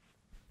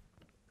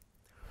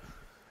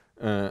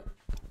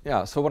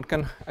 Yeah, so one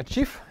can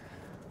achieve.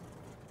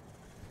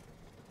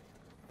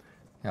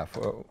 Yeah,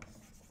 for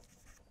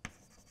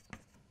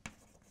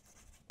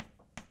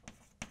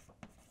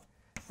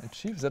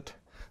achieve that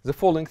the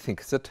following thing,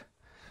 that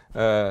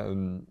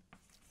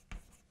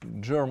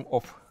germ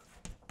of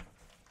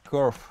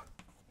curve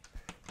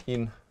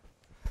in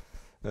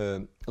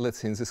let's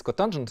say in this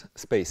cotangent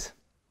space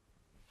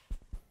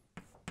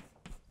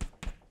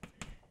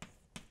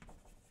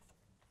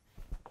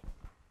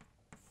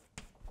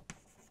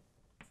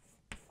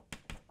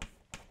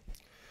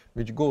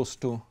which goes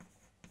to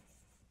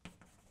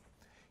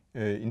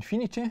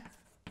infinity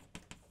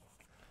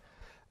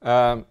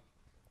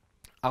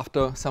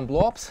after some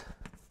blow-ups,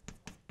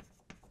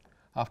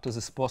 after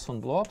this Poisson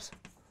blow-ups,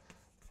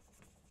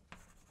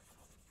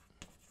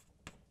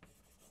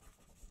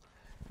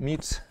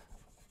 meets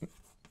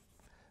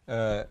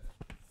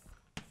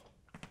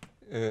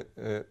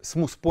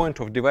smooth point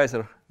of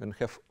divisor when we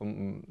have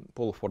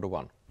polar of order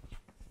 1.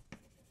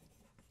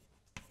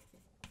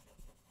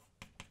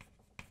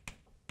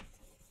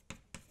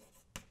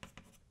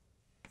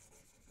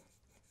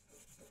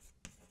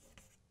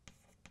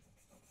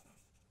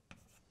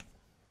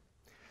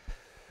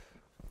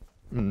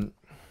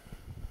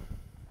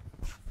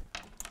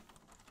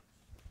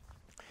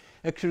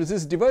 Actually,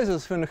 these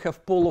divisors, when we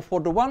have polar of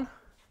order 1,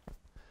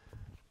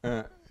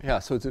 yeah,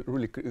 so it's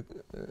really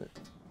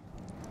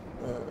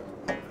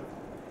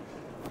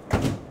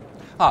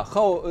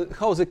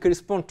how they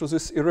correspond to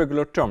these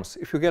irregular terms.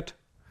 If you get,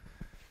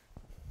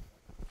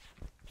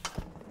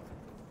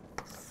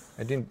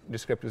 I didn't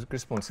describe the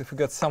correspondence. If you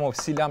get sum of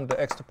c lambda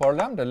x to power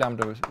lambda,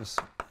 lambda is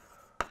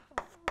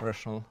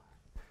rational.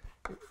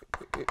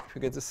 If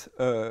you get this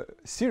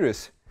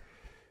series,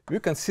 you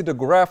can see the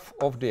graph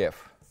of the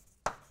f.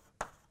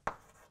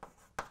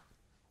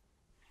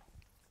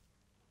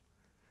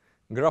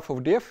 Graph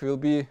of the f will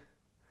be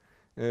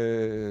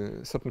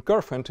certain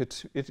curve, and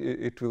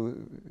it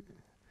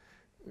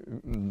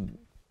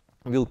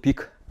will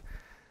pick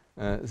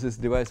this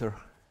divisor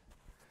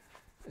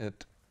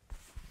at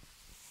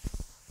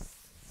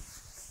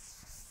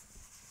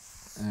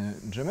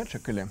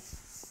geometrically.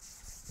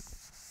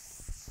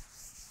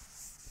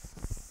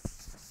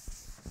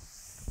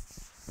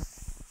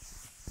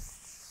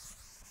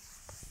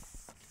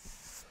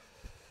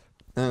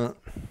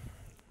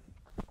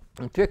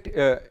 In fact,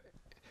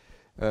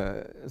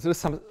 there is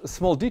some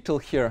small detail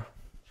here.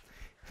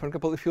 For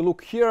example, if you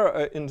look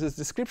here in this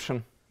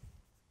description,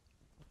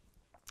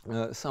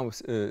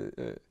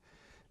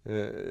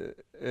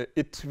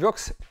 it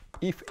works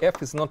if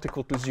f is not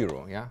equal to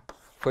 0. Yeah,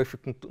 for if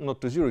it's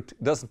not to 0, it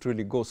doesn't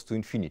really goes to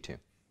infinity.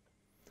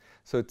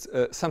 So it's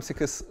something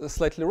is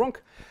slightly wrong,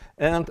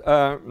 and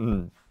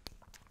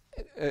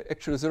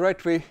actually the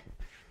right way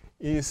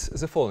is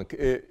the following.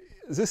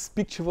 This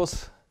picture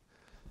was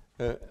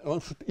one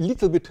should a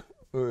little bit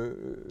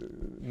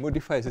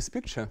modify this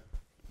picture.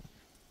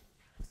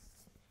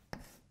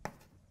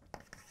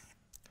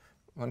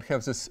 One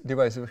have this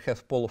device, we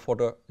have pole of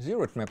order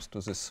 0, it maps to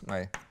this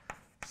my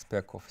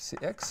spec of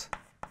Cx.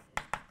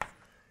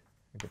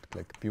 You get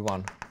like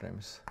P1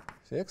 times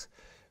Cx.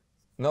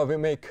 Now we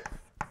make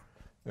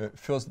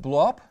first blow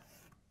up.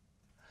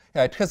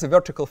 Yeah, it has a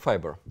vertical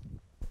fiber.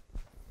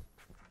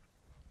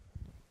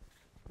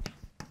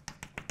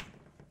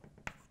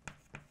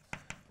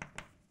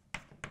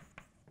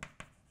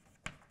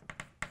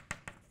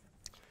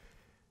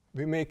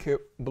 We make a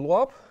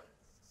blow up.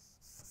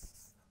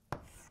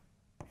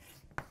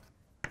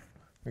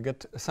 We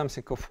get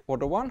something of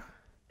order 1.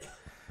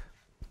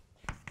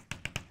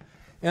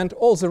 And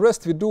all the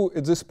rest we do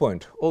at this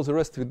point. All the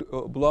rest we do,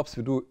 blow-ups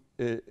we do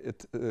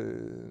at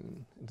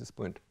this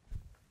point.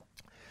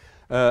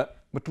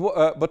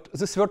 But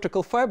this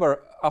vertical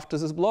fiber after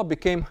this blow-up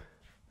became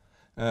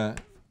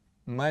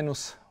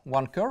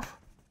 -1 curve.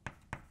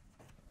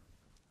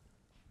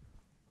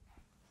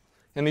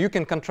 And you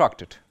can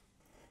contract it.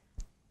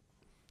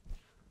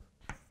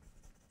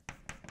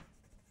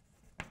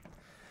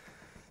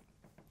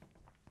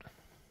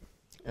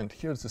 And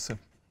here's this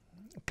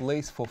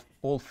place for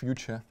all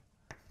future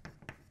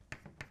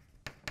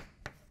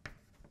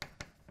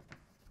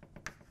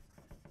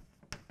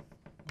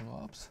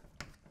blow-ups.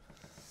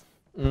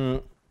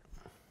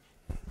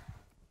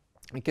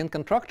 We can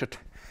contract it,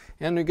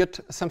 and we get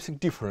something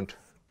different.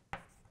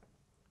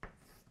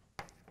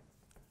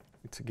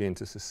 It's again,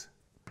 this is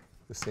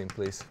the same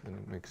place and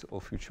it makes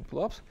all future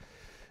blow-ups.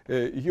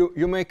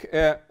 You make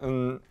a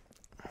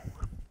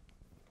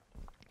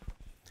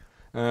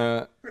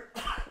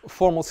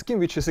formal scheme,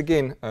 which is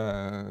again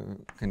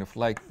kind of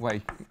like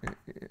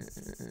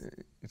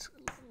it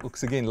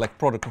looks again like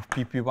product of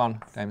pp1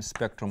 times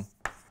spectrum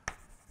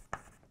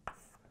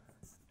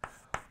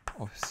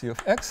of C of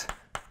x,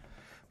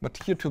 but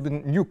here to the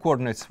new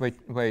coordinates y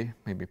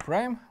maybe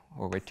prime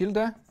or y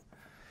tilde,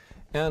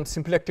 and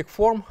symplectic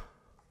form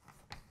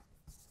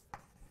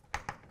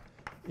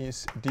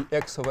is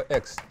dx over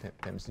x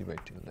times dy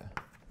tilde.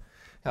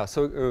 Yeah,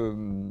 so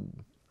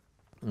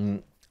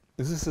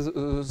this is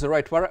the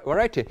right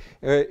variety,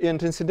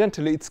 and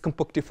incidentally, it's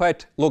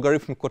compactified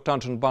logarithmic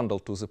cotangent bundle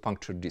to the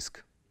punctured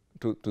disk,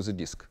 to the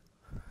disk,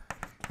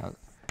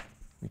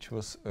 which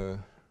was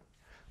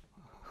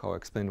how I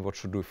explained what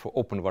should do for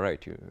open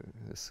variety.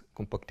 This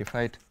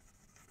compactified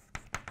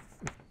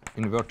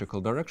in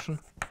vertical direction.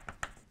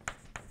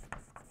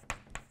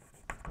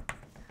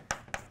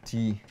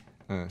 T,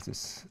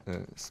 this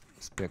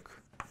spec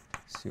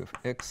C of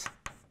x,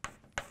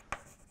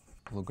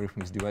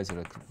 logarithmic is divisor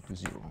equal to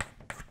 0.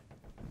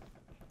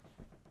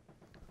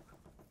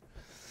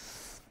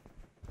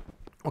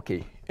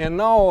 Okay, and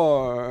now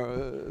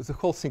the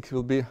whole thing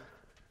will be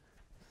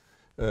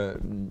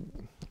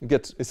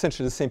get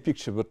essentially the same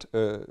picture, but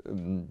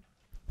then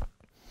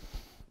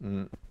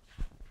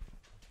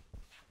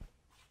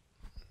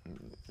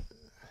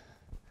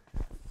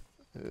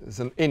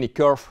any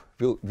curve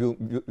will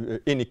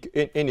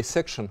any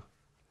section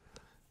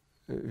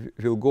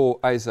will go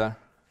either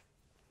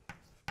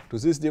to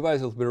this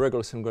device of the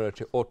regular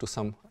singularity or to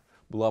some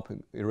blow-up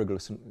irregular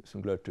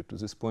singularity to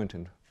this point,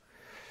 and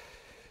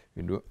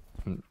we do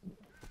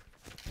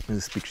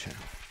this picture.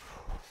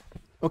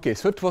 Okay,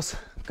 so it was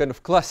kind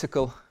of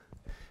classical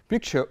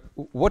picture.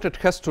 What it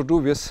has to do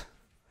with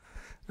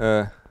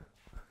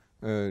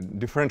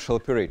differential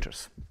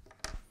operators.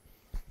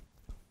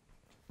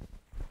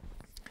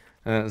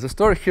 The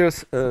story here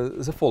is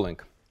the following.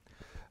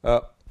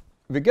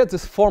 We get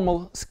this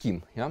formal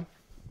scheme, yeah?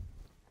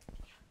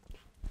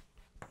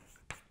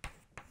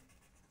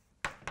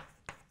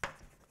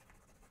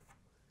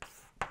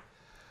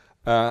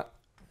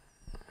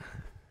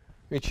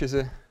 Which is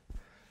a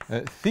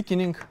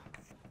thickening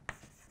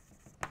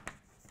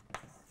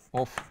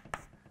of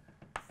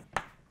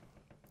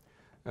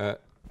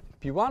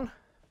P1.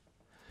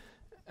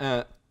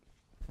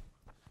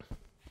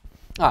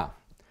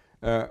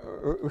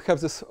 We have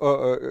this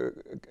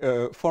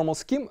formal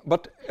scheme,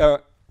 but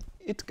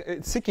it's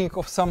thickening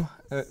of some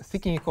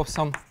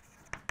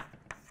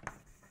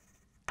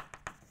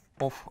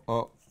of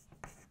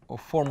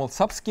formal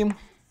subscheme,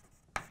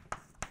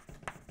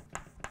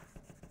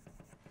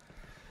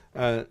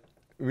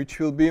 which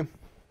will be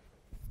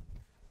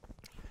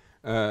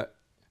a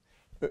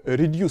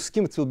reduced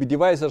scheme. It will be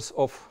divisors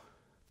of.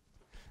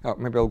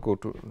 Maybe I'll go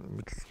to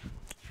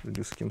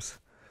reduced schemes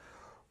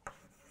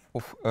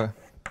of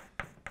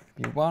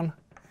P1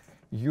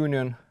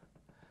 union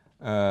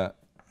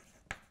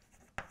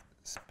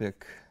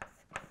spec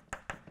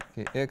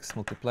kx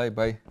multiplied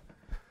by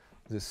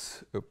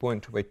this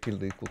point y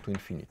tilde equal to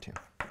infinity.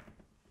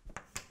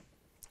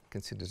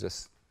 Consider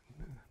just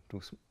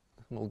two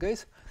small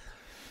guys.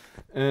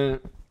 And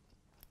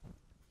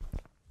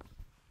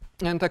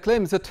I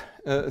claim that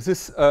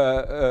this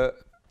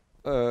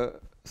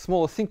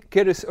small thing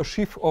carries a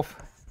sheaf of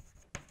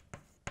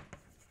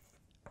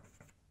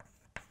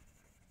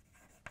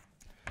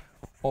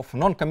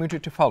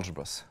non-commutative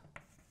algebras.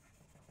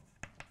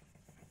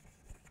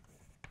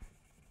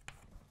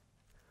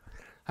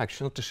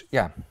 Actually, not a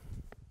yeah.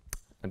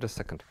 Just a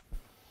second.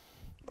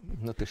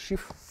 Not a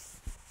sheaf.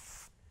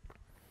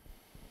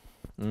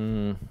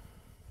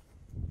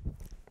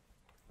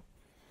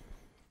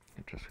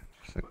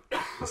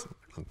 Just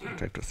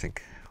try to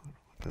think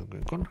what is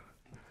going on.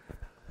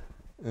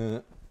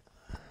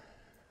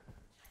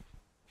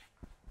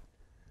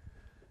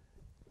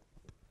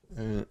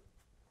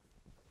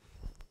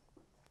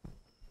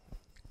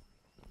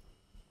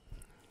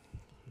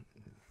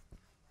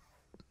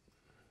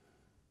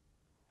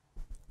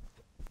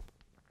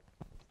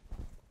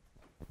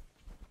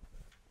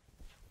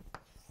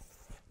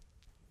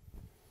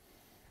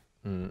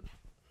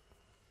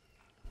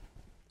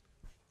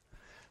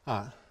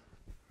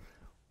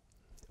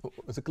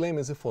 The claim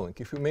is the following: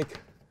 if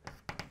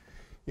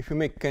you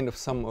make kind of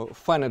some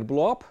finite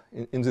blow up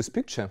in this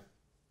picture,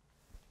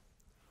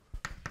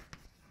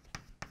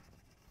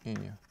 in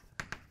a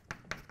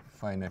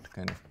finite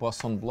kind of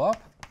Poisson blow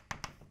up,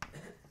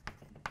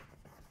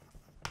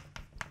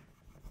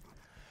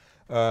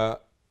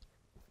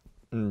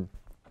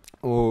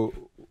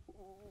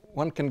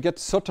 one can get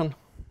certain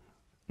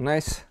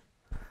nice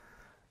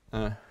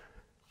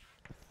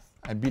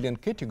abelian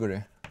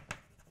category,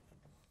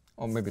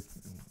 or maybe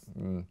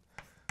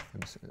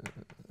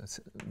it's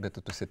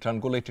better to say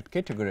triangulated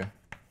category,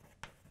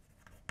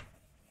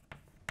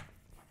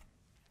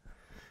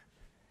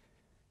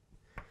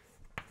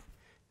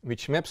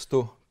 which maps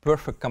to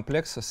perfect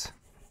complexes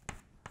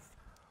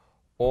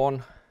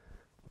on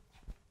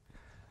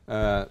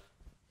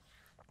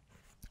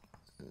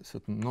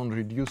certain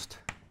non-reduced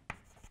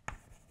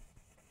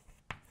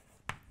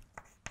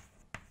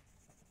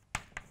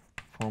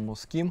formal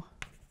scheme,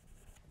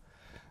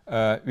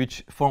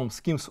 which form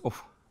schemes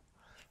of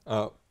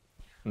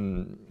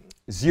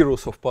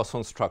zeros of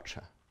Poisson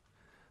structure.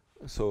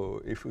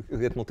 So if you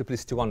get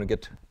multiplicity 1, you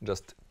get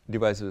just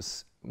divised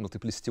with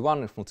multiplicity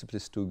 1. If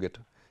multiplicity 2, you get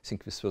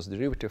sync with first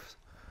derivative.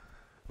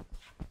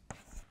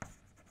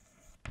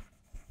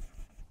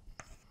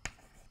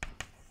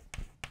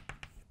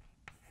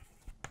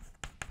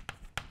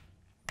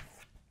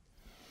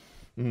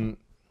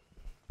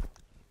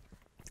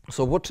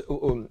 So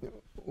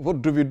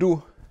what do we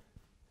do?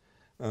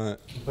 But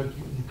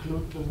you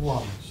include the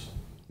ones.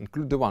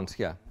 Include the ones,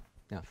 yeah,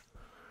 yeah.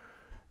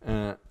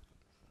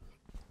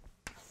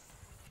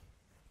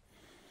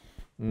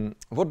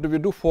 What do we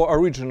do for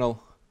original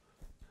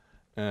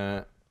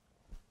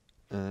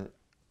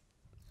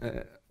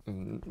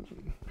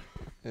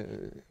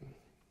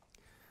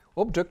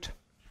object?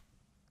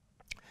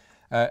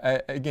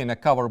 Again, I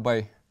cover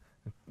by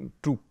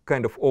two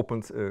kind of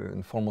open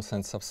in formal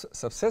sense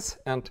subsets,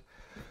 and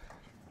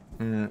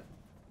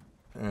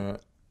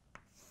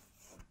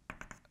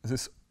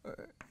this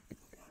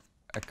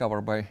I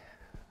cover by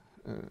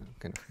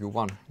kind of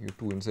U1,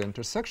 U2 in the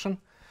intersection.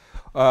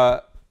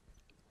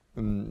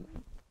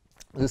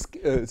 This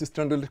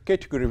triangulated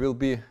category will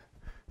be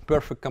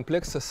perfect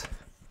complexes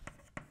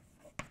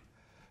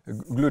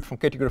glued from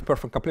category of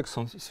perfect complexes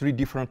on 3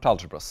 different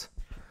algebras.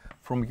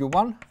 From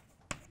U1,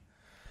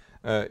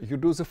 you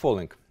do the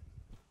following,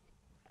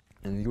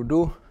 and you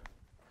do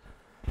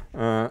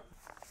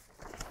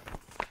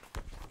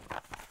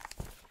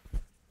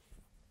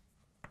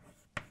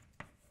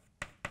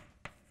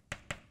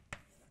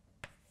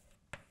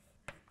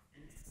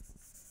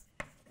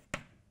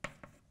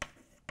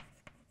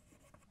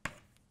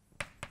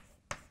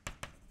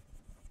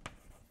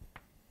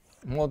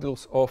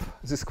models of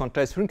this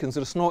quantized ring, and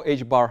there's no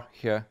hbar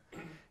here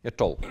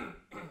at all.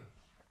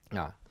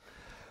 Yeah.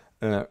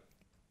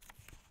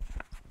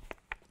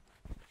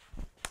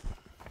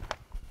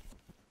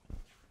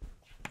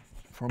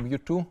 From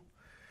U2,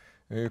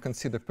 you can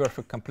see the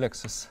perfect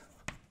complexes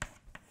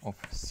of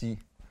C.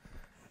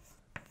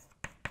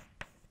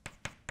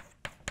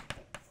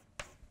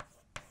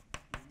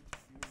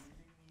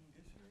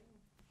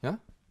 Yeah?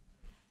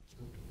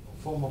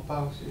 Formal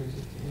powers is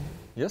it here?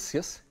 Yes,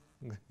 yes.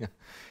 Yeah.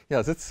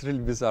 Yeah, that's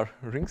really bizarre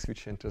rings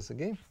which enters the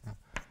game. Yeah.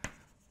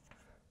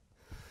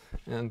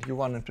 And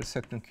U1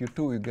 intersecting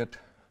Q2, you get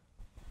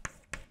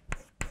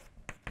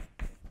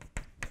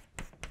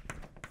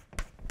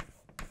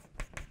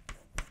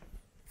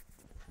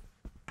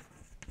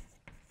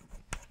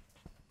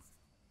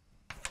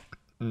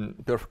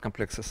perfect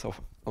complexes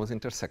of the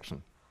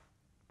intersection.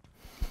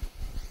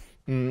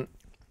 Then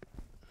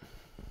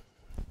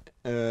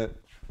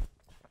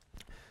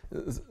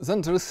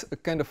there is a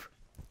kind of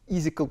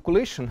easy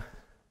calculation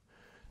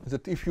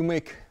that if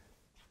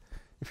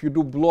you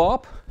do blow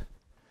up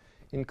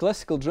in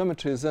classical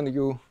geometry, then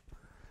you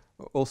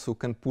also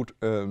can put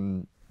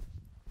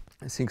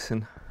things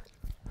in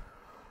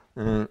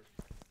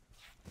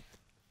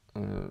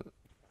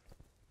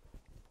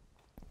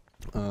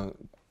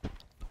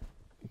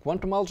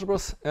quantum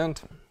algebras,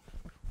 and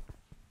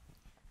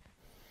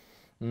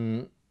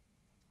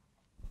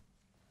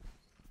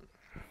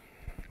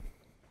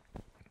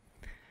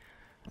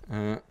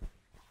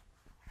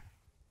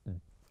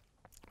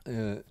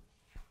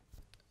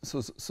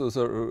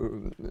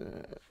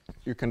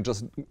you can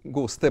just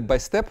go step by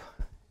step.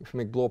 If you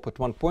make blow up at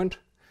one point,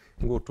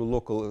 you go to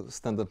local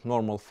standard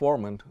normal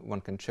form, and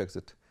one can check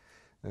that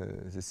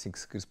these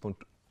things correspond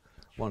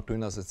one to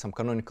another in some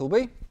canonical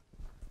way.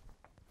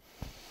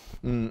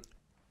 Then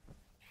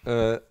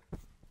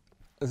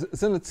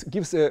it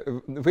gives a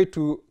way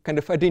to kind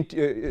of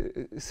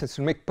since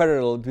you make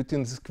parallel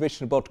between this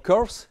question about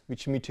curves,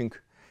 which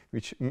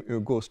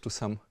goes to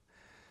some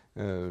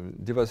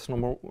device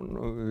normal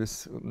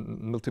with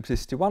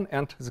multiplicity 1,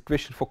 and the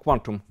question for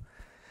quantum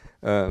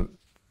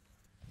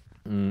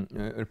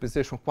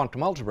representation of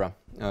quantum algebra,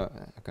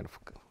 kind of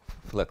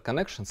flat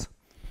connections.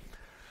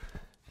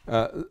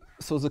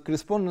 So the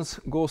correspondence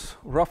goes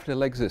roughly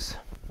like this.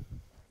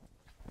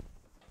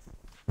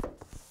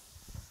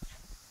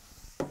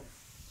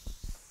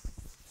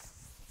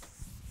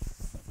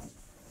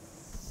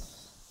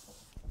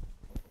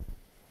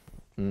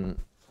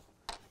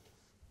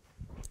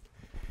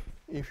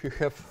 If you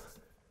have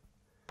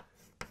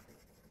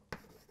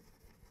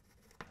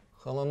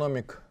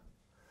holonomic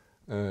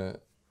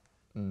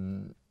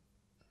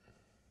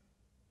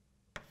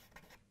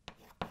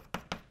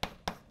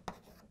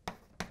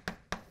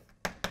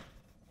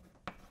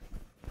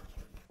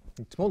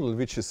model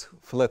which is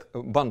flat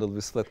bundled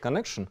with flat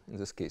connection in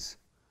this case,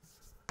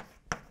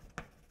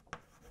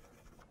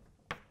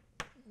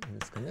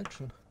 this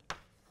connection,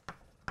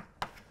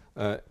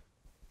 when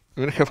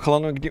you have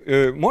holonomic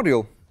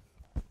module,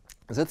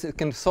 that's it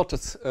can sort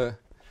as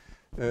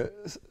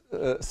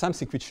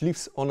something which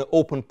lives on an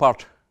open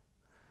part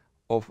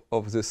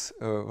of this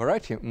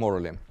variety, more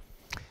or less.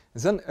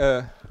 Then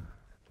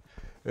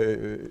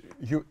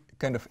you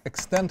kind of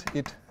extend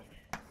it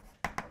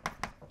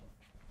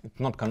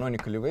not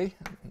canonically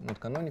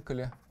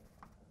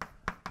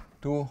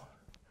to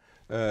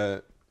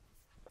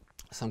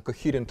some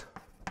coherent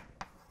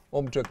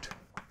object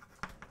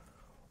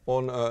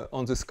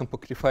on this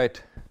compactified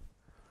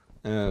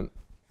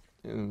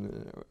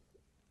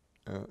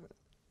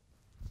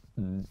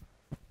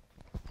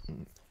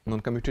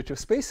non-commutative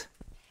space,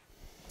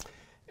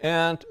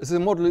 and the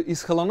model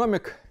is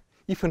holonomic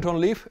if and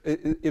only if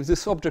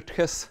this object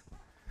has,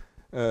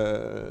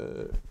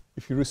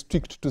 if you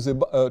restrict to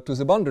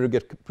the boundary, you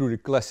get purely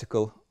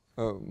classical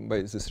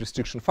by this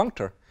restriction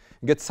functor,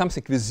 you get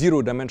something with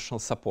zero-dimensional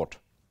support.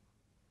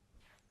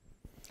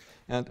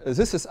 And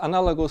this is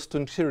analogous to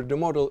consider the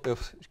model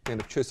of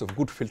kind of choice of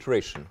good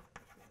filtration.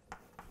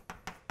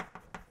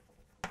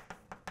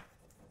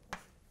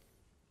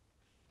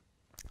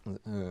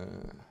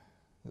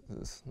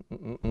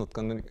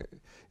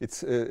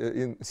 It's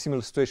in a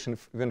similar situation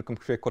when you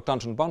compare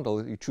cotangent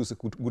bundle, you choose a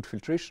good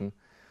filtration,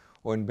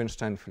 or in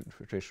Bernstein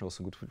filtration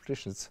also good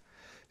filtration. It's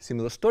a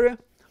similar story.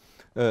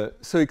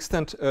 So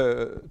extend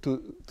to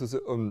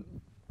the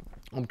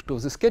object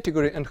of this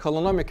category, and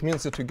holonomic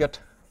means that you get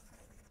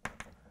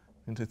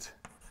a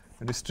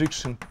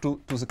restriction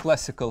to the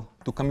classical,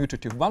 to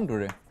commutative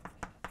boundary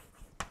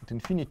at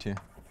infinity.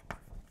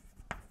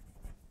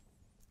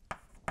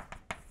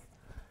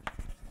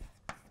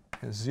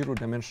 Has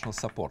zero-dimensional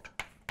support.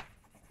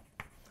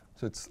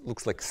 So it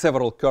looks like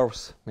several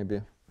curves, maybe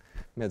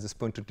at this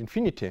point at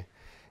infinity.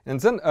 And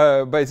then,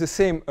 by the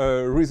same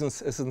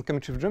reasons as in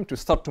commutative geometry, you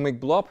start to make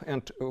blow-up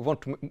and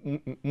want to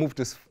move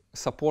this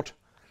support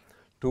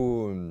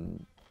to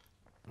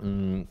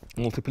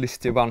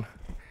multiplicity 1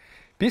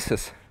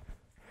 pieces.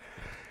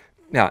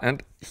 Yeah,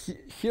 and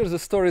here the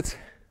story is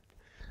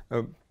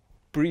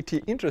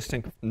pretty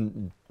interesting.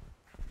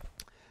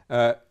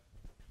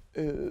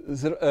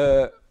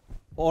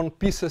 On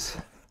pieces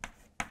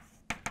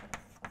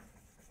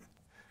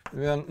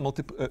when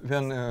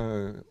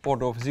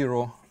order of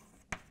 0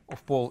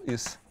 of pole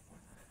is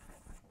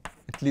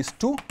at least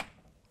 2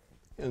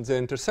 in the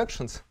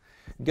intersections,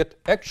 get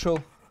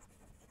actual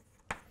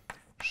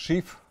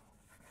sheaf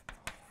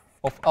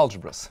of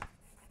algebras.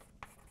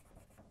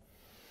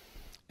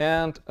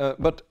 And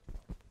but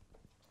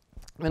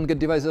when you get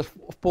divisor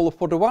of pole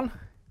of order 1,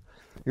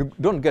 you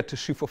don't get a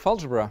sheaf of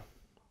algebras.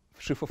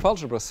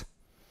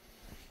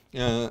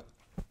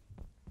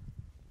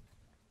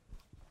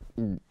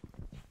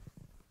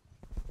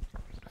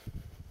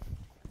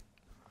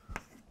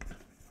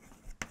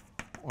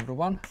 Order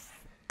 1,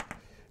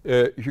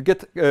 you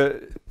get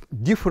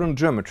different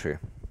geometry.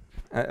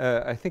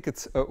 I think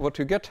it's what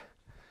you get.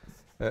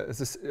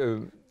 These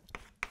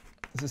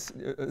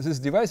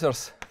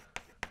divisors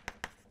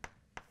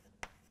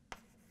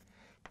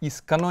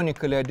is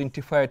canonically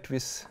identified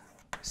with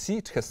C.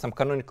 It has some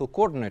canonical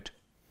coordinate.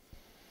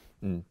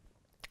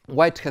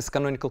 White has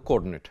canonical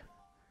coordinate.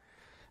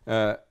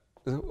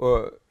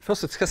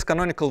 First, it has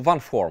canonical 1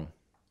 form,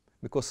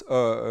 because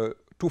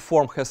 2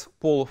 form has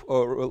pole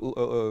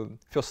of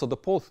first order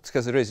pole. It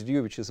has a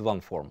residue which is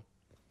 1 form.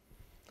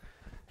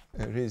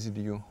 A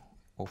residue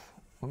of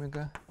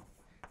omega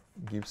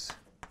gives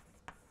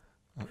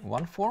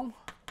one form,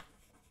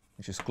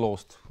 which is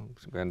closed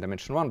in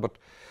dimension 1, but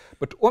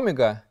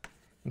omega,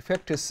 in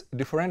fact, is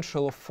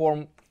differential of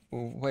form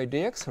y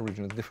dx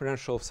originally,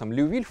 differential of some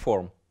Liouville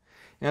form,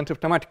 and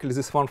automatically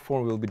this one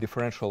form will be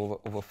differential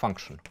of a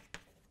function.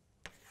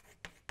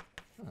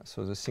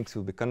 So the things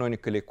will be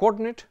canonically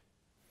coordinate.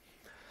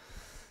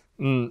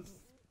 And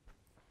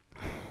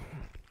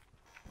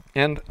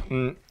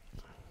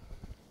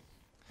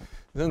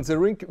then the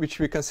ring which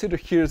we consider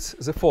here is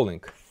the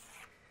following.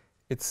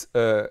 It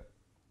will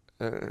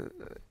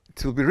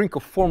be ring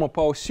of formal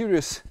power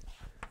series.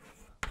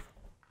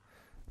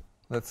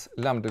 That's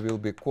lambda will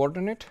be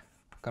coordinate,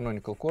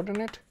 canonical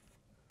coordinate,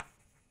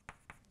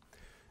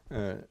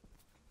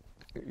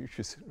 which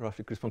is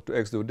roughly correspond to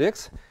x dot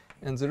dx.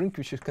 And the ring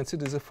which is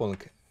considered the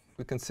following.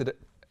 We consider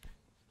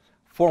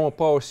formal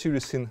power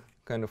series in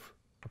kind of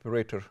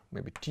operator,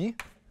 maybe T.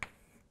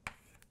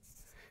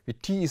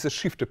 T is a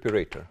shift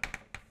operator.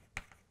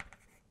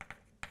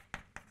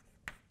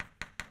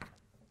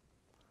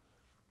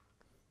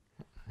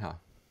 Yeah.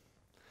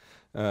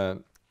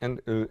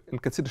 And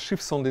consider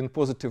shifts only in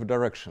positive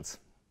directions.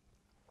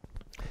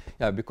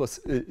 Yeah, because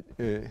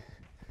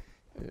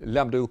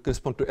lambda will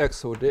correspond to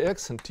x over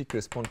dx and t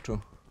correspond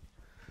to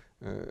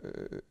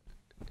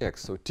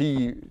x. So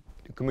t,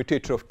 the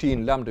commutator of t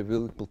in lambda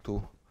will equal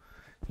to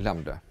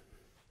lambda.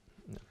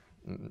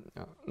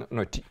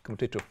 No, t,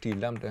 commutator of t in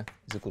lambda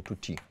is equal to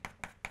t.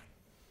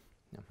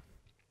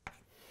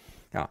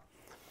 Yeah.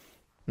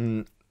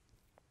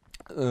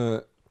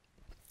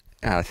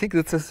 I think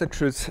that's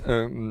actually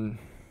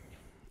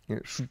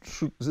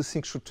this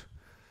thing should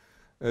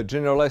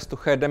generalize to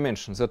higher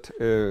dimensions, that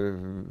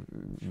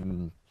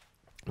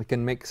we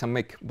can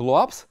make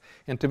blow-ups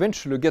and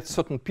eventually get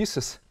certain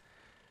pieces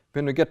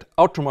when we get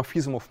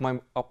automorphism of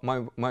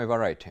my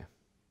variety.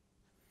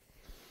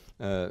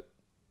 Yeah,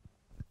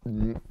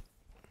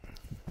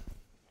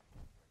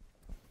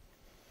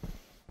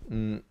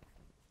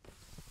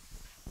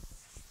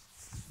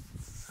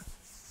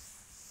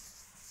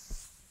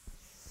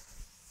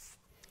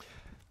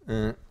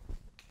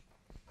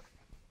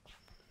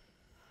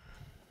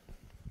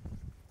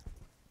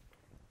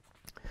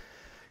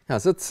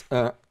 that's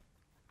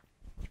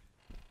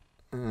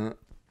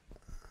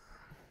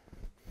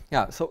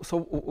yeah. So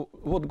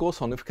what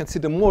goes on if you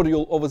consider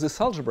module over this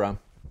algebra?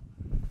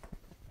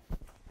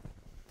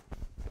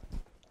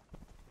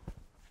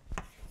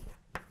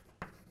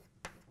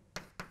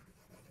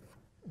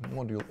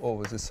 Module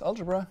over this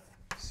algebra,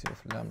 C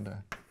of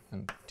lambda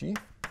and t.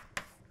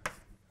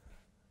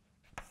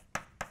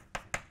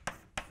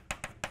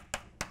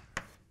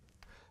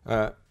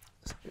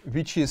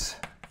 Which is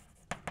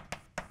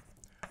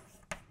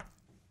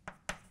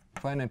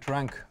finite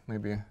rank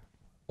maybe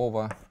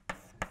over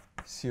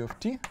C of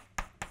t.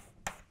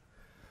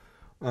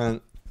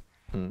 And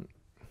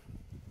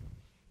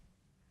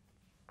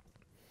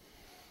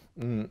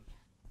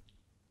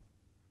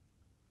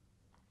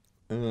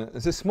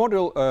this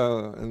module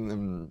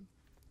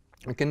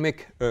we can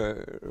make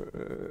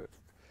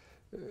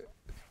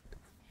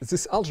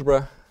this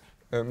algebra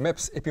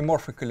maps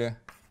epimorphically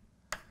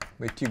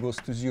by t goes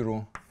to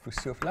 0 for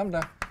C of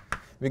lambda.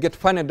 We get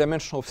finite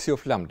dimension of C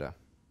of lambda.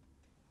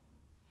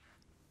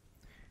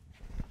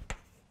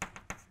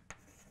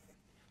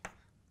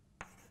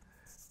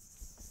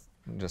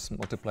 Just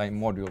multiply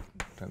module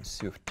times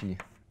C of t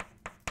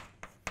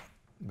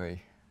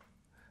by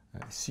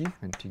C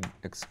when t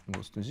x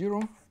goes to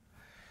 0.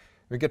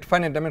 We get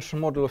finite dimension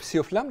module of C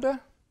of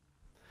lambda.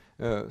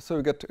 So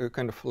we get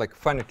kind of like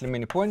finitely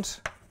many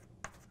points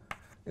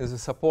as a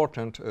support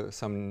and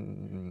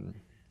some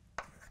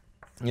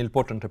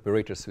nilpotent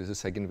operators with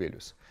these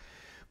eigenvalues.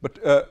 But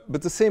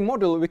the same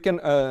model we can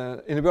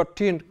invert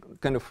t and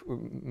kind of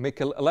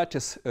make a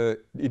lattice, a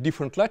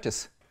different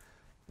lattice.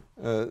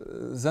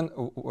 Then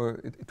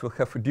it will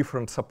have a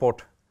different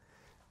support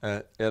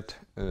at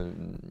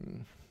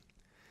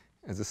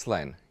this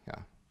line. Yeah,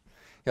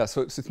 yeah.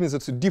 So it means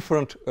that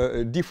different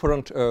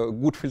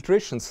good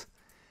filtrations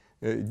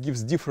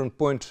gives different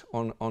point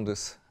on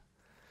this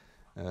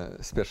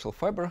special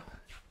fiber.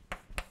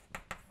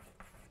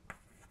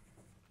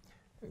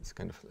 It's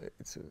kind of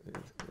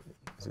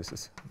this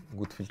is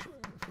good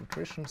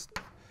filtrations.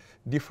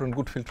 Different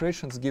good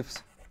filtrations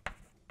gives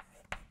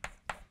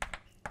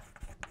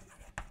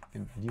a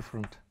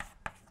different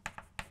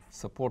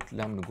support.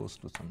 Lambda goes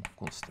to some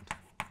constant.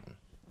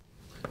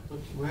 But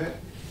where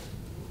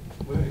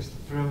is the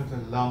parameter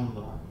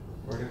lambda?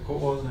 Or the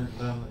coordinate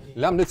lambda?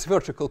 Lambda is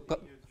vertical.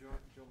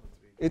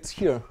 It's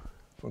here,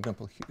 for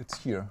example. It's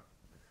here.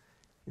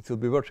 It will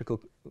be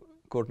vertical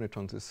coordinate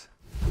on this.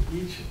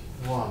 Each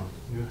one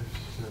you have to.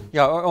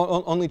 Yeah,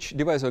 on each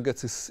divisor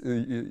gets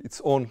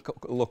its own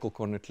local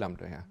coordinate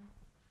lambda.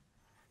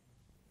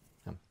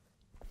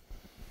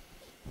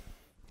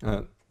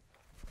 Yeah.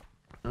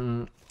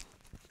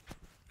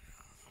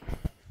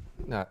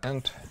 Yeah,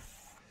 and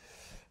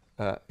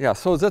yeah,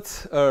 so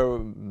that's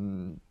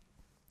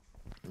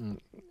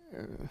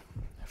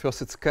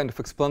first. It's kind of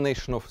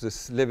explanation of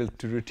this level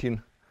 2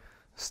 routine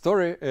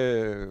story.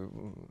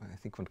 I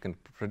think one can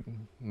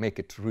make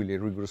it really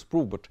rigorous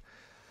proof, but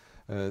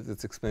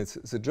that explains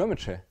the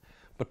geometry.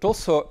 But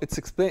also, it's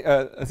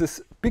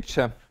this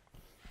picture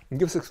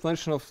gives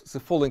explanation of the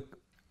following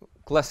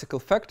classical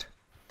fact.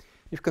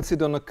 If you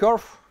consider on a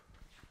curve,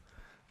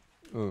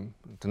 in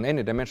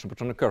any dimension,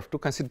 but on a curve, to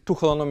consider two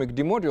holonomic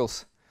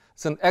D-modules,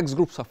 then X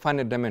groups are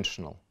finite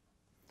dimensional.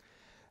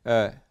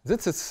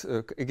 This is,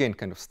 again,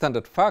 kind of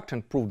standard fact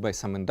and proved by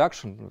some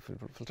induction,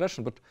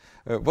 filtration, but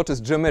what is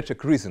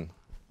geometric reason?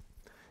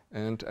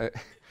 And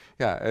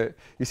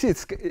you see,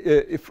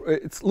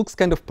 it looks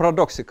kind of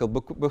paradoxical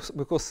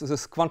because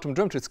this quantum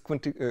geometry is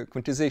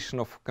quantization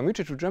of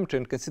commutative geometry,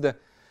 and consider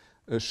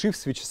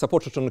sheaves which are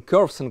supported on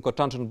curves in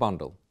cotangent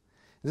bundle.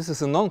 This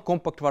is a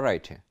non-compact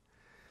variety.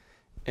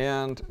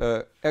 And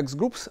X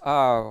groups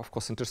are, of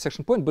course,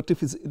 intersection point, but if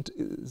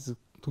the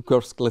two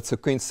curves, let's say,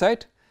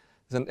 coincide,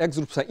 then X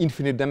groups are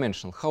infinite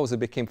dimensional. How they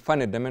became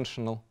finite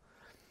dimensional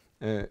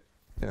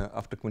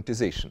after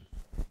quantization?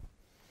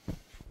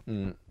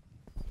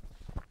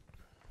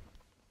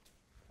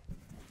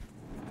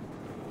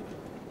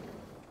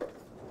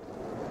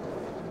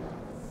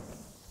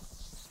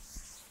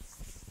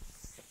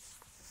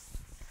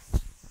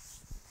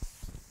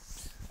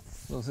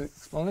 So the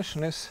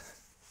explanation is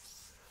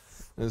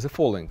the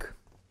following.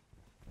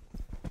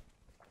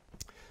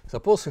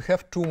 Suppose you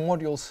have two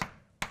modules,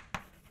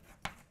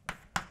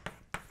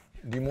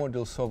 D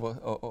modules over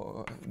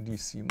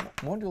DC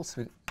modules.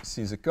 We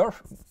see the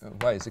curve,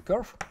 Y is the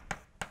curve.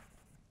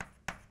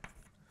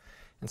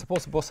 And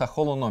suppose both are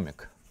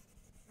holonomic.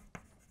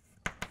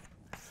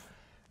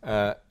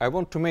 I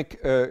want to make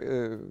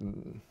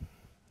and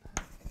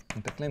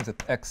I claim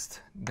that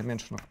X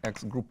dimension of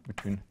X group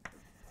between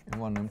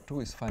M1 and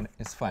M2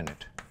 is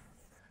finite.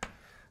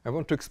 I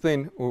want to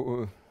explain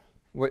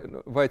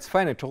why it's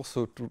finite,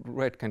 also to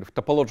write kind of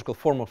topological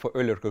formula for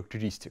Euler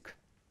characteristic.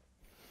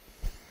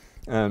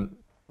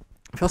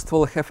 First of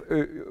all, I have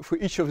for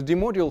each of the D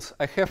modules,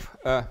 I have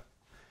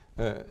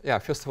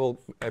first of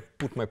all, I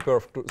put my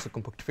perf to the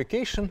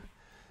compactification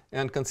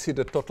and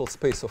consider total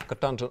space of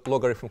cotangent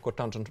logarithm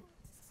cotangent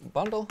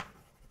bundle.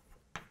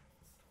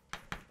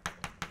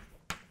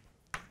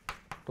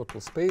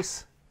 Total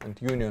space and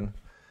union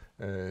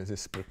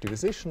this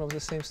productivization of the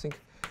same thing.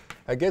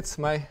 I get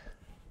my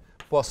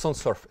Poisson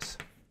surface,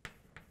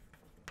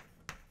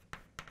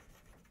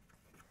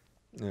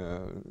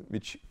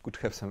 which could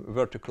have some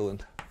vertical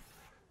and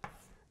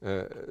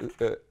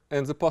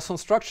the Poisson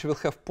structure will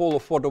have pole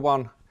of order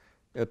 1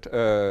 at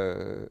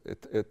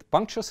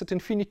punctures at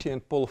infinity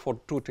and pole of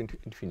order 2 at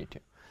infinity.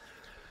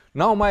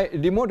 Now my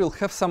D module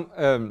have some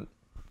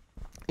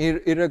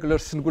irregular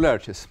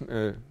singularities,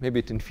 maybe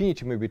at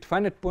infinity, maybe at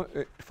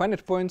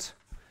finite points,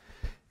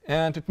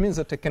 and it means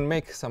that I can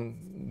make some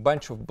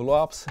bunch of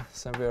blow-ups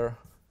somewhere.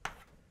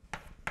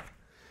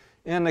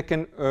 And I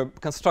can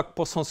construct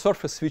Poisson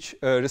surface which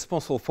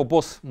responsible for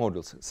both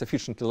modules,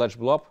 sufficiently large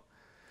blow-up.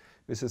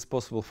 This is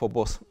possible for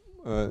both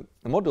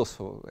modules.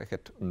 So I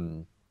had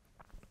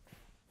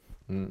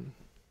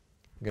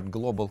get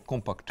global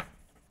compact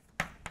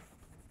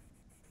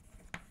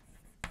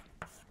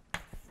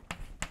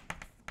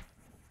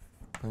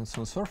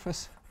Poisson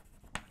surface.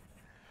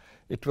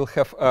 It will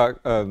have a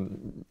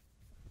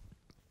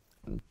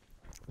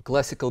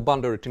classical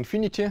boundary at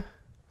infinity.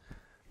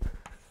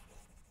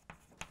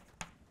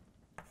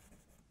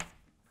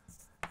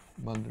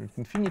 Boundary at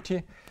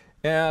infinity,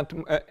 and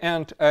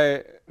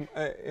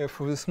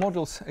for these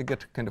modules, I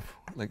get kind of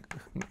like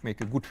make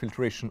a good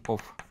filtration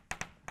of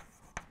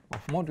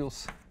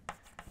modules,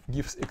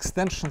 gives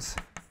extensions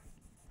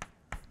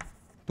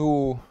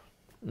to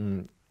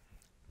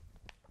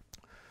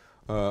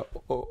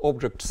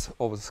objects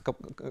of the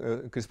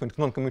corresponding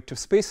non-commutative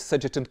space,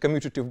 such that in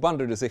commutative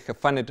boundaries they have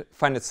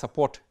finite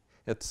support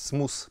at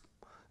smooth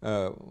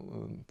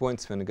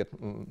points when you get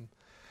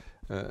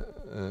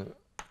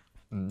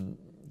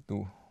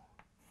to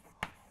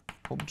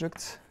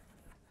objects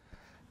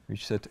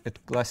which set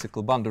at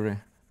classical boundary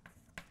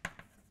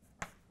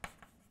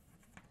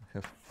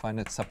have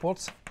finite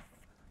support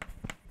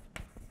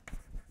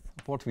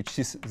which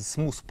is the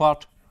smooth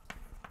part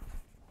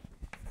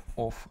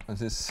of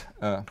this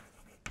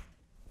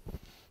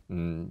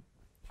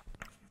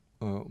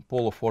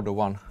pole of order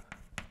 1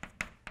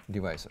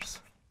 divisors.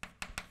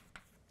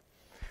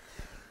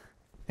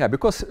 Yeah,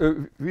 because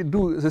we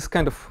do this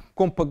kind of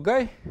compact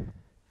guy,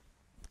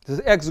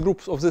 the X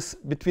groups of this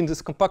between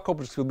these compact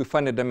objects will be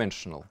finite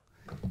dimensional.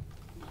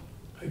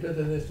 I don't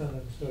understand,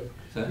 I'm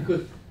sorry.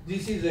 Because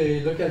this is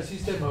a local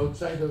system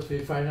outside of a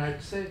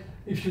finite set.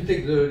 If you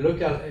take the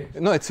local X.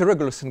 No, it's a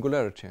regular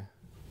singularity.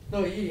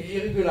 No,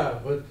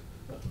 irregular, but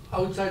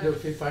outside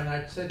of a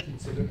finite set,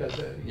 it's a local,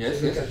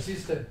 local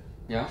system.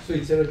 Yeah. So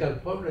it's a local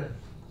problem,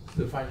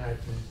 the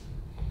finiteness.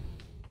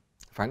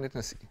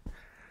 Finiteness.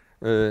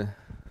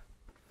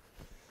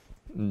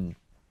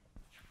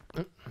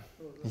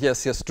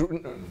 Yes,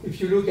 true. If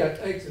you look at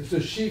X, it's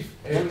a sheaf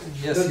X,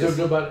 Yes, not yes.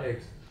 the global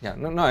X. Yeah,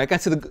 no, I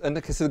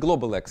consider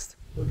global X.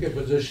 Okay,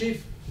 but the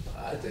sheaf,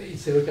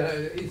 it's a local,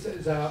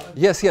 it's a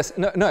Yes.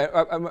 No,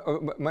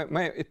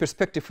 my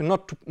perspective is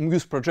not to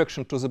use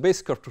projection to the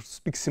base curve, to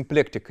speak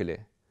symplectically.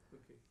 Okay.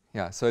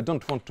 Yeah, so I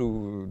don't want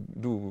to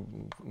do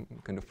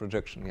kind of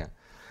projection. Yeah,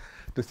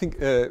 to think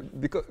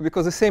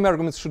because the same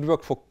arguments should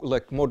work for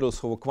like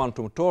models over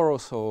quantum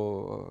torus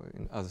or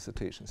in other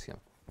situations. Yeah.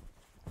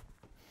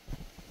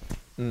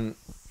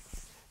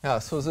 Yeah.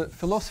 So the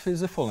philosophy is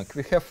the following: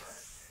 we have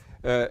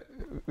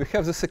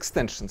these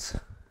extensions.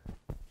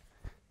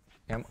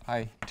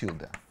 Mi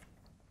tilde.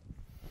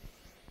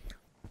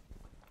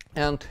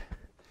 And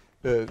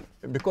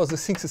because the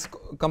thing's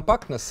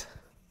compactness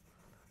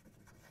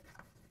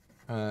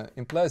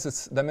implies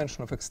its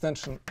dimension of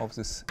extension of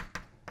this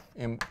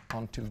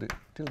m1 tilde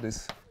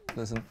is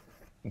less than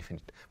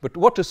infinite. But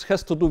what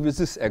has to do with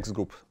this X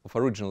group of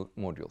original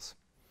modules?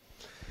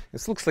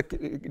 It looks like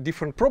a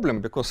different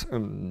problem because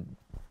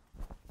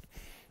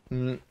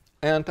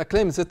and I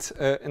claim that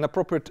in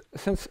appropriate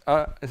sense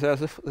they are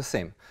the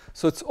same.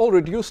 So it's all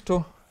reduced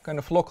to kind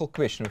of local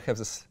question. We have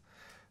this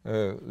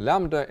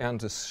lambda and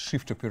this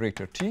shift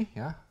operator t.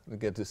 Yeah, we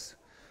get this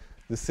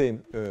the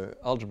same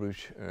algebra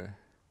which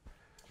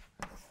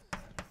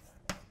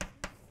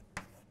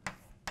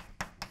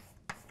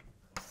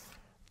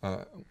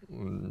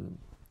when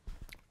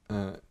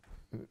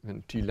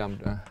t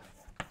lambda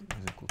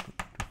is equal to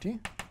t.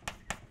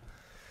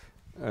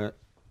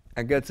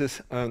 I get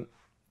this.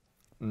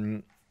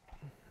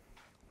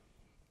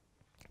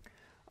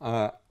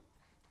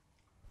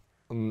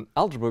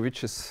 Algebra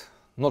which is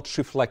not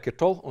shift-like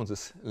at all on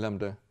this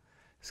lambda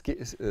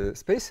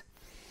space.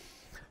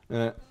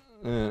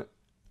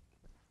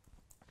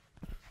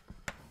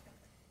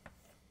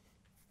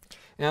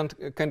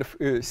 And kind of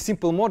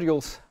simple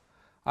modules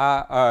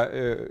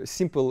are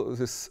simple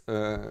this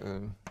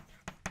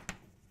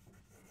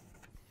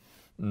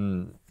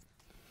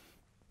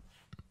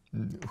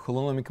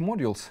holonomic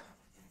modules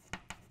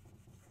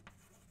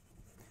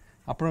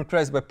are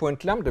parameterized by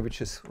point lambda,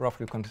 which is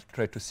roughly you can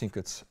try to think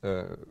it's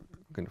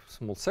kind of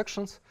small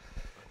sections.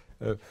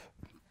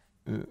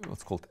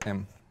 What's called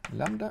m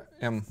lambda,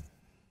 m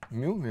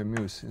mu, where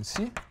mu is in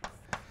C,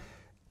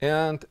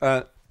 and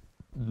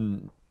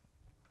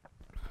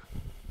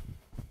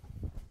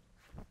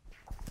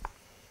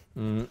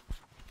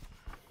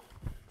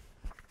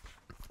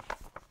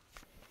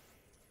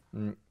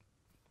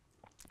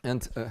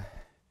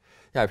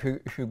yeah, if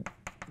you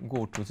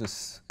go to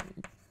this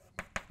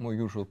more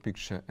usual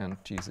picture and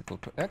t is equal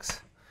to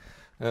x,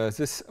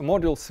 this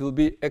modules will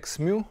be x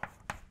mu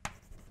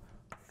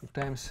 2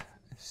 times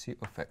c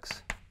of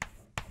x.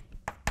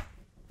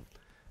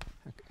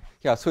 Okay.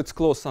 Yeah, so it's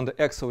closed under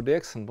x over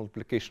dx and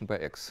multiplication by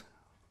x.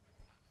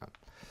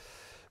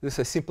 These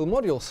are simple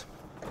modules.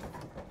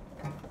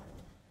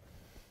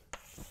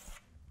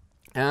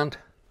 And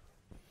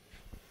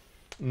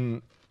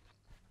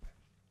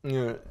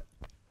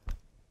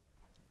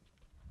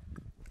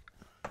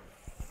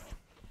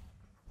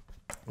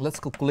let's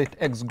calculate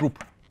X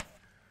group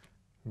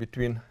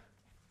between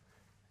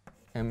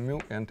m mu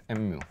and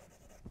m mu.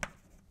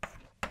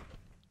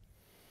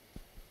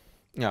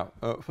 Now,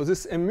 for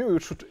this m mu, you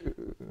should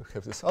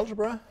have this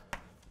algebra.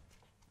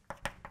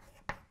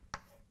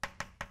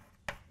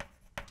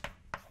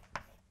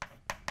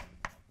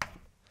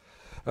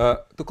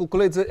 To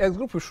calculate the X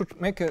group, we should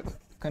make a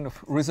kind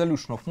of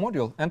resolution of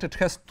module, and it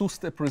has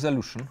two-step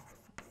resolution.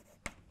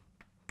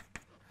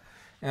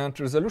 And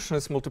resolution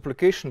is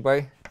multiplication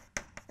by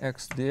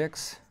x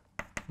dx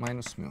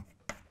minus mu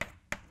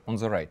on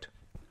the right.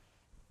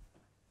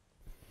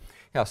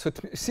 Yeah, so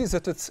it sees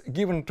that it's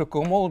given to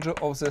homology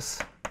of this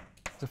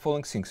the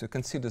following things. You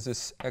consider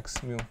this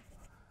x mu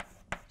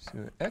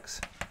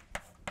 0x.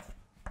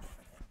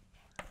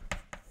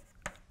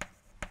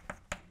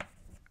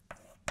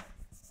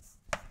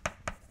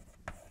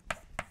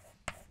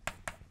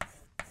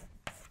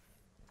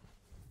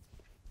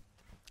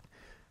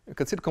 You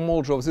consider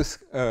homology of this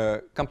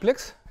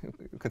complex.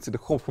 You consider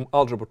home from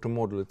algebra to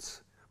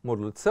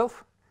module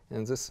itself,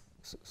 and this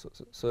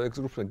so X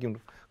group are given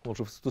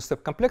homology of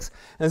two-step complex.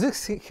 And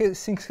this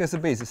thing has a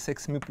basis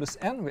x mu plus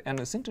n, where n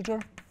is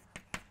integer,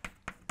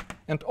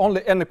 and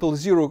only n equals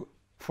 0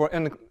 for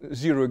n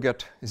 0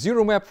 get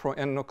 0 map, for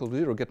n equals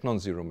 0 get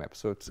non-zero map.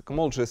 So it's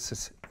homology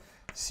is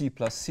c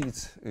plus c.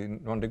 It's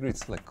in 1 degree.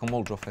 It's like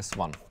homology of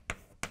S1.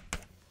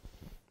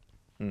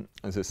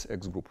 This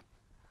X group.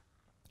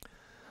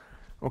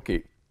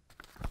 Okay.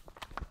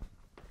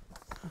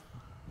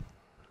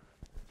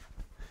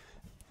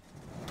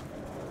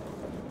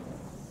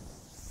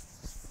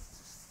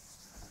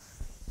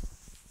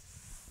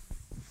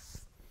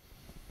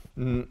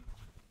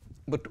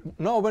 But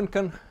now one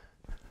can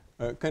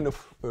kind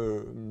of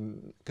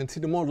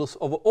consider models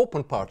of an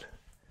open part.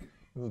 It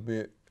will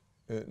be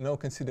now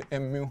consider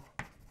m mu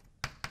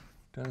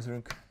times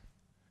rank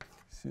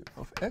c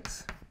of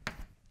x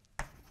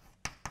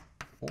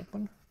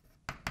open.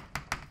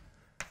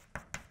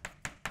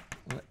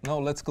 Now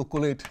let's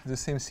calculate the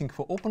same thing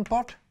for open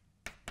part.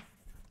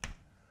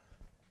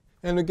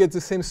 And we get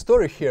the same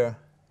story here.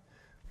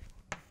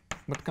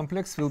 but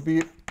complex will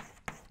be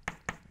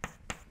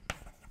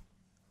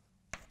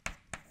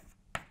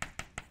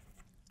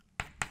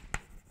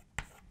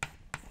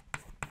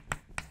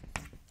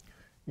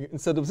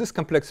instead of this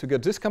complex, you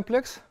get this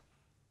complex.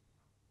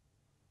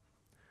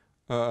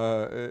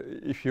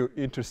 If you're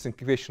interested in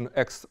equation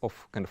x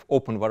of kind of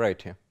open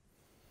variety.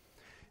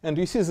 And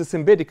you see this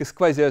embedding is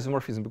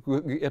quasi-isomorphism,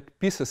 because we add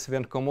pieces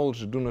when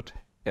homology do not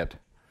add.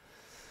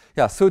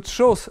 Yeah, so it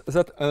shows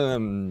that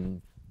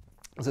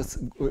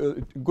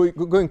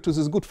going to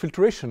this good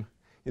filtration,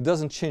 it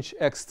doesn't change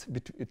x,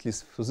 at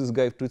least for this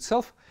guy to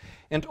itself.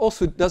 And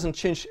also it doesn't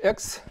change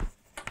x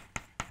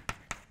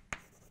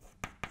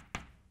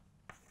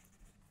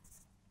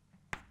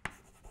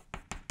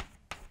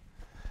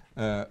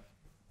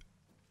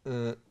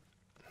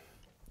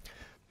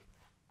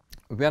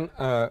when,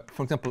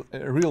 for example,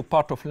 a real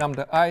part of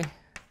lambda I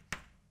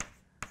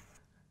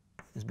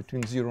is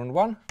between 0 and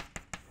 1.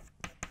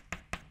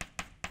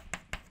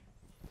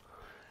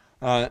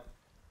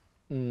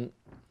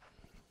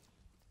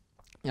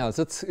 Yeah,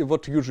 that's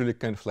what usually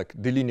kind of like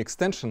the linear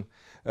extension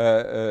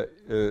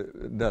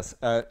does.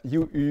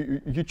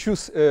 You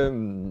choose,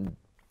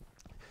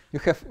 you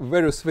have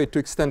various ways to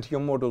extend your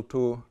model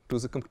to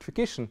the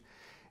compactification.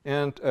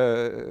 And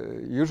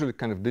usually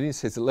kind of the linear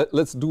says,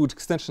 let's do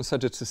extension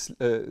such that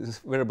this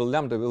variable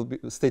lambda will be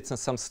states in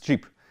some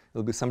strip. There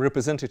will be some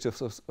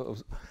representatives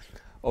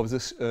of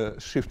this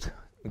shift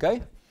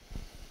guy.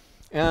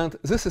 And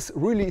this is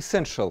really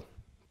essential.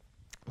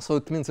 So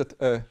it means that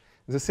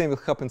the same will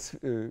happen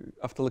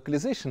after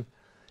localization.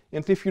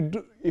 And if you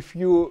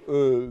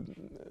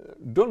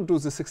don't do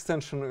this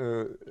extension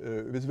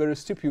with various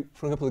strip, you,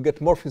 for example, get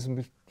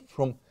morphism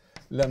from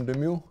lambda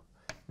mu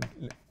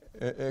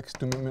x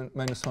to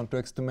minus 1 to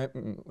x to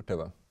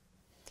whatever.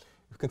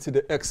 You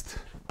consider x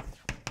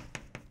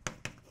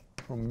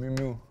from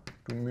mu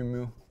to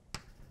mu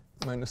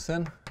minus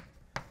n.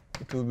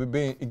 It will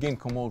be again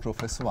homology of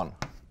S1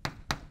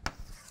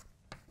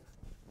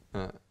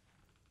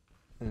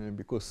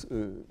 because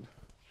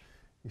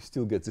you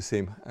still get the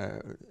same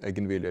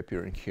eigenvalue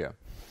appearing here.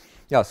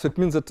 Yeah, so it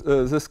means that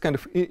this kind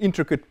of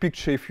intricate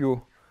picture, if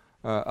you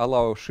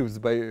allow shifts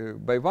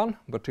by one,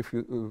 but if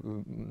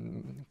you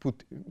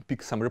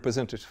pick some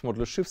representative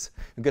modular shifts,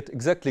 you get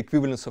exactly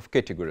equivalence of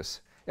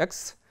categories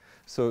x.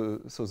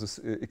 So this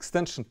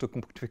extension to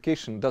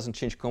compactification doesn't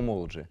change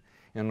homology,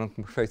 and on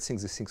compactified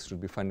things, these things should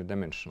be finite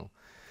dimensional.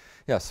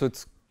 Yeah, so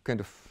it's kind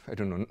of, I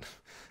don't know,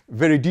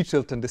 very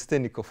detailed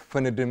understanding of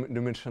finite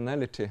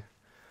dimensionality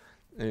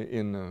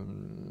in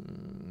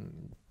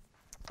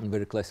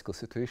very classical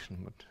situation,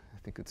 but I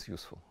think it's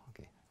useful.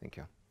 Okay, thank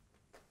you.